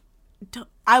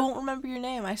 I won't remember your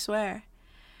name, I swear.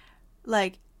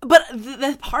 Like, but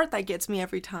the part that gets me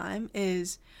every time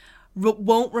is,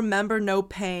 won't remember no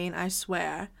pain, I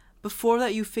swear. Before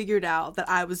that you figured out that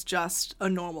I was just a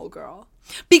normal girl.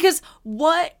 Because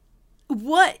what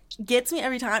gets me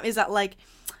every time is that, like,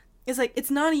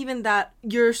 it's not even that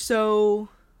you're so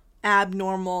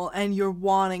abnormal and you're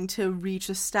wanting to reach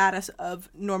a status of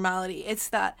normality. It's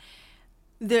that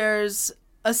there's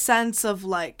a sense of,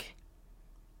 like,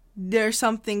 there's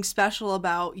something special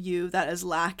about you that is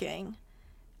lacking.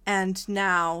 And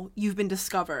now you've been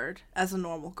discovered as a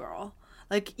normal girl.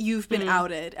 Like, you've been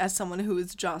outed as someone who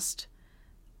is just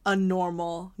a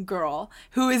normal girl.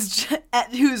 Who's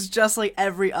just like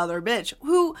every other bitch.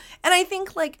 And I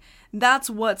think, like, that's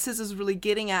what SZA's really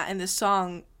getting at in this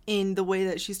song, in the way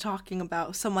that she's talking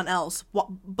about someone else,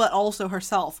 but also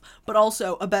herself, but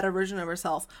also a better version of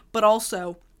herself, but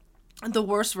also the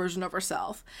worst version of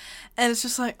herself. And it's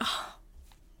just like, oh,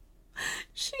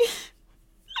 she...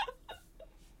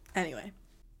 Anyway.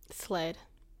 Slade.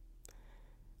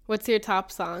 What's your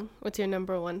top song? What's your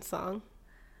number 1 song?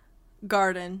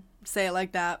 Garden. Say it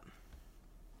like that.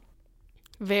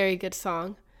 Very good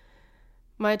song.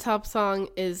 My top song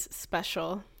is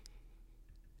Special.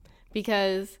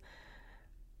 Because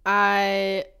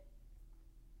when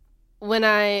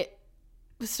I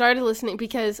started listening,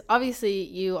 because obviously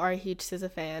you are a huge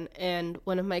SZA fan, and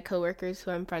one of my coworkers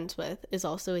who I'm friends with is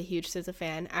also a huge SZA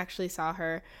fan. Actually saw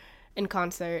her in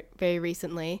concert very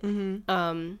recently,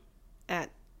 at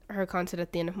her concert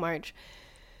at the end of March.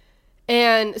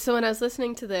 And so when I was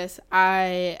listening to this,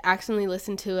 I accidentally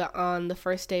listened to it on the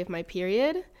first day of my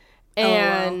period,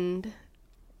 and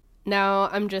now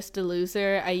I'm just a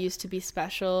loser. I used to be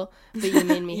special, but you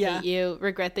made me hate you.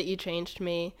 Regret that you changed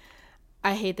me.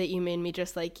 I hate that you made me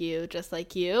just like you, just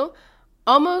like you.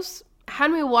 Almost had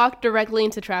me walk directly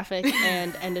into traffic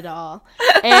and end it all.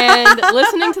 And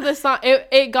listening to this song,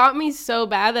 it got me so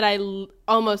bad that I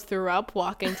almost threw up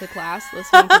walking to class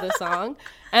listening to the song.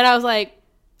 And I was like,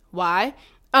 why?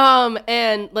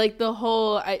 And like the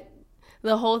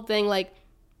whole thing, like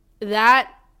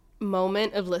that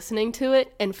moment of listening to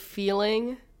it and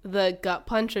feeling the gut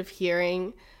punch of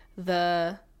hearing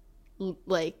the,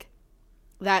 like,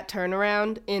 that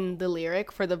turnaround in the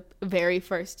lyric for the very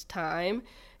first time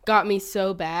got me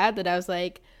so bad that I was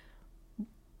like,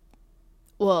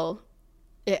 well,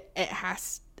 it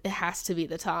has it has to be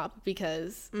the top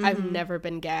because I've never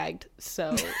been gagged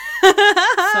so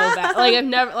bad.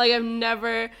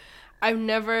 I've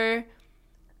never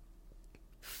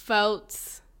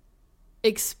felt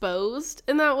exposed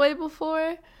in that way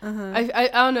before. I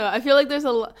don't know. I feel like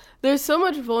there's so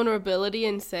much vulnerability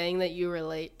in saying that you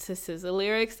relate to SZA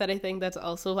lyrics that I think that's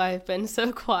also why I've been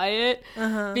so quiet,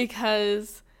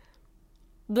 because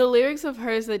the lyrics of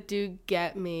hers that do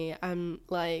get me, I'm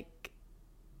like,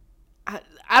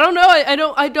 I don't know.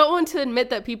 I don't want to admit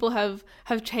that people have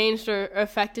changed or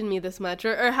affected me this much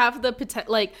or have the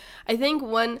potential. Like, I think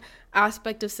one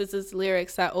aspect of SZA's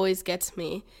lyrics that always gets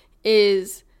me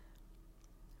is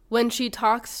when she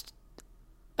talks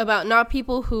about not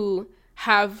people who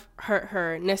have hurt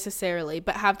her necessarily,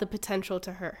 but have the potential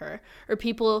to hurt her, or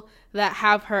people that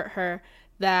have hurt her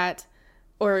that,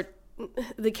 or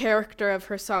the character of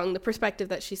her song, the perspective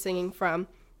that she's singing from,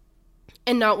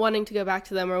 and not wanting to go back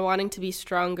to them or wanting to be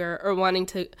stronger or wanting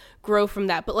to grow from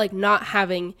that, but like not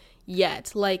having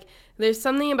yet. Like, there's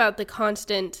something about the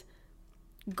constant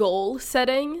goal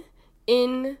setting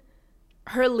in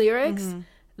her lyrics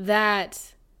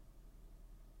that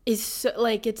is so,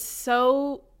 like, it's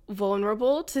so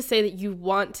vulnerable to say that you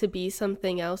want to be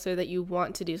something else or that you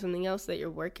want to do something else, that you're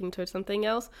working towards something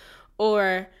else,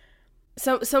 or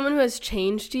someone who has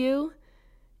changed you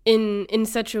in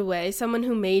such a way, someone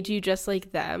who made you just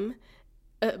like them,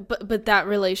 but that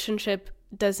relationship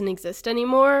doesn't exist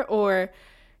anymore, or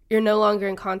you're no longer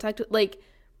in contact with, like,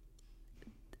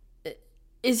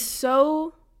 is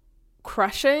so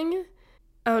crushing.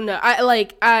 I don't know.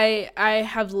 I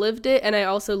have lived it, and I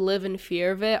also live in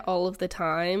fear of it all of the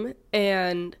time,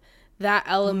 and that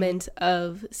element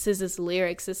of SZA's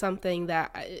lyrics is something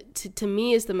that to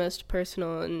me is the most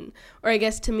personal, and, or I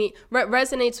guess to me,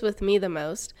 resonates with me the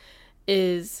most,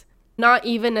 is not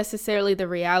even necessarily the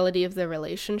reality of the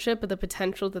relationship, but the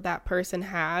potential that person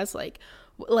has. Like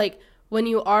when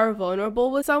you are vulnerable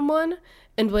with someone,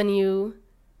 and when you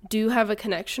do have a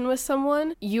connection with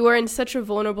someone, you are in such a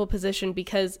vulnerable position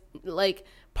because, like,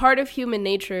 part of human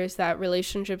nature is that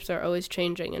relationships are always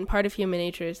changing, and part of human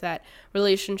nature is that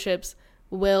relationships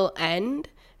will end.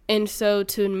 And so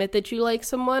to admit that you like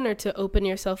someone, or to open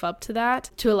yourself up to that,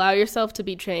 to allow yourself to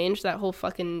be changed, that whole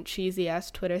fucking cheesy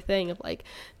ass Twitter thing of like,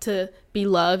 to be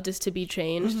loved is to be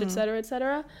changed, etc.,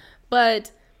 etc.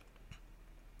 But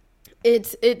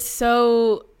it's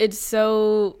so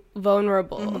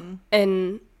vulnerable.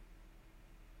 And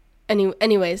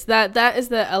anyways, that is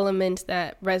the element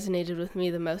that resonated with me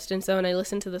the most. And so when I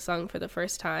listened to the song for the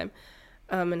first time,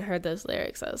 and heard those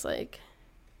lyrics, I was like,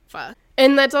 fuck.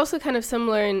 And that's also kind of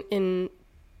similar in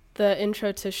the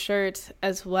intro to Shirt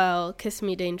as well. Kiss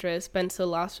me dangerous, been so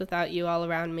lost without you, all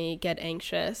around me, get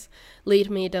anxious.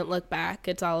 Lead me, don't look back,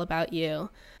 it's all about you.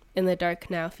 In the dark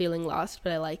now, feeling lost,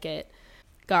 but I like it.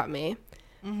 Got me.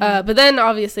 But then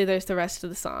obviously there's the rest of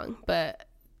the song. But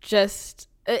just,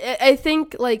 I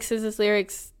think like SZA's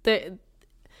lyrics,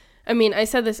 I mean, I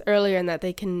said this earlier in that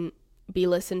they can be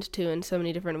listened to in so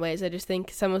many different ways. I just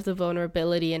think some of the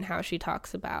vulnerability in how she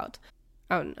talks about,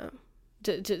 I don't know,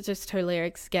 just her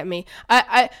lyrics get me.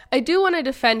 I do want to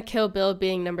defend Kill Bill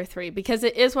being number 3 because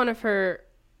it is one of her,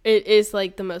 it is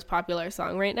like the most popular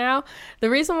song right now. The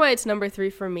reason why it's number 3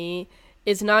 for me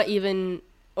is not even,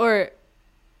 or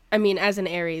I mean, as an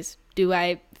Aries, do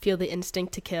I feel the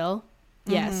instinct to kill?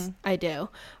 Yes, I do.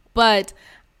 But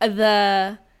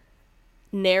the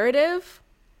narrative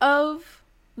of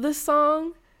the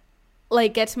song,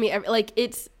 like, gets me, like,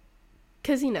 it's,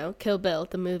 because, you know, Kill Bill,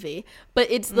 the movie, but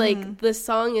it's like, the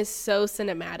song is so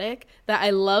cinematic that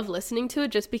I love listening to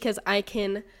it just because I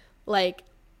can, like,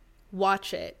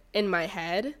 watch it in my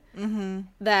head,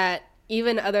 that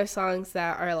even other songs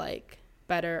that are, like,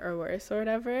 better or worse or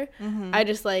whatever, I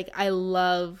just, like, I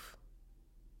love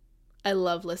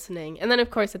listening. And then, of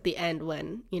course, at the end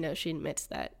when, you know, she admits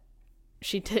that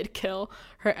she did kill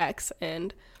her ex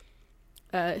and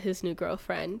his new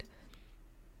girlfriend.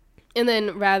 And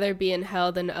then rather be in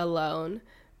hell than alone,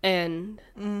 and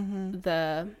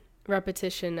the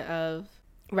repetition of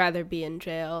rather be in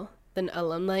jail than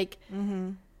alone. Like,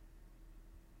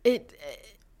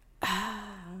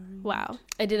 wow.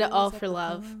 I did it all for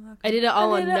love. I did it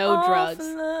all on no drugs.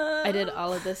 I did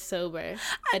all of this sober.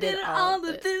 I did all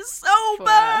of this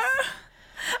sober.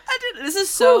 This is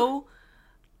so,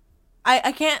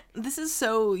 I can't, this is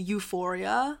so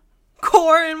Euphoria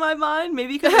core in my mind,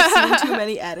 maybe because I've seen too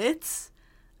many edits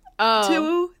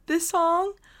to this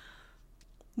song,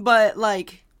 but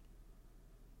like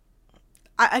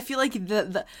I feel like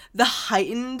the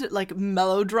heightened like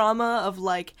melodrama of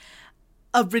like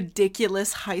a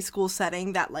ridiculous high school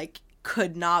setting that like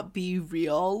could not be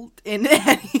real in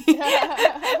any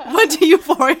Went to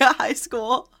Euphoria High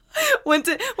School. Went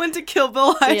to Kill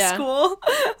Bill High School.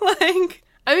 Like,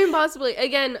 I mean, possibly.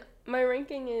 Again, my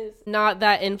ranking is not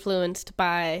that influenced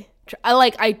by...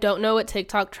 I don't know what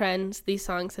TikTok trends these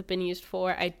songs have been used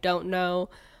for. I don't know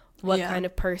what kind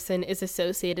of person is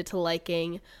associated to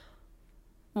liking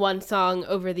one song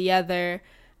over the other.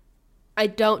 I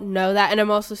don't know that. And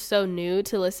I'm also so new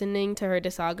to listening to her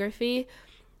discography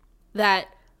that,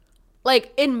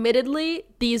 like, admittedly,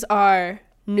 these are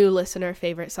new listener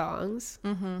favorite songs,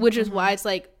 which is why it's,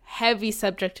 like, heavy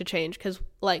subject to change. Because,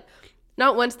 like,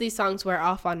 not once these songs wear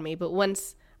off on me, but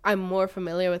once I'm more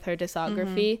familiar with her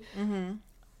discography,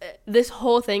 this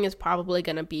whole thing is probably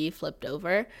going to be flipped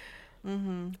over.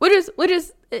 Which is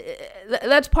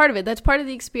that's part of it. That's part of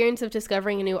the experience of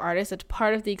discovering a new artist. That's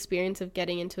part of the experience of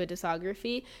getting into a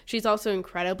discography. She's also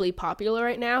incredibly popular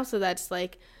right now, so that's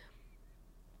like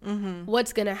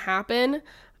what's gonna happen.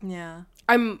 Yeah,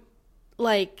 I'm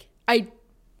like I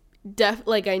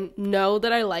know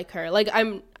that I like her. Like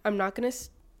I'm not gonna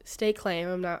stay claim.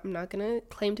 I'm not gonna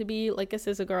claim to be like a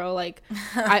SZA girl. Like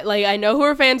I know who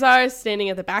her fans are,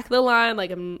 standing at the back of the line. Like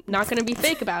I'm not gonna be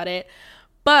fake about it.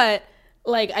 But,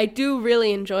 like, I do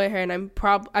really enjoy her, and I'm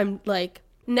like,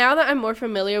 now that I'm more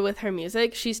familiar with her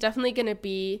music, she's definitely going to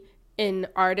be an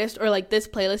artist, or, like, this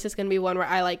playlist is going to be one where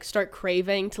I, like, start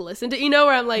craving to listen to,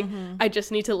 where I'm like, I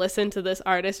just need to listen to this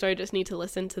artist, or I just need to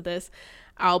listen to this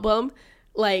album.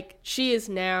 Like, she is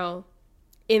now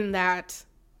in that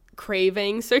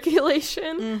craving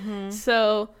circulation.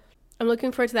 So, I'm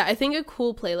looking forward to that. I think a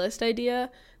cool playlist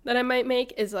idea that I might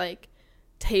make is, like,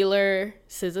 Taylor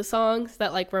SZA songs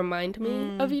that like remind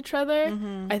me of each other.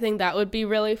 I think that would be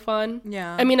really fun.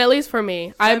 Yeah, I mean, at least for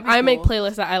me, I cool. make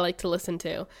playlists that I like to listen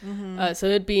to, so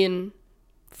it'd be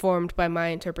informed by my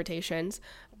interpretations.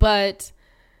 But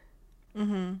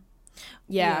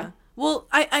yeah. Well,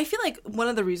 I feel like one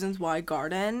of the reasons why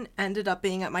Garden ended up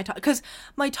being at my top, because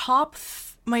my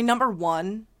number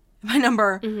one and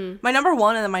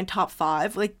then my top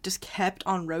 5 like just kept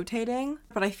on rotating,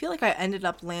 but I feel like I ended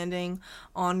up landing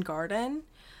on Garden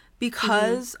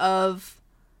because of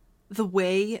the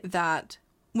way that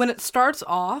when it starts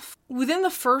off, within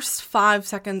the first 5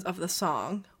 seconds of the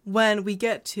song, when we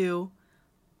get to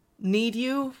need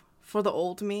you for the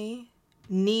old me,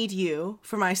 need you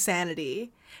for my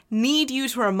sanity, need you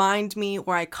to remind me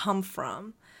where I come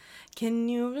from. Can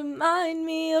you remind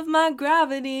me of my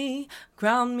gravity?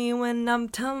 Ground me when I'm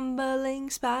tumbling,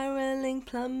 spiraling,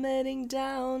 plummeting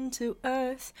down to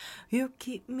earth. You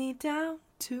keep me down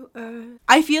to earth.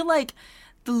 I feel like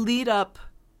the lead up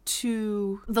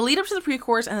to the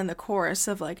pre-chorus and then the chorus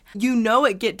of like,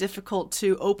 it get difficult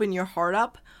to open your heart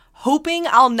up, hoping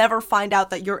I'll never find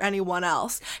out that you're anyone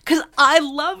else. 'Cause I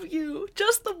love you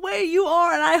just the way you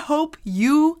are, and I hope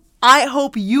you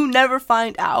never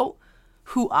find out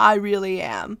who I really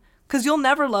am, because you'll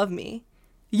never love me.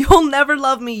 You'll never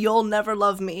love me. You'll never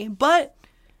love me. But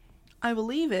I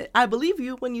believe it. I believe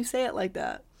you when you say it like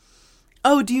that.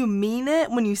 Oh, do you mean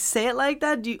it when you say it like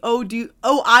that?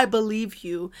 I believe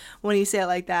you when you say it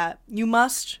like that. You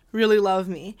must really love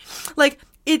me. Like,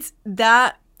 it's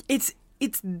that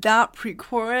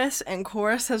pre-chorus and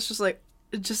chorus has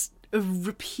just a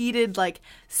repeated like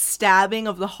stabbing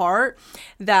of the heart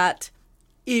that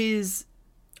is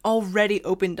already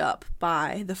opened up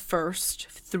by the first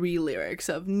 3 lyrics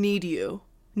of need you,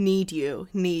 need you,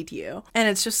 need you. And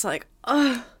it's just like,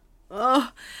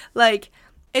 like,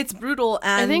 it's brutal.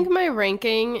 And I think my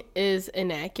ranking is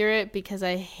inaccurate because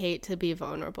I hate to be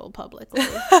vulnerable publicly.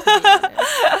 Because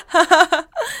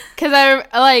I'm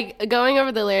like, going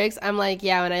over the lyrics, I'm like,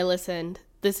 yeah, when I listened,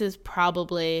 this is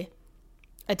probably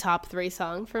a top 3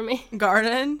 song for me.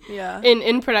 Garden? Yeah.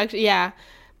 In production, yeah.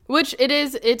 Which it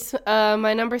is, it's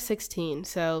my number 16,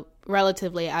 so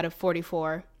relatively out of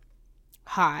 44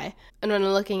 high. And when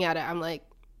I'm looking at it, I'm like,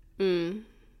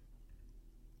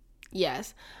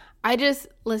 yes. I just,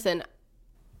 listeners,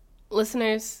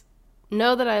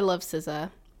 know that I love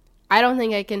SZA. I don't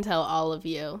think I can tell all of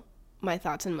you my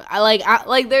thoughts and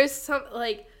there's some,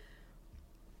 like,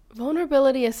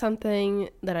 vulnerability is something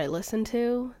that I listen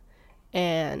to,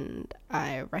 and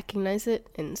I recognize it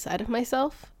inside of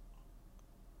myself.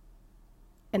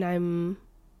 And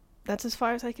that's as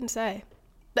far as I can say.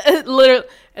 Literally,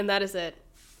 and that is it.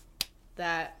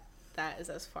 That is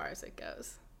as far as it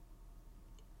goes.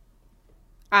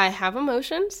 I have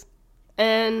emotions,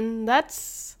 and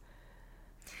that's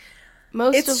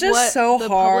most it's of just what so the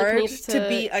hard public needs to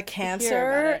be a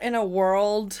Cancer in a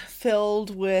world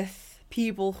filled with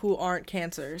people who aren't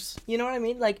Cancers. You know what I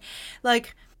mean? Like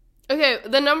Okay,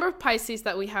 the number of Pisces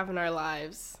that we have in our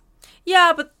lives.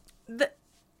 Yeah, but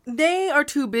they're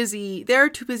too busy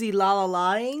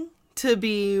la-la-laing to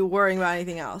be worrying about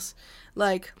anything else.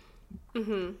 Like,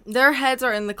 their heads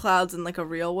are in the clouds in, like, a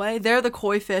real way. They're the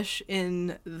koi fish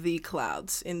in the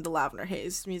clouds in the Lavender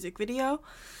Haze music video.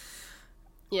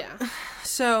 Yeah.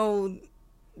 So,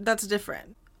 that's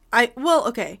different.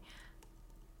 Okay.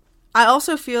 I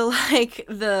also feel like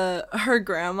her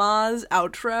grandma's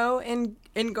outro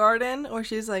in Garden, where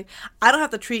she's like, I don't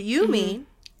have to treat you mean.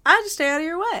 I just stay out of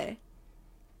your way.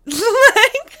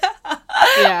 Like,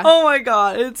 yeah. Oh my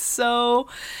god, it's so,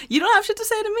 you don't have shit to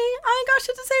say to me, I ain't got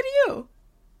shit to say to you,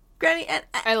 Granny. And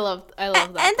I love that and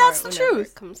part that's the truth.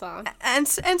 It comes on. And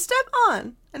step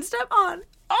on.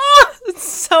 Oh, it's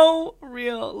so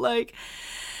real. Like,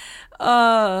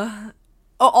 also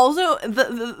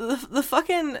the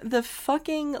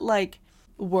fucking like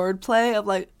wordplay of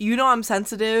like, you know, I'm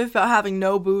sensitive about having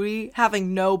no booty,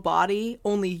 having no body,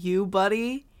 only you,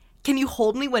 buddy. Can you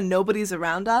hold me when nobody's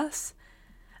around us?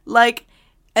 Like,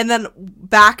 and then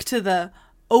back to the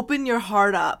open your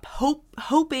heart up,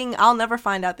 hoping I'll never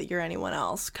find out that you're anyone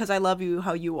else, because I love you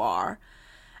how you are.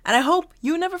 And I hope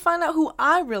you never find out who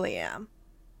I really am,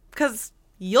 because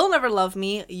you'll never love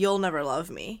me, you'll never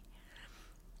love me.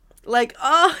 Like,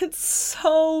 oh, it's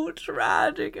so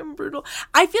tragic and brutal.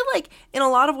 I feel like in a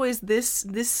lot of ways this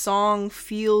song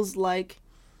feels like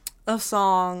a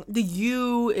song. The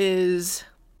you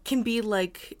can be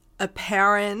like a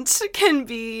parent, can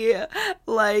be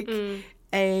like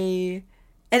an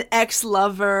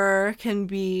ex-lover, can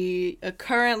be a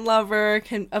current lover,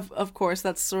 can of course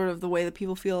that's sort of the way that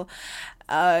people feel,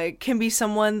 can be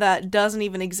someone that doesn't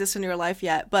even exist in your life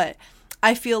yet. But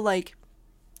I feel like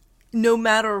no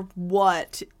matter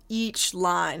what, each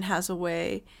line has a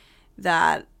way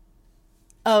that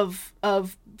of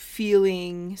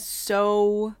feeling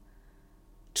so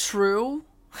true.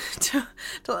 to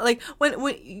like,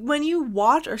 when you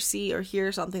watch or see or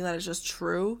hear something that is just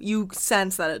true, you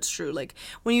sense that it's true. Like,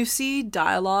 when you see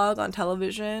dialogue on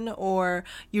television or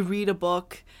you read a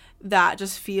book that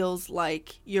just feels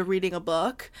like you're reading a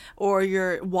book, or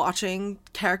you're watching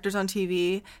characters on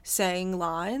TV saying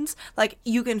lines, like,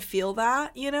 you can feel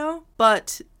that, you know,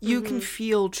 but you can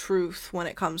feel truth when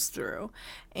it comes through.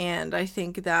 And I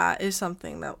think that is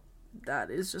something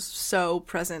that is just so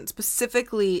present,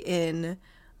 specifically in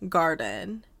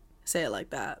Garden, Say It Like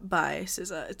That by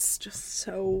SZA. It's just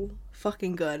so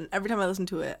fucking good. And every time I listen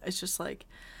to it, it's just like,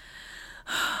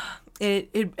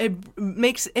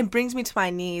 it brings me to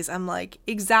my knees. I'm like,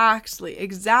 exactly,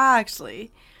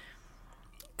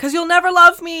 because you'll never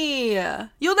love me,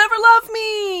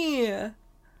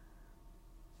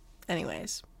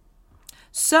 anyways.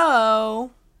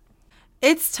 So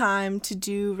it's time to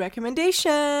do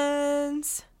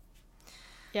recommendations.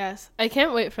 Yes, I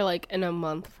can't wait for like in a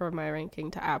month for my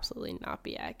ranking to absolutely not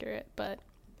be accurate, but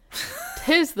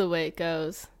 'tis the way it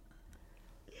goes.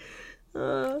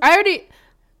 I already,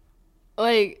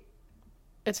 like,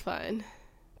 it's fine,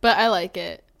 but I like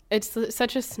it. It's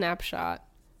such a snapshot.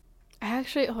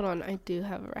 Hold on, I do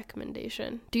have a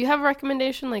recommendation. Do you have a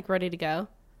recommendation, like, ready to go?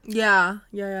 Yeah.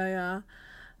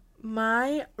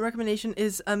 My recommendation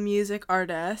is a music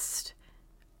artist,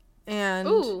 and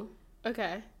ooh,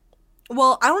 okay.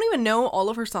 Well, I don't even know all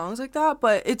of her songs like that,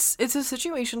 but it's a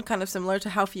situation kind of similar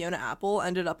to how Fiona Apple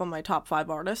ended up on my top 5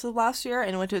 artists of last year,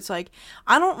 in which it's like,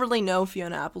 I don't really know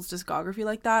Fiona Apple's discography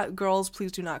like that. Girls,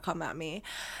 please do not come at me.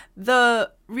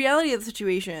 The reality of the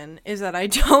situation is that I'm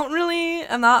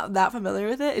not that familiar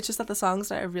with it. It's just that the songs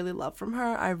that I really love from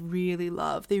her, they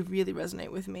really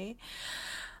resonate with me.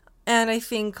 And I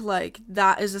think, like,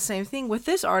 that is the same thing with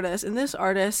this artist, and this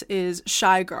artist is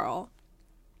Shy Girl.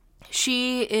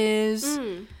 She is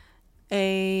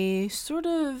a sort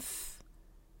of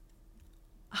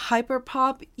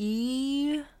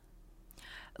hyperpop-y,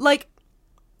 like,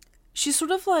 she's sort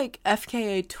of like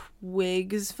FKA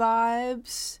Twigs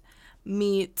vibes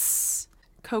meets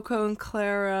Coco and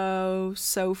Claro,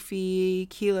 Sophie,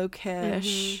 Kilo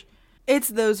Kish. It's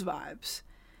those vibes.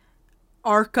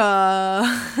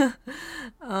 Arca.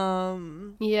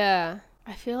 Yeah,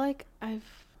 I feel like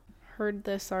I've heard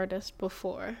this artist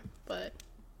before, but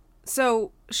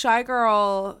so Shy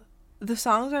Girl, the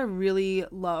songs I really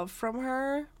love from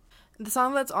her, the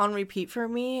song that's on repeat for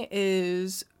me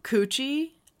is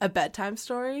Coochie, A Bedtime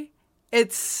Story.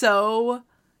 It's so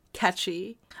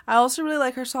catchy. I also really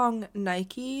like her song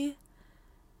Nike,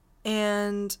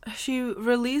 and she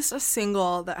released a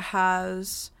single that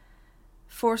has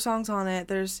 4 songs on it.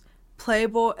 There's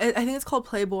Playboy, I think it's called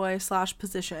Playboy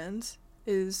 /Positions.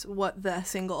 is what the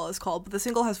single is called, but the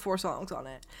single has 4 songs on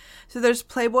it. So there's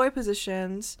Playboy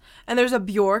Positions, and there's a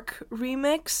Bjork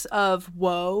remix of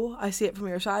Whoa, I See It From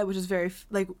Your Side, which is very,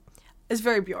 like, it's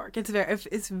very Bjork.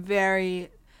 It's very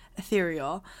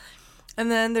ethereal. And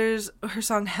then there's her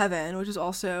song Heaven, which is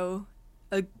also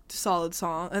a solid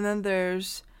song. And then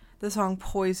there's the song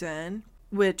Poison,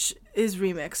 which is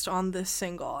remixed on this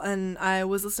single. And I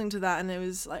was listening to that, and I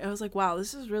was like, wow,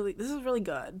 this is really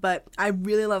good. But I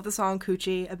really love the song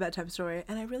Coochie, A Bedtime Story,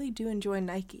 and I really do enjoy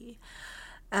Nike.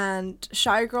 And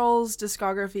Shy Girl's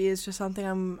discography is just something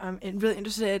I'm really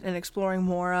interested in exploring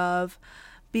more of,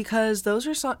 because those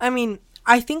are songs. I mean,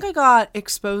 I think I got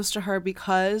exposed to her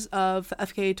because of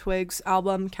FKA Twigs'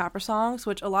 album Capra Songs,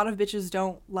 which a lot of bitches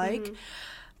don't like. Mm-hmm.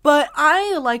 But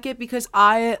I like it because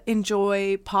I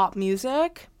enjoy pop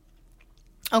music,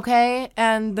 okay?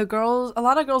 And a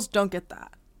lot of girls don't get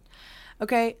that,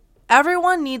 okay?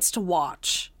 Everyone needs to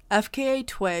watch FKA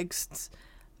Twigs'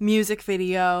 music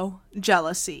video,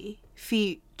 Jealousy,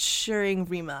 featuring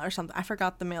Rima or something. I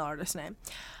forgot the male artist's name.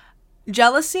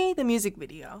 Jealousy, the music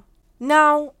video.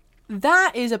 Now,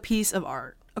 that is a piece of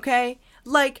art, okay?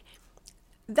 Like,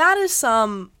 that is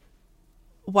some...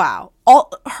 Wow.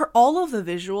 All of the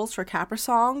visuals for Capra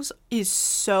Songs is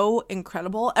so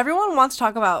incredible. Everyone wants to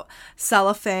talk about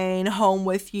Cellophane, Home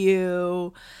With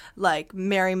You, like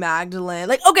Mary Magdalene.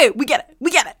 Like, okay, we get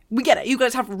it. You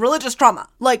guys have religious trauma.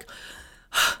 Like,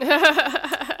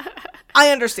 I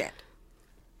understand.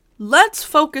 Let's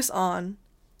focus on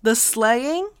the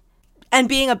slaying and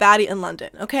being a baddie in London.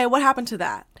 Okay, what happened to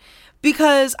that?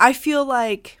 Because I feel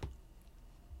like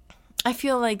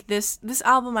this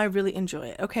album, I really enjoy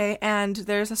it, okay? And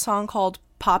there's a song called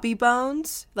Poppy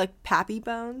Bones, like Pappy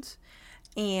Bones,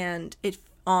 and it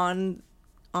on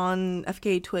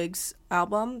FKA Twigs'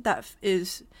 album that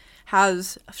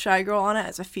has Shy Girl on it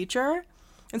as a feature.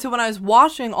 And so when I was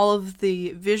watching all of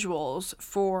the visuals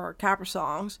for Capra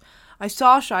Songs, I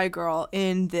saw Shy Girl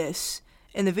in the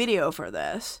video for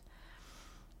this.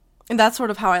 And that's sort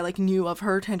of how I, like, knew of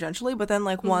her tangentially. But then,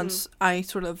 like, once I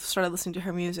sort of started listening to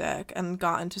her music and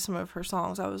got into some of her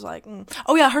songs, I was like,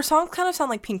 oh, yeah, her songs kind of sound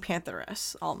like Pink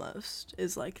Pantheress, almost,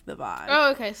 is, like, the vibe.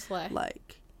 Oh, okay, slay.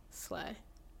 Slay.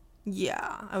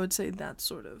 Yeah, I would say that's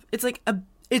sort of... It's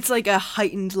like a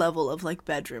heightened level of, like,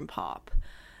 bedroom pop.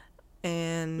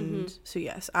 And so,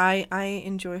 yes, I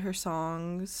enjoy her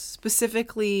songs.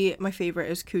 Specifically, my favorite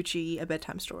is Coochie, A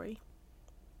Bedtime Story.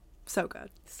 So good.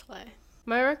 Slay.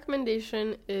 My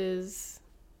recommendation is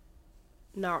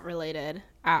not related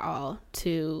at all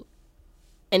to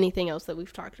anything else that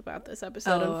we've talked about this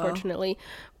episode, unfortunately.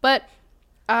 But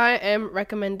I am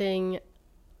recommending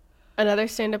another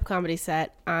stand-up comedy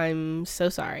set. I'm so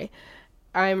sorry.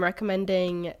 I'm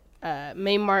recommending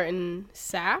Mae Martin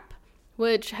Sap,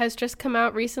 which has just come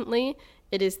out recently.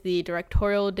 It is the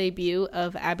directorial debut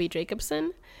of Abby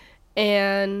Jacobson.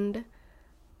 And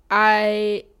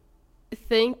I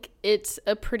think it's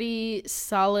a pretty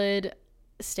solid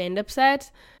stand-up set.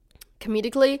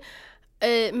 Comedically,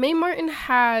 Mae Martin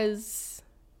has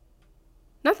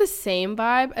not the same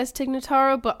vibe as Tig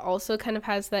Notaro, but also kind of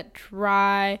has that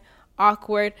dry,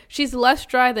 awkward... She's less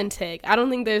dry than Tig. I don't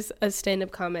think there's a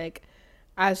stand-up comic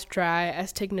as dry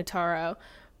as Tig Notaro,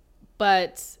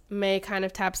 but Mae kind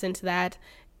of taps into that.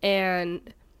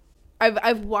 And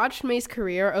I've watched Mae's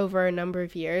career over a number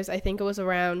of years. I think it was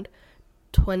around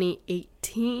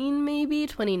 2018, maybe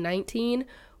 2019,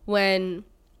 when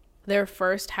their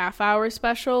first half-hour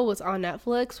special was on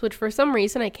Netflix, which for some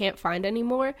reason I can't find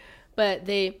anymore. But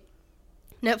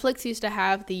Netflix used to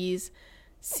have these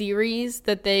series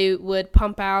that they would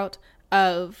pump out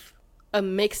of a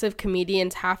mix of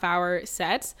comedians' half-hour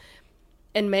sets,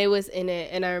 and Mae was in it.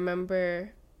 And I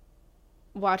remember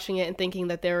watching it and thinking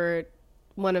that they were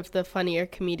one of the funnier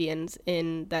comedians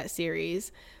in that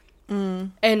series.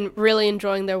 And really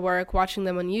enjoying their work, watching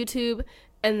them on YouTube.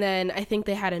 And then I think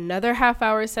they had another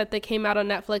half-hour set that came out on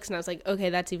Netflix, and I was like, okay,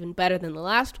 that's even better than the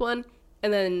last one.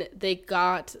 And then they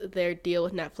got their deal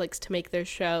with Netflix to make their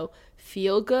show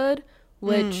Feel Good,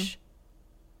 which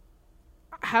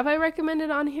have I recommended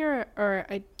on here? Or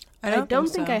I don't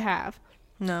think I have.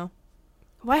 No.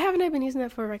 Why haven't I been using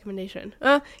that for a recommendation?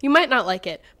 You might not like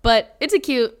it, but it's a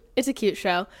cute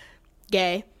show.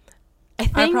 Gay.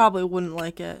 I probably wouldn't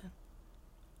like it.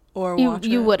 Or watch it.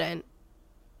 You wouldn't.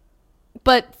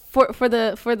 But for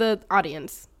the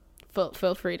audience,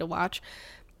 feel free to watch.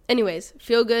 Anyways,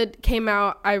 Feel Good came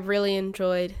out. I really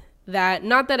enjoyed that.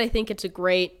 Not that I think it's a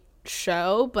great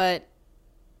show, but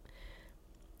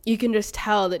you can just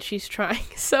tell that she's trying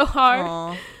so hard.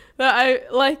 Aww. That I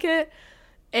like it.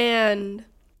 And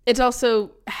it's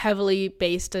also heavily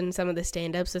based in some of the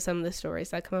stand-ups, so some of the stories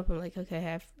that come up, I'm like,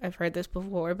 okay, I've heard this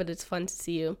before, but it's fun to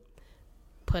see you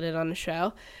put it on a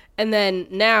show. And then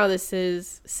now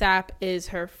SAP is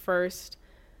her first,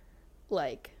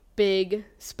 like, big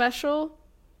special.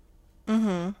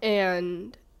 Mm-hmm.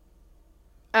 And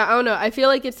I don't know, I feel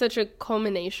like it's such a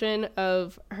culmination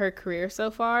of her career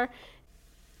so far.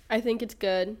 I think it's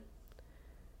good.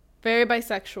 Very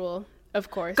bisexual,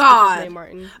 of course. God. Mae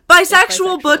Martin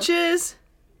Bisexual butches.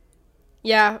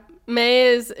 Yeah, May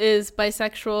is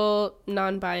bisexual,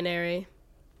 non-binary.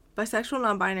 Bisexual,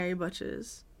 non-binary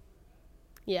butches.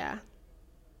 Yeah.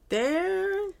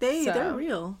 They're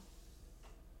real.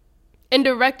 And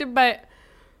directed by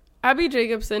Abby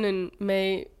Jacobson and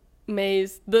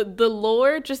May's the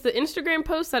lore, just the Instagram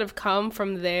posts that have come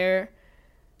from their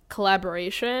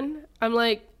collaboration. I'm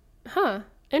like, huh,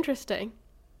 interesting.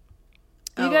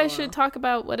 You guys should talk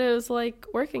about what it was like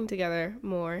working together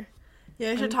more.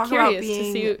 Yeah, you should talk about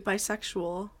being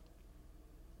bisexual.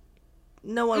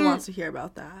 No one wants to hear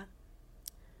about that.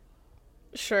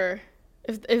 Sure.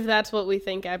 If that's what we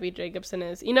think Abby Jacobson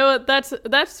is. You know what?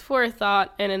 That's for a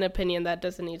thought and an opinion that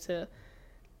doesn't need to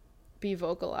be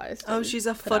vocalized. Oh, she's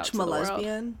a futchma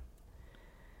lesbian?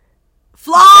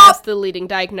 Flop! That's the leading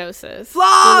diagnosis.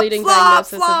 Flop! The leading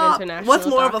diagnosis of international What's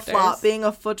more doctors. of a flop? Being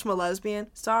a futchma lesbian?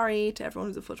 Sorry to everyone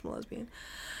who's a futchma lesbian.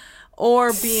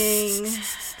 Or being...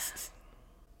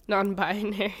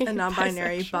 non-binary. A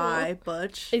non-binary bi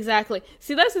butch. Exactly.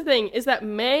 See, that's the thing, is that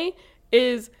May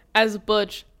is as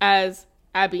butch as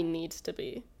Abby needs to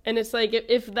be. And it's like,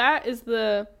 if that is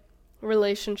the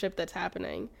relationship that's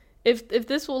happening, if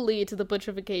this will lead to the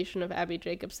butchification of Abby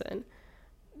Jacobson,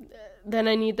 then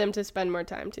I need them to spend more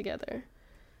time together.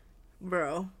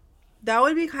 Bro, that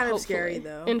would be kind of scary,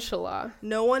 though. Inshallah.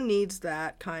 No one needs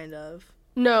that, kind of.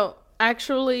 No,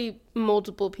 actually,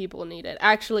 multiple people need it.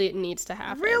 Actually, it needs to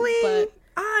happen. Really? But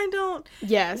I don't...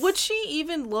 Yes. Would she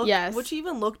even look... Yes. Would she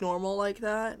even look normal like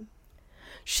that?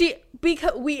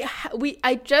 Because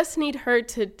I just need her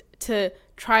to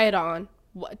try it on,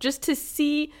 just to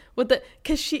see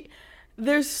because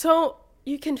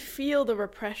you can feel the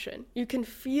repression, you can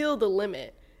feel the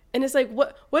limit, and it's like,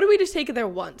 what if we just take it there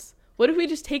once? What if we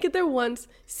just take it there once,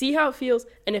 see how it feels,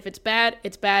 and if it's bad,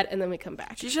 and then we come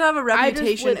back. She should have a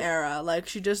reputation era, like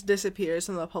she just disappears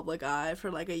from the public eye for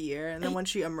like a year, and then when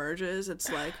she emerges,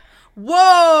 it's like,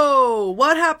 whoa,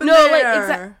 what happened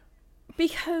there?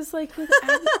 Because, like, with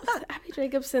Abby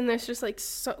Jacobson, there's just, like,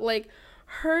 so, like,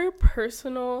 her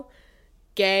personal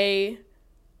gay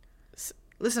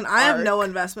Listen, I have no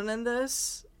investment in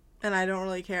this, and I don't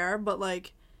really care, but,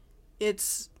 like,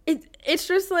 it's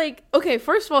just, like, okay,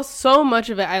 first of all, so much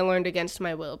of it I learned against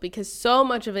my will, because so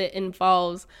much of it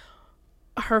involves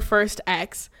her first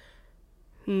ex,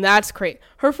 and that's great.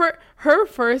 Her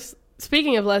first...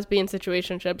 Speaking of lesbian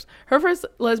situationships, her first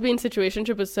lesbian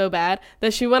situationship was so bad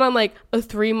that she went on like a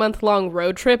 3-month-long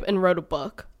road trip and wrote a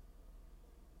book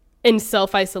in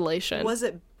self-isolation. Was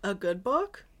it a good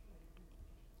book?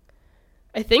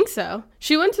 I think so.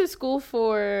 She went to school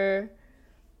for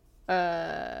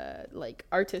like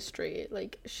artistry.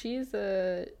 Like she's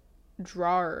a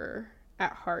drawer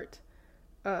at heart.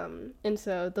 And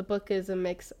so the book is a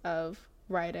mix of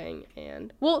writing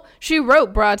and, well, she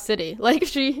wrote Broad City.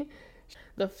 Like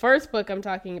the first book I'm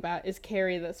talking about is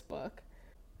Carry This Book.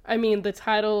 I mean, the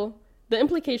title, the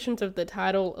implications of the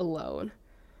title alone.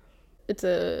 It's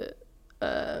a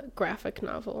graphic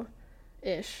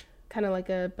novel-ish. Kind of like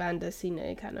a bande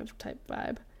dessinée kind of type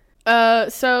vibe.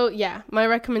 So, yeah, my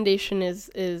recommendation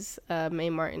is Mae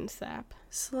Martin SAP.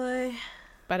 Slay.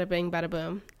 Bada bing, bada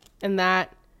boom. And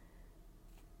that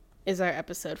is our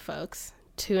episode, folks.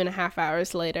 2.5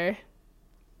 hours later.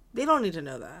 They don't need to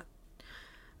know that.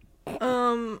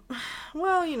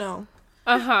 Well, you know.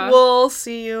 We'll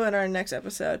see you in our next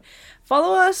episode.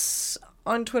 Follow us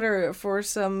on Twitter for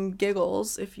some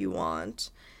giggles if you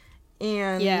want.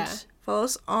 And follow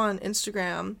us on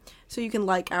Instagram so you can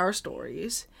like our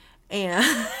stories. And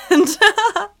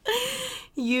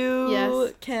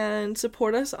you can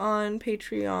support us on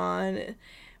Patreon,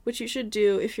 which you should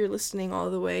do if you're listening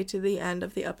all the way to the end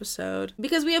of the episode,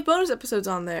 because we have bonus episodes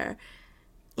on there.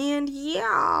 And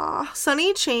yeah,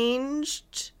 Sunny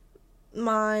changed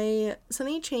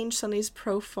Sunny's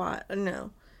profile,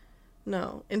 no,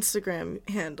 Instagram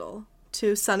handle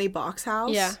to Sunny Box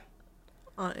House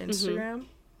on Instagram.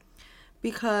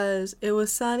 Because it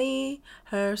was Sunny,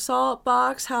 her salt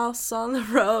box house on the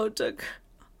road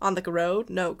on the road?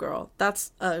 No, girl,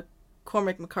 that's a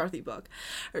Cormac McCarthy book.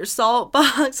 Her salt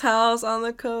box house on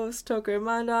the coast took her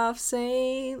mind off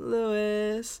St.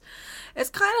 Louis. It's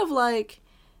kind of like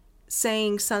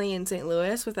saying Sunny in St.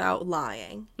 Louis without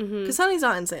lying. Mm-hmm. Because Sunny's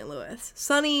not in St. Louis.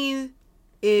 Sunny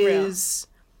is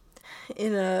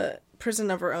in a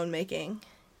prison of her own making.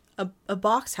 A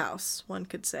box house, one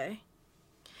could say.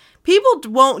 People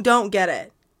don't get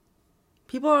it.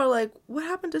 People are like, what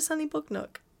happened to Sunny Book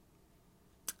Nook?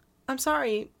 I'm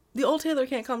sorry. The old Taylor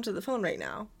can't come to the phone right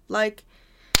now. Like,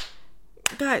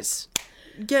 guys,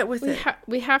 get with it.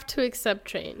 We have to accept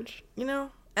change. You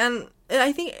know? And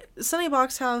I think Sunny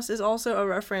Box House is also a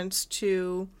reference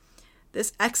to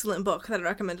this excellent book that I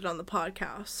recommended on the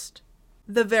podcast,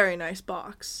 The Very Nice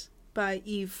Box, by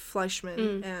Eve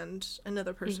Fleischman and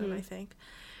another person, I think.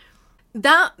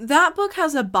 That book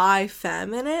has a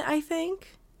bi-femme in it, I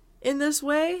think, in this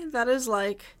way. That is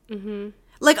like...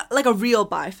 Like a real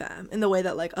bi-femme, in the way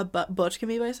that, like, a butch can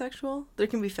be bisexual. There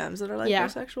can be femmes that are, like,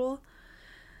 bisexual.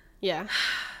 Yeah.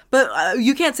 But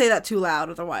you can't say that too loud,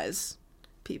 otherwise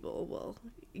people will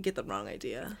get the wrong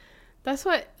idea. That's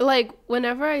what, like,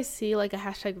 whenever I see, like, a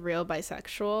hashtag real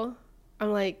bisexual,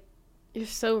 I'm like, you're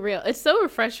so real. It's so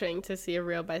refreshing to see a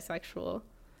real bisexual.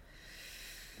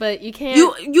 But you can't...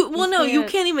 You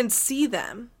can't even see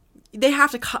them. They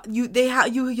have to...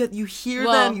 You hear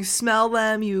them, you smell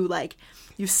them, you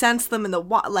sense them in the...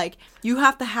 Like, you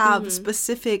have to have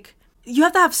specific... You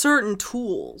have to have certain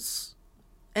tools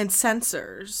and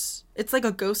sensors. It's like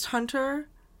a ghost hunter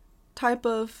type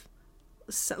of,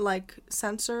 like,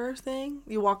 sensor thing.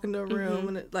 You walk into a room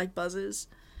and it, like, buzzes.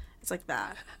 It's like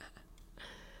that.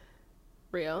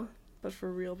 Real. But for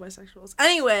real bisexuals.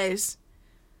 Anyways,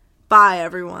 bye,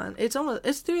 everyone. It's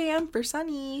 3 a.m. for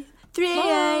Sunny. 3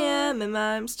 a.m. and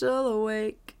I'm still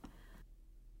awake.